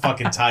 That's a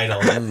fucking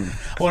title.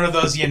 One of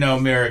those,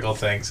 miracle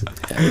things.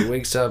 He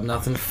wakes up,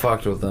 nothing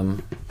fucked with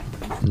him.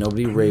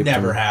 Nobody raped him.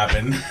 Never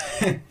happened.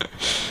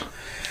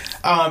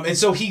 And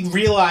so he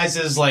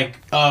realizes, like,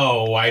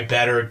 oh, I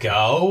better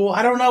go.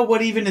 I don't know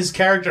what even his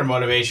character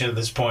motivation at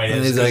this point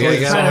And is. he's like, 'cause I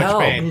he's gotta so much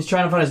help. pain. He's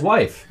trying to find his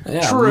wife.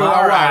 Yeah, True. my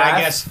All right. I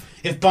wife. guess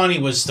if Bunny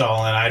was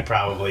stolen, I'd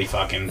probably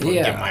fucking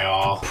Yeah. give my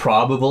all.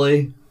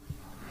 Probably.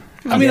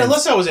 I mean,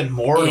 unless I was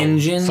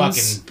Engines.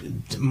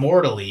 fucking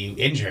mortally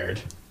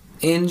injured.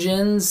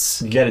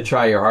 Engines? You gotta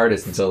try your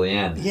hardest until the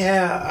end.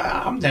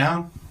 Yeah, I'm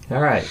down.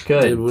 Alright,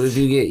 good. Dude, what if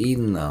you get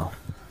eaten, though?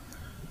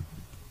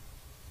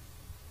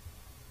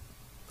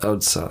 That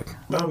would suck.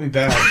 That would be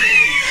bad.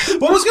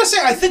 Well, I was gonna say,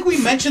 I think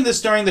we mentioned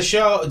this during the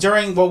show,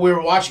 during what we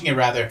were watching it.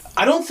 Rather,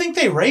 I don't think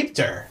they raped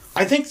her.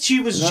 I think she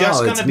was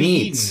just it's gonna be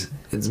meat. eaten.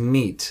 It's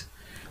meat.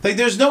 Like,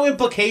 there's no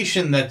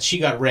implication that she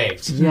got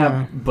raped.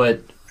 Yeah,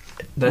 but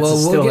that's Well,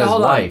 still his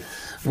hold on. life.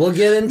 We'll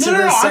get into No,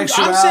 the I'm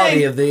sexuality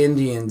saying- of the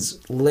Indians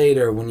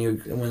later when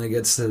it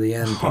gets to the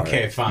end part.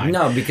 Okay, fine.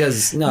 No,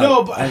 because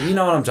No, but- you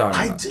know what I'm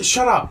talking about.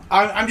 Shut up.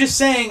 I'm just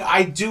saying,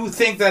 I do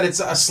think that it's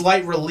a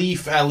slight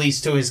relief, at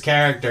least to his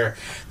character,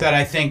 that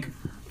I think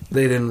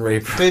They didn't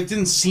rape her. it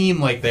didn't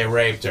seem like they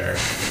raped her.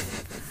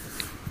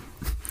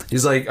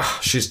 He's like, oh,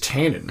 she's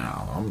tainted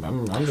now.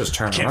 I'm just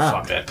turning Can't around.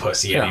 fuck that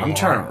pussy Yeah, anymore. I'm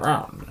turning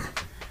around.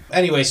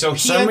 Anyway, so he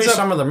Send me ends up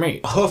some of the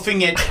meat.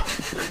 hoofing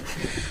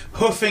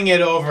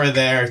it over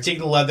there,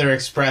 taking the Leather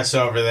Express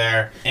over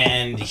there,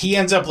 and he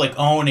ends up like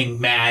owning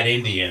mad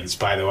Indians,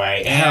 by the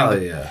way. And Hell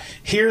yeah.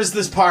 here's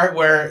this part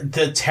where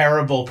the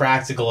terrible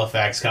practical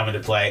effects come into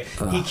play.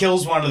 He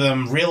kills one of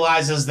them,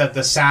 realizes that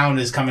the sound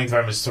is coming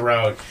from his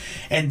throat,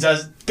 and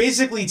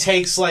basically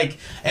takes like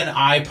an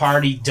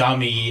iParty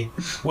dummy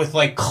with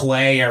like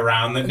clay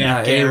around the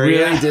neck It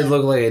area. really did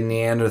look like a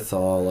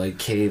Neanderthal, like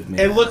caveman.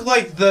 It looked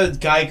like the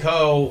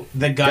Geico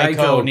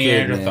Geico Neanderthals,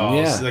 caveman,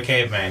 yeah. the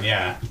caveman,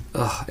 yeah.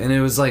 Ugh, and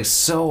it was like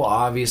so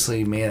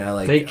obviously made out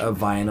of like a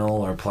vinyl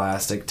or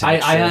plastic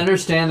texture. I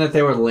understand that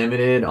they were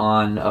limited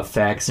on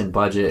effects and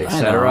budget,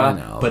 etc. I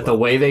know, but the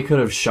way they could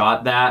have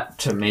shot that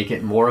to make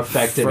it more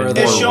effective and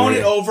They're more showing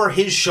real. it over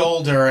his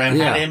shoulder and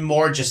had him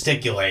more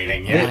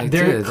gesticulating. Yeah,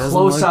 They're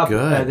close up.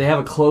 They have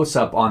a close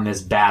up on this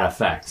bad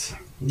effect.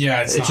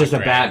 Yeah, it's just great.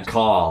 a bad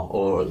call,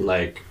 or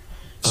like.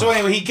 So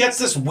anyway, he gets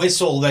this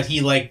whistle that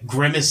he like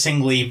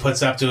grimacingly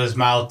puts up to his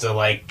mouth to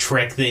like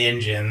trick the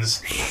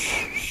engines,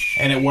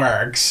 and it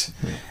works.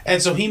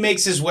 And so he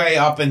makes his way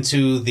up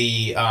into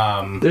the.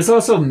 There's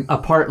also a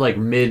part like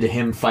mid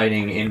him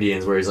fighting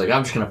Indians where he's like,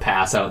 "I'm just gonna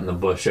pass out in the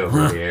bush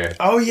over here."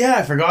 Oh yeah,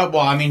 I forgot.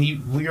 Well, I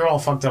mean, we're all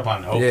fucked up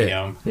on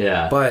opium.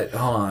 Yeah. But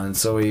hold on,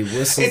 so he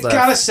whistles. It's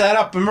kind of set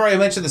up. Remember, I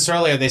mentioned this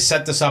earlier. They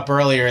set this up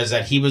earlier, is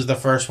that he was the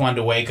first one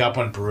to wake up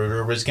when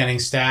Bruder was getting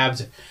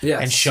stabbed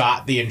and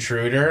shot the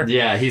intruder.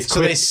 Yeah, he's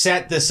so they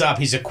set this up.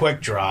 He's a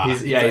quick draw.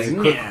 He's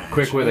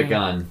quick with a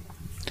gun.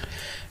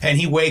 And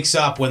he wakes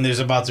up when there's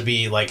about to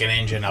be like an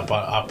engine up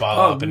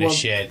in his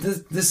shit.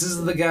 This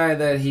is the guy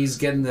that he's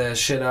getting the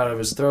shit out of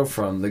his throat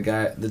from.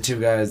 The two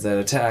guys that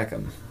attack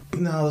him.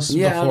 No, this is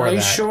before are you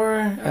that. sure?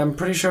 I'm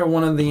pretty sure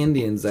one of the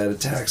Indians that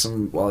attacks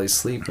him while he's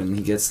sleeping,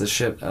 he gets the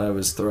shit out of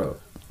his throat.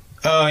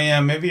 Oh yeah,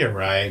 maybe you're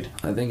right.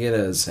 I think it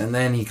is. And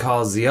then he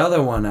calls the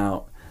other one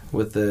out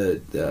with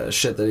the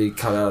shit that he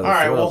cut out of the All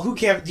right, throat. well, who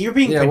cares? You're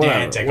being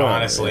pedantic,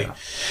 honestly. Yeah.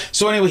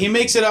 So anyway, he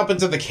makes it up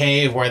into the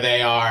cave where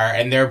they are,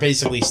 and they're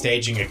basically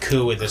staging a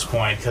coup at this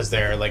point because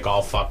they're like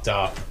all fucked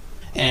up.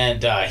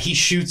 And he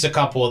shoots a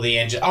couple of the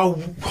engines. Oh,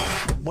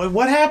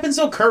 what happens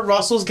though? Kurt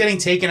Russell's getting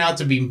taken out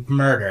to be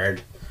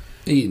murdered.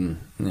 Eaten,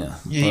 yeah.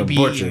 He'd be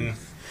eaten.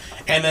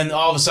 And then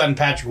all of a sudden,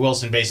 Patrick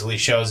Wilson basically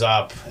shows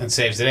up and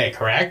saves the day,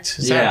 correct?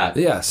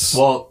 Yes.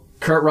 Well,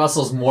 Kurt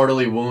Russell's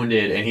mortally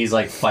wounded, and he's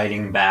like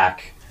fighting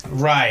back.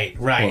 Right.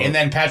 And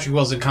then Patrick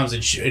Wilson comes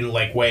and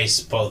like wastes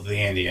both of the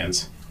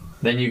Indians.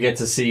 Then you get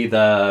to see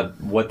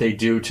what they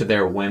do to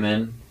their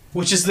women.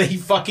 Which is they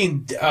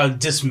fucking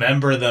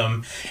dismember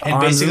them and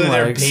Arms basically and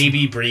they're legs.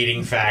 baby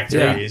breeding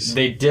factories. Yeah,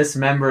 they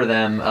dismember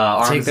them,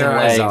 arms their and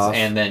eyes legs, off.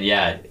 and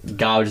then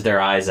gouge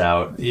their eyes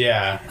out.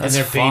 Yeah, That's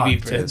and they're baby.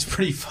 fucked, dude. It's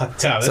pretty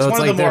fucked up. That's So it's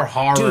one of like the more they're-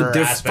 horror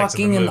they're aspects of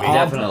the fucking movie.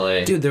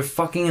 Definitely. Dude, they're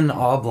fucking an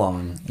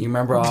oblong. You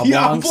remember oblongs? The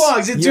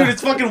Oblongs, dude, Yeah.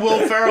 it's fucking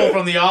Will Ferrell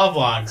from the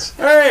Oblongs.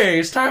 Hey,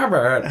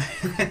 Starbird.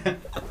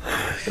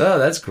 Oh,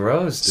 that's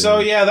gross, dude. So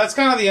yeah, that's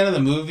kind of the end of the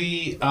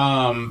movie.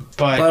 But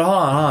But hold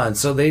on.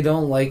 So they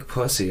don't like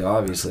pussy,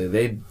 obviously.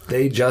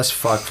 They just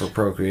fuck for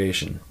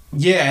procreation.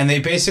 yeah, and they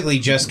basically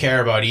just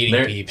care about eating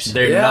They're, peeps.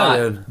 they're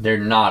dude. they're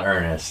not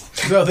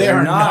earnest. No, they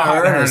are not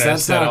earnest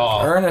That's at not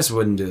all. Ernest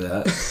wouldn't do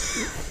that.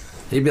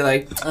 He'd be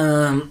like, J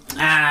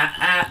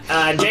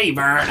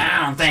Bird,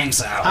 I don't think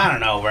so. I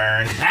don't know,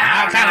 Vern.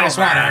 I kind of just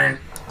want Vern.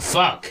 to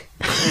fuck.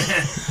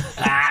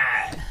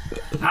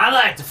 I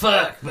like to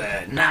fuck,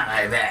 but not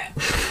like that.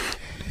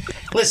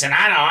 Listen,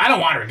 I don't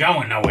want her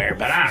going nowhere,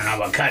 but I don't know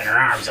about cutting her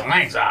arms and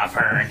legs off,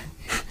 Vern.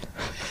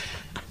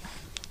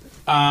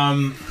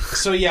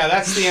 So yeah,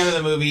 that's the end of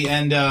the movie,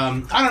 and I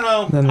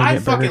don't Then know. they I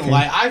get Burger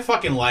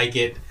fucking like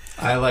it.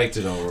 I liked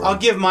it overall. I'll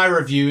give my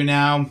review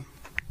now.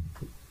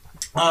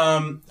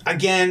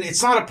 Again,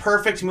 it's not a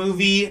perfect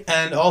movie,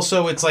 and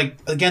also it's like,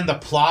 again, the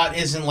plot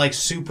isn't like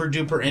super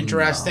duper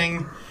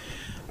interesting.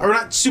 Or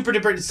not super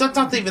duper, it's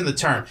not even the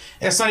term.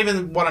 It's not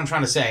even what I'm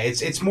trying to say.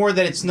 It's more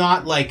that it's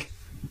not like,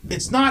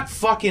 it's not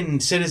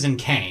fucking Citizen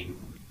Kane.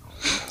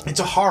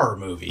 It's a horror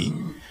movie.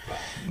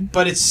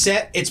 But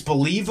it's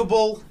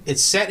believable,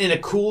 it's set in a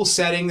cool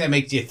setting that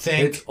makes you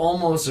think. It's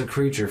almost a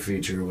creature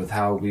feature with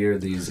how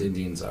weird these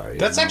Indians are.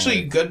 That's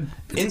actually good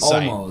it's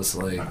insight. almost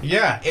like...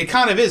 Yeah, it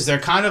kind of is. They're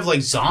kind of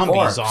like zombies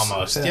Orcs.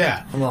 almost. Yeah.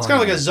 Yeah. Well, It's kind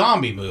of like yeah. a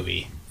zombie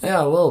movie.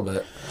 Yeah, a little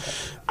bit.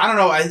 I don't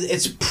know.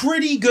 It's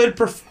pretty good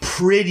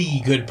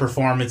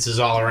performances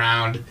all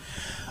around.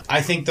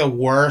 I think the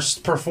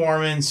worst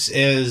performance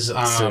is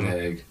Sid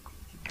Haig.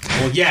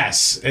 well,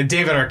 yes, and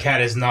David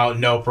Arquette is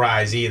no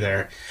prize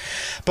either.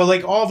 But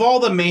like of all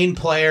the main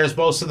players,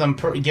 most of them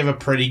give a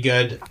pretty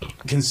good,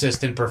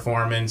 consistent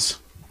performance.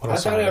 What I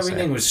else thought am gonna say?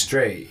 everything was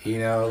straight, you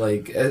know,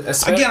 like...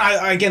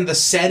 Again, the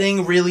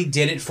setting really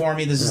did it for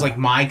me. This is like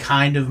my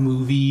kind of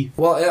movie.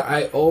 Well,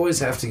 I always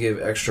have to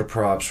give extra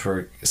props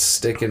for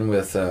sticking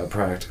with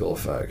practical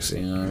effects,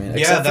 you know what I mean? Yeah,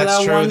 Except for that's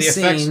that true. one The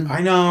effects. scene,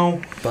 I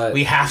know. but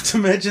We have to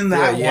mention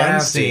that you one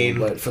have to, scene.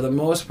 but for the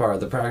most part,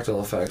 the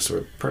practical effects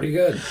were pretty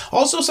good.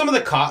 Also, some of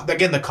the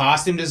the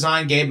costume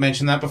design. Gabe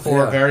mentioned that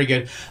before. Yeah. Very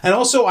good. And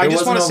also, I It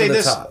just want to wasn't say over the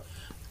this. top.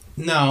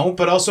 No,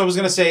 but also I was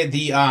gonna say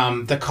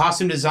the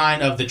costume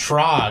design of the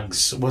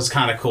Trogs was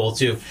kind of cool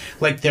too.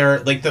 Like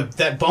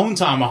that bone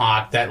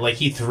tomahawk that like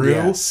he threw.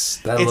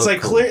 Yes, that it's looked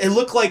like cool. clear. It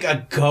looked like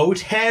a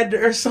goat head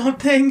or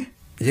something.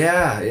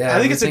 Yeah. I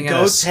think it's a everything had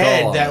goat's skull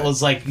head on that it.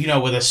 was like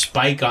with a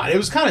spike on it. It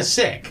was kind of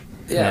sick.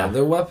 Yeah, Yeah.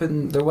 their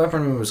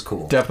weaponry was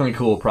cool. Definitely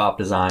cool prop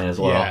design as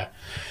well. Yeah.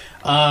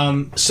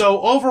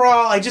 So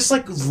overall, I just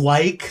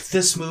like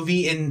this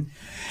movie, and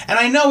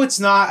I know it's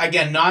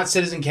not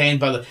Citizen Kane,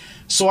 but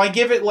so I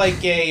give it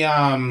like a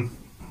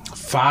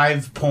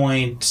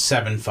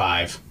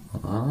 5.75.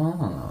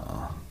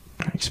 Oh.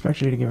 I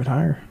expect you to give it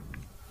higher.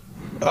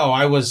 Oh,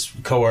 I was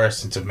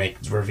coerced into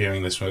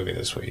reviewing this movie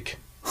this week.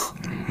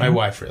 My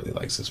wife really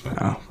likes this movie.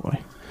 Oh boy.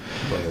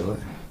 Wait. All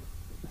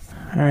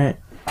right.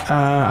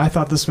 I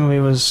thought this movie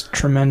was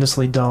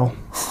tremendously dull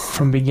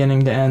from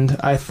beginning to end.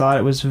 I thought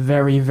it was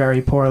very,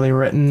 very poorly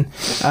written.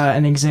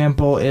 An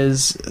example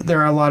is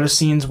there are a lot of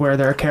scenes where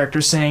there are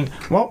characters saying,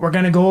 well, we're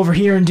going to go over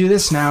here and do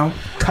this now.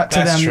 Cut to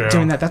That's them true.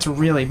 doing that. That's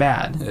really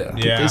bad. Yeah.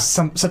 Yeah. There's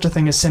such a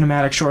thing as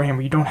cinematic shorthand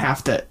where you don't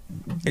have to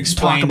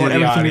Explain talk to about the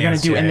everything you're going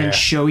audience, to do and yeah, then yeah.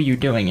 show you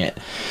doing it.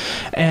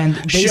 And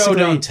basically, Show,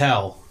 don't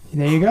tell,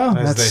 there you go.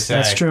 as they say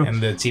That's true. in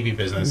the TV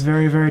business.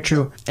 Very, very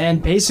true.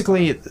 And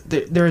basically,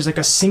 there's like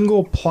a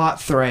single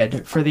plot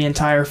thread for the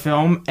entire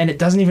film, and it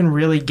doesn't even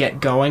really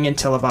get going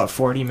until about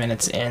 40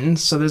 minutes in.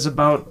 So there's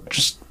about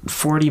just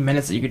 40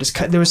 minutes that you could just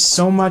cut. There was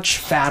so much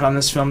fat on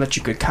this film that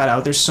you could cut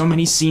out. There's so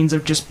many scenes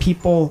of just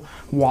people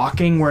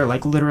walking where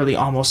like literally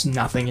almost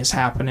nothing is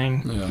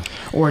happening. Yeah.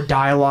 Or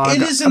dialogue.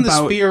 It is in the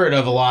about- spirit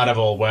of a lot of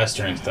old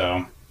westerns,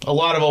 though. A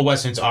lot of old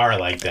westerns are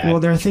like that. Well,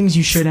 there are things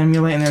you should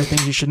emulate and there are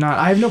things you should not.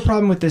 I have no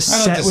problem with this I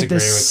don't set with disagree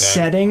this with that.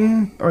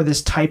 setting or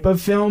this type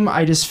of film.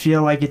 I just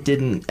feel like it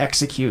didn't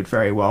execute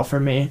very well for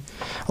me.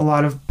 A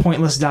lot of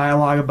pointless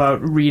dialogue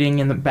about reading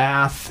in the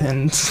bath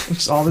and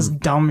just all this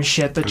dumb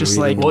shit that just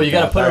like Reading. Well, you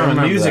got to put I it on a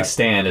remember music that.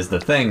 stand is the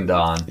thing,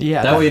 Don.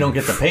 Yeah, That that- way you don't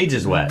get the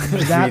pages wet. that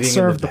reading in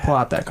served the the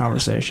plot, that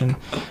conversation.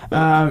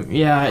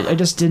 Yeah, I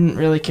just didn't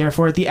really care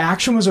for it. The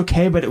action was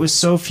okay, but it was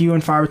so few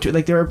and far between.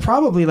 Like there were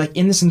probably like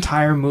in this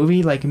entire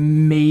movie, like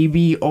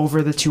maybe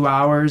over the 2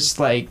 hours,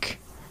 like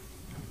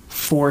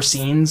 4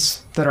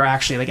 scenes that are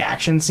actually like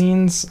action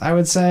scenes. I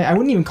would say I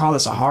wouldn't even call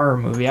this a horror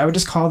movie. I would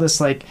just call this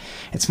like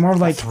it's more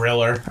of like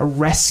Thriller. a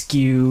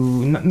rescue,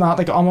 not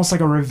like almost like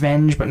a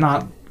revenge, but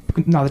not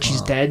that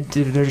she's dead.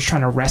 They're just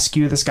trying to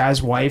rescue this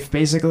guy's wife,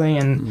 basically,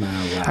 and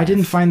I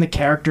didn't find the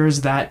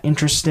characters that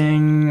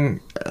interesting.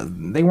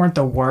 They weren't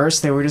the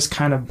worst. They were just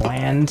kind of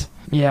bland.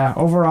 Yeah,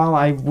 overall,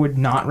 I would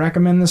not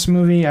recommend this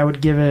movie. I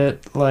would give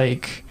it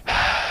like.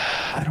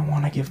 I don't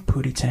want to give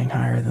Pootie Tang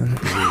higher than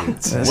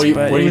this. What are you-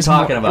 but what are it you was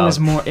talking more,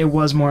 about? It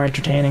was more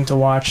entertaining to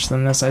watch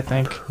than this, I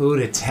think. Who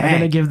to I'm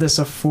gonna give this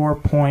a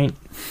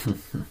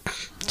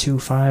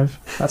 4.25.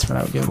 That's what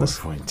I would give this.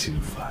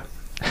 4.25.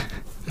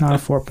 Not a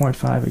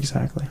 4.5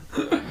 exactly.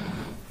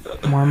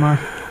 Marmar.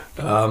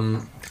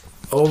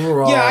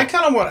 Overall, Yeah, I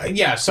kind of want.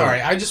 Yeah,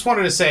 sorry. I just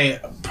wanted to say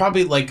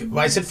probably like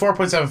I said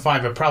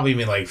 4.75, but probably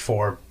mean like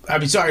 4. I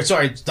mean, sorry, it's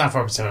not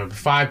 4.75,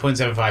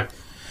 5.75. I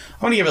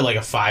want to give it like a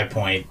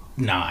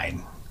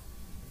 5.9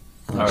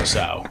 or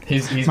so.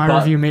 He's My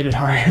review made it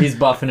higher. He's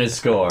buffing his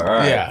score. All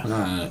right.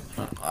 Yeah.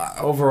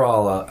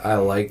 Overall, I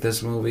like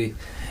this movie.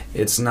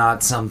 It's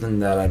not something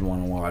that I'd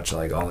want to watch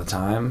like all the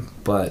time,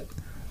 but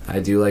I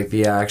do like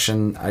the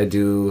action. I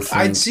do.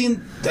 Think I'd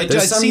seen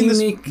some this.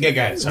 unique- Yeah,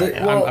 guys. Sorry,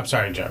 well- I'm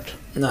sorry to interrupt.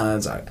 No,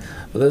 that's alright.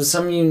 But there's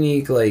some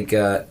unique, like,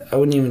 I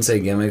wouldn't even say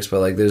gimmicks,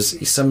 but, like,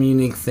 there's some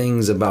unique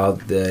things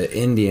about the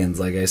Indians,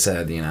 like I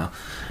said, you know.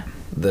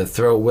 The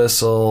throat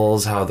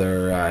whistles, how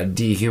they're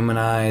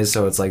dehumanized,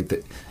 so it's like,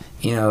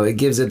 it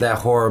gives it that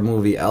horror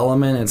movie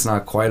element. It's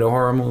not quite a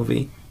horror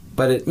movie,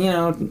 but it,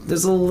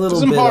 there's a little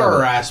Some bit horror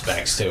of it.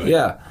 aspects to it.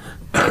 Yeah.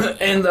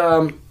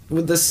 And,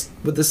 with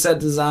the set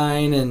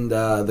design and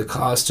the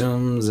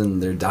costumes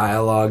and their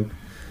dialogue,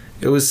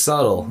 it was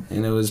subtle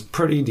and it was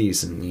pretty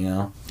decent,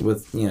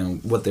 with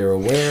what they were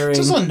wearing.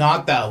 It's also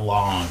not that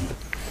long.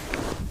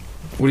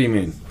 What do you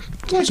mean?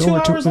 It's like It's 2 over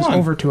hours it was long.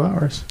 over 2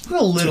 hours.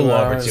 A little 2 over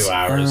hours. 2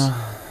 hours.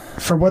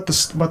 For what the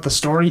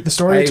story I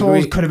it told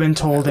agree. could have been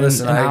told in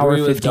Listen, an I hour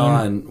agree 15. with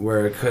Don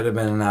where it could have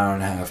been an hour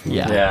and a half. movie.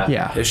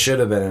 Yeah. It should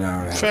have been an hour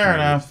and a half. Fair movie.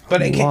 enough.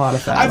 But A lot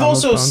of fat I've on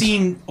also those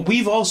bones.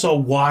 we've also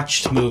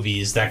watched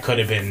movies that could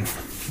have been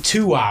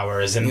 2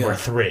 hours and were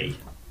 3.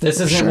 This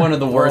isn't one of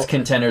the worst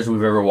contenders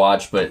we've ever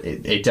watched, but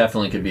it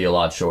definitely could be a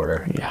lot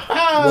shorter. Yeah.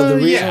 Well, the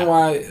reason yeah.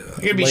 why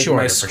could be like,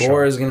 shorter, my for score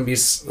sure. is going to be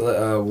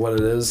what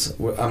it is,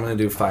 I'm going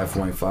to do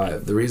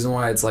 5.5. The reason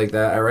why it's like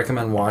that, I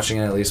recommend watching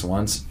it at least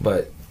once.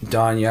 But,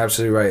 Don, you're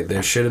absolutely right.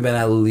 There should have been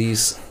at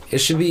least... It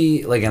should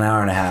be like an hour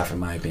and a half, in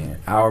my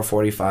opinion. Hour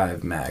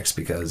 45 max,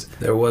 because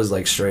there was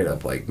like straight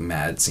up like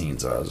mad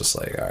scenes where I was just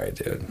like, all right,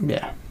 dude.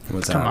 Yeah.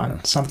 What's Come happening?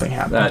 on. Something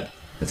happened.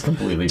 It's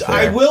completely fair.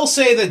 I will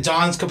say that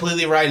Don's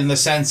completely right in the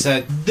sense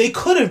that they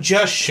could have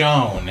just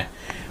shown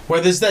where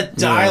there's that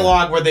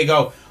dialogue where they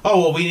go,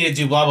 "Oh, well, we need to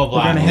do blah blah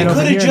blah." gonna They head over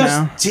could have here just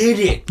now. did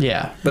it.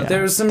 Yeah. But yeah.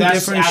 there was some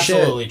That's different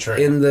absolutely shit true.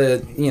 in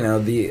the,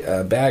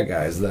 the bad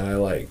guys that I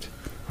liked.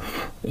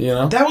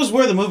 That was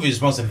where the movie was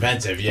most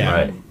inventive. Yeah,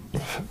 Right.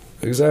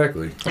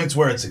 Exactly. It's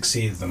where it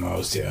succeeds the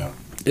most. Yeah.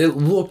 It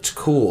looked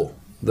cool.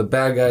 The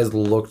bad guys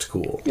looked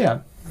cool.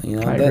 Yeah. I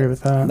that- agree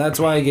with that. That's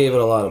why I gave it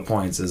a lot of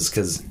points, is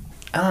because,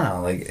 I don't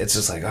know, like, it's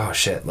just like, oh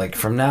shit. Like,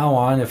 from now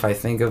on, if I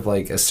think of,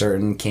 like, a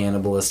certain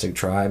cannibalistic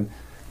tribe,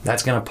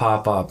 that's gonna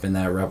pop up in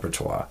that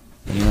repertoire.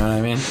 You know what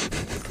I mean?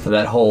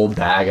 That whole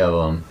bag of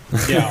them.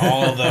 Yeah,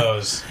 all of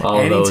those. All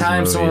of those Anytime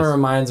movies. someone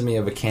reminds me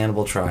of a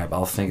cannibal tribe,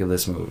 I'll think of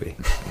this movie.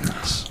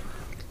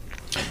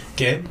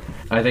 Kid?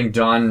 I think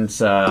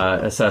John's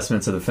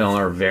assessments of the film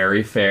are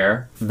very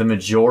fair. The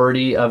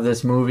majority of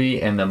this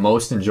movie and the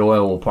most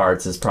enjoyable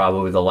parts is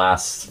probably the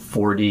last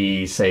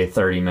 40, say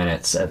 30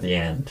 minutes at the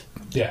end.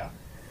 Yeah.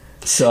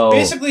 So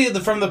basically,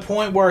 from the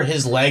point where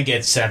his leg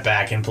gets set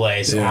back in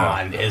place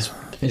on is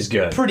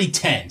good. Pretty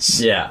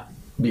tense. Yeah.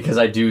 Because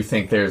I do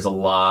think there's a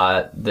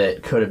lot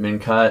that could have been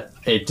cut.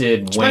 It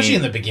did especially wane.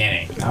 in the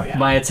beginning. Oh, yeah.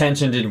 My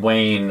attention did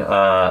wane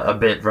a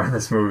bit from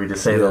this movie, to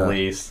say the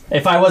least.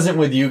 If I wasn't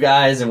with you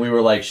guys and we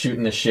were like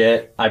shooting the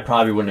shit, I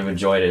probably wouldn't have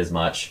enjoyed it as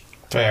much.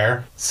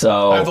 Fair.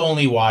 So I've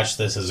only watched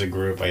this as a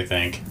group, I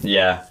think.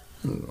 Yeah.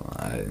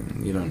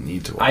 You don't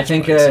need to watch I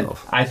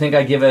think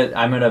I give it.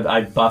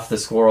 I buff the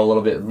score a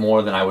little bit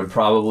more than I would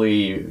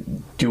probably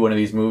do one of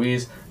these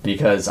movies,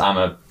 because I'm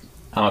a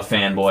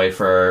fanboy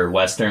for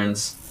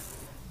westerns.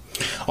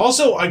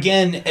 Also,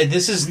 again,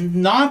 this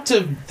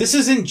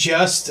isn't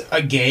just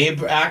a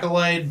Gabe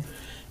accolade.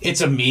 It's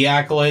a me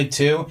accolade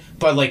too.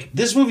 But like,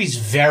 this movie's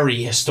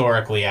very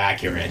historically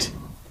accurate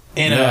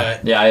in a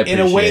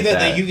way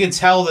that you can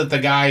tell that the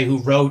guy who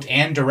wrote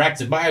and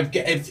directed.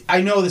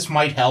 I know this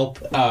might help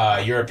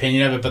your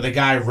opinion of it, but the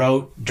guy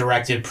wrote,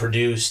 directed,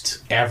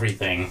 produced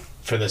everything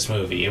for this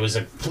movie. It was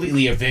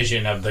completely a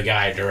vision of the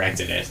guy who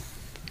directed it.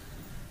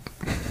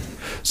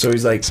 So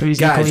he's like, so he's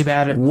guys, equally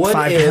bad at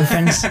five different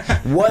things.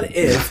 What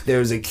if there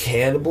was a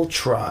cannibal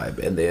tribe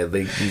and they had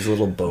like these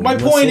little bone My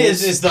missiles? point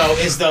is though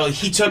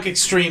he took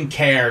extreme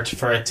care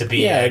for it to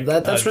be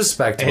that's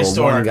respectable. A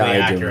historically One guy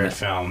accurate doing it.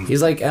 film.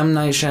 He's like M.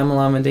 Night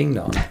Shyamalan Ding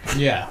Dong.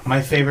 Yeah,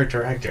 my favorite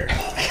director.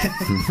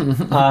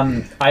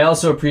 I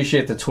also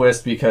appreciate the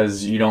twist,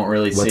 because you don't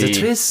really What's a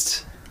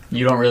twist?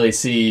 You don't really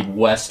see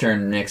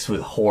Western mixed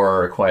with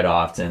horror quite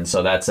often,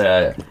 so that's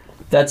a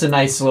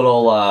nice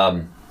little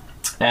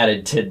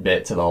added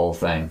tidbit to the whole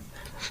thing.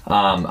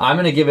 I'm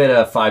going to give it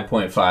a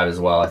 5.5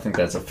 as well. I think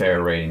that's a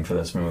fair rating for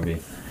this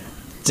movie.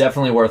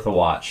 Definitely worth a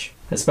watch,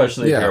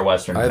 especially if you're a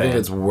Western fan. I think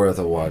it's worth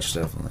a watch,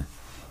 definitely.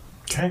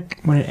 Okay.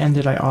 When it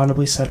ended, I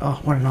audibly said, "Oh,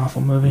 what an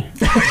awful movie." He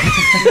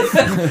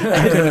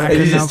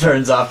just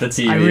turns off the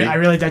TV.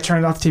 I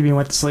turned off the TV and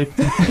went to sleep.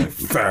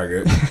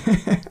 Faggot.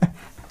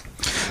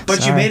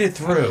 But you made it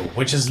through,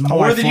 which is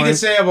more than you can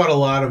say about a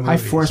lot of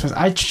movies. I forced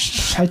myself.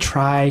 I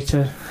try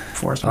to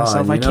force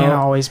myself. I can't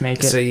always make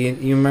it. So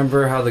you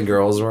remember how the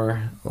girls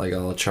were like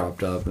all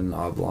chopped up and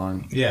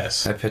oblong?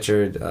 Yes. I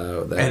pictured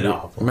that. And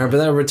oblong. Remember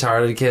that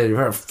retarded kid? You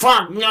heard,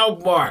 fuck no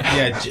more.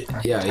 Yeah.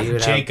 He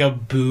would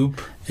Jacob Boop.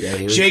 Yeah,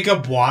 he would,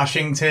 Jacob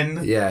Washington.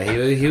 Yeah,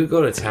 he would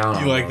go to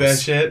town. You like that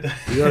shit?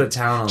 He go to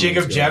town. On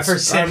Jacob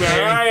Jefferson.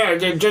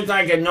 Just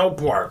like a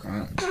notebook.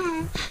 I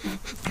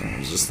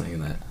was just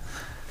thinking that.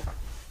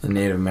 The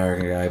Native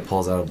American guy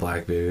pulls out a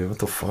black baby. What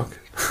the fuck?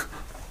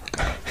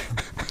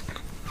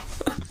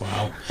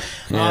 Wow.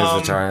 Yeah,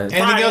 it's retarded.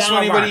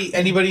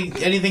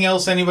 Anything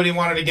else anybody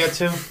wanted to get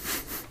to?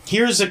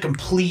 Here's a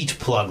complete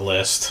plug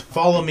list.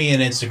 Follow me on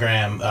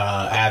Instagram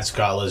at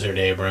Scott Lizard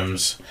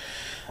Abrams.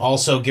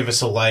 Also, give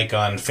us a like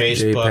on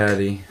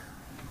Facebook.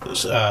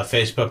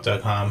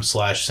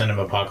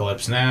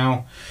 Facebook.com/Cinemapocalypse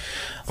Now.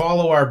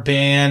 Follow our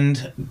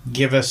band.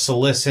 Give us a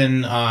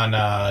listen on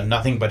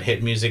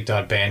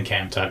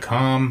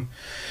nothingbutHitmusic.bandcamp.com.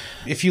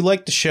 If you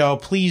like the show,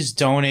 please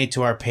donate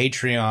to our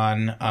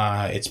Patreon.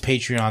 It's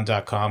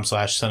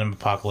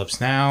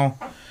patreon.com/Cinemapocalypse Now.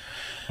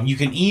 You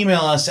can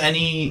email us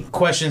any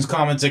questions,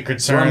 comments, or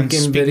concerns.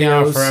 Blumpkin Speak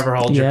videos. now, forever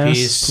hold your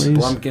peace. Please.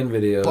 Blumpkin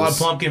videos.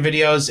 Plumpkin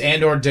videos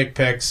and or dick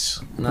pics.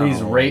 No.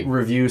 Please rate,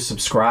 review,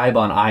 subscribe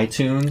on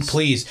iTunes.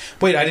 Please.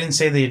 Wait, I didn't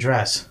say the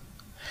address.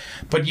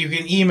 But you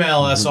can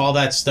email us all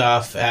that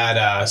stuff at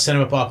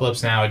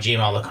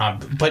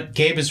cinemapocalypsenow@gmail.com. But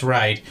Gabe is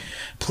right.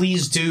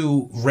 Please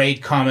do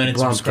rate, comment, and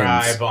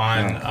subscribe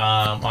on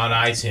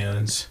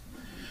iTunes.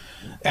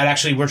 And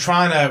actually, we're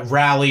trying to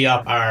rally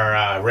up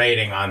our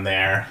rating on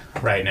there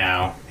right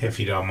now, if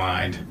you don't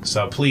mind.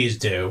 So please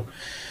do,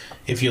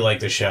 if you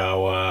like the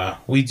show.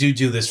 We do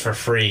this for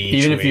free each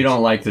Even if week. you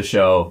don't like the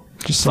show,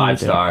 Just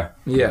 5-star.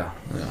 Yeah.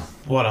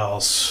 What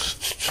else?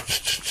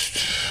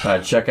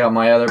 Check out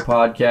my other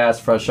podcast,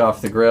 Fresh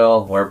Off the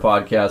Grill, where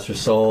podcasts are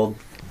sold.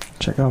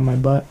 Check out my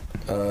butt.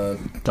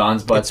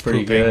 Don's butt's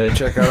pretty good.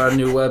 Check out our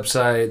new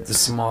website, the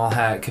Small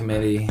Hat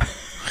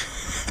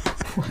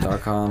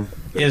Committee.com.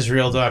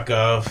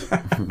 Israel.gov.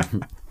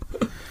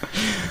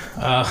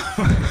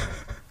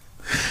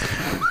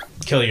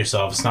 Kill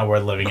yourself. It's not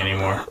worth living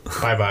anymore.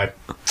 Bye-bye.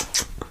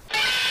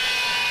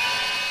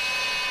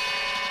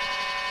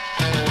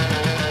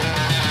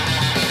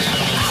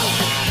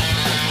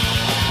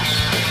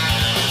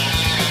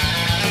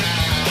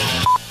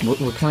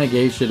 What kind of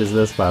gay shit is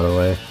this, by the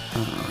way?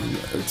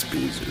 It's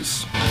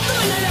Beezus.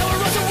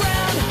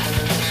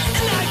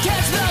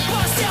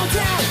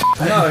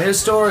 No,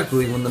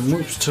 historically, when the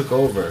Moops took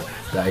over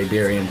the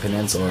Iberian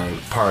Peninsula,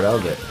 part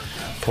of it,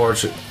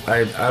 Portugal.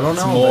 I don't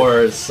know.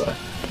 Moors.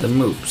 The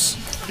Moops.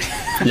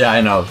 Yeah, I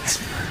know. It's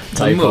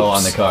typo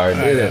on the card.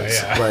 It is,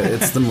 but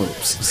it's the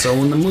Moops. So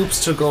when the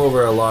Moops took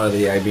over a lot of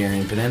the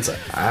Iberian Peninsula,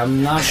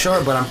 I'm not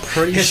sure, but I'm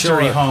pretty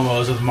History sure.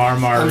 homos with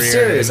Marmar I'm Rear.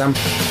 serious.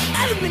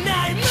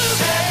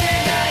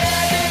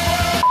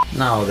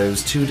 No, there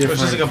was two It was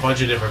different. just like a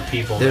bunch of different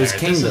people. There's there.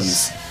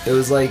 kingdoms. It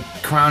was like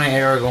Crown of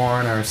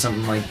Aragorn or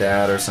something like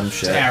that or some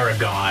shit. It's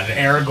Aragorn.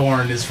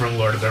 Aragorn is from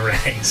Lord of the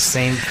Rings.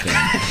 Same thing.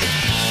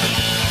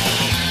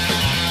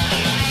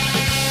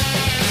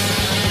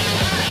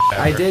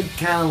 I did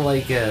kind of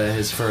like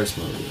his first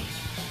movie.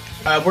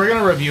 We're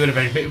gonna review it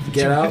eventually.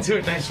 Get Out? Do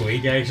it next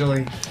week,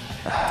 actually,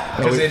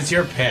 because it's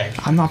your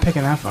pick. I'm not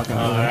picking that fucking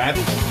movie. Alright.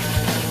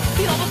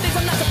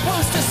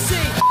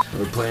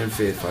 We're playing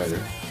Faith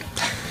Fighter.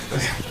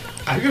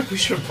 I think we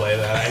should play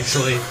that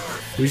actually.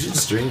 We should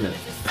stream it.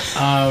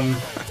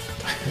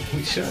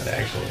 We should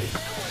actually.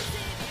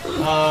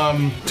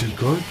 Dude,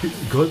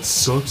 God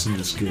sucks in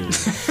this game.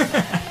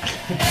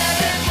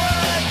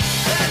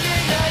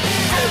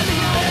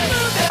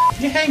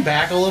 Can you hang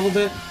back a little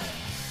bit?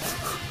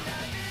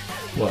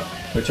 What?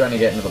 We're trying to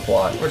get into the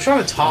plot. We're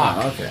trying to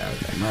talk. Oh, okay,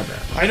 my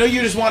bad. I know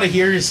you just want to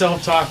hear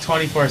yourself talk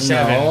 24/7.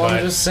 No, but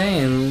I'm just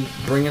saying,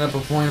 bringing up a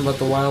point about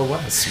the Wild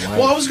West.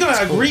 well, I was gonna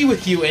agree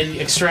with you and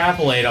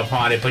extrapolate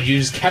upon it, but you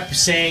just kept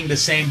saying the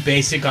same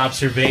basic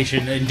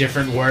observation in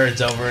different words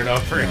over and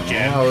over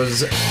again. I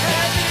was.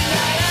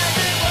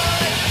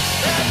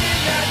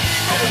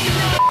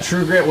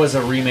 True Grit was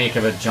a remake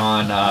of a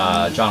John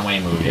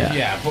Wayne movie.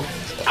 Yeah, but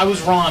I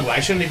was wrong.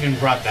 I shouldn't have even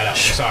brought that up.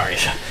 Sorry.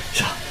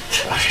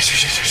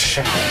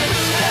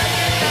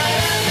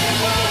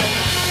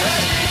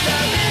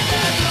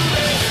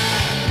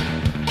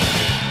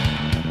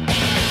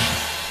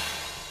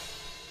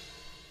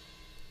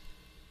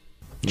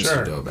 Mr.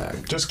 Sure.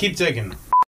 Doback. Just keep digging.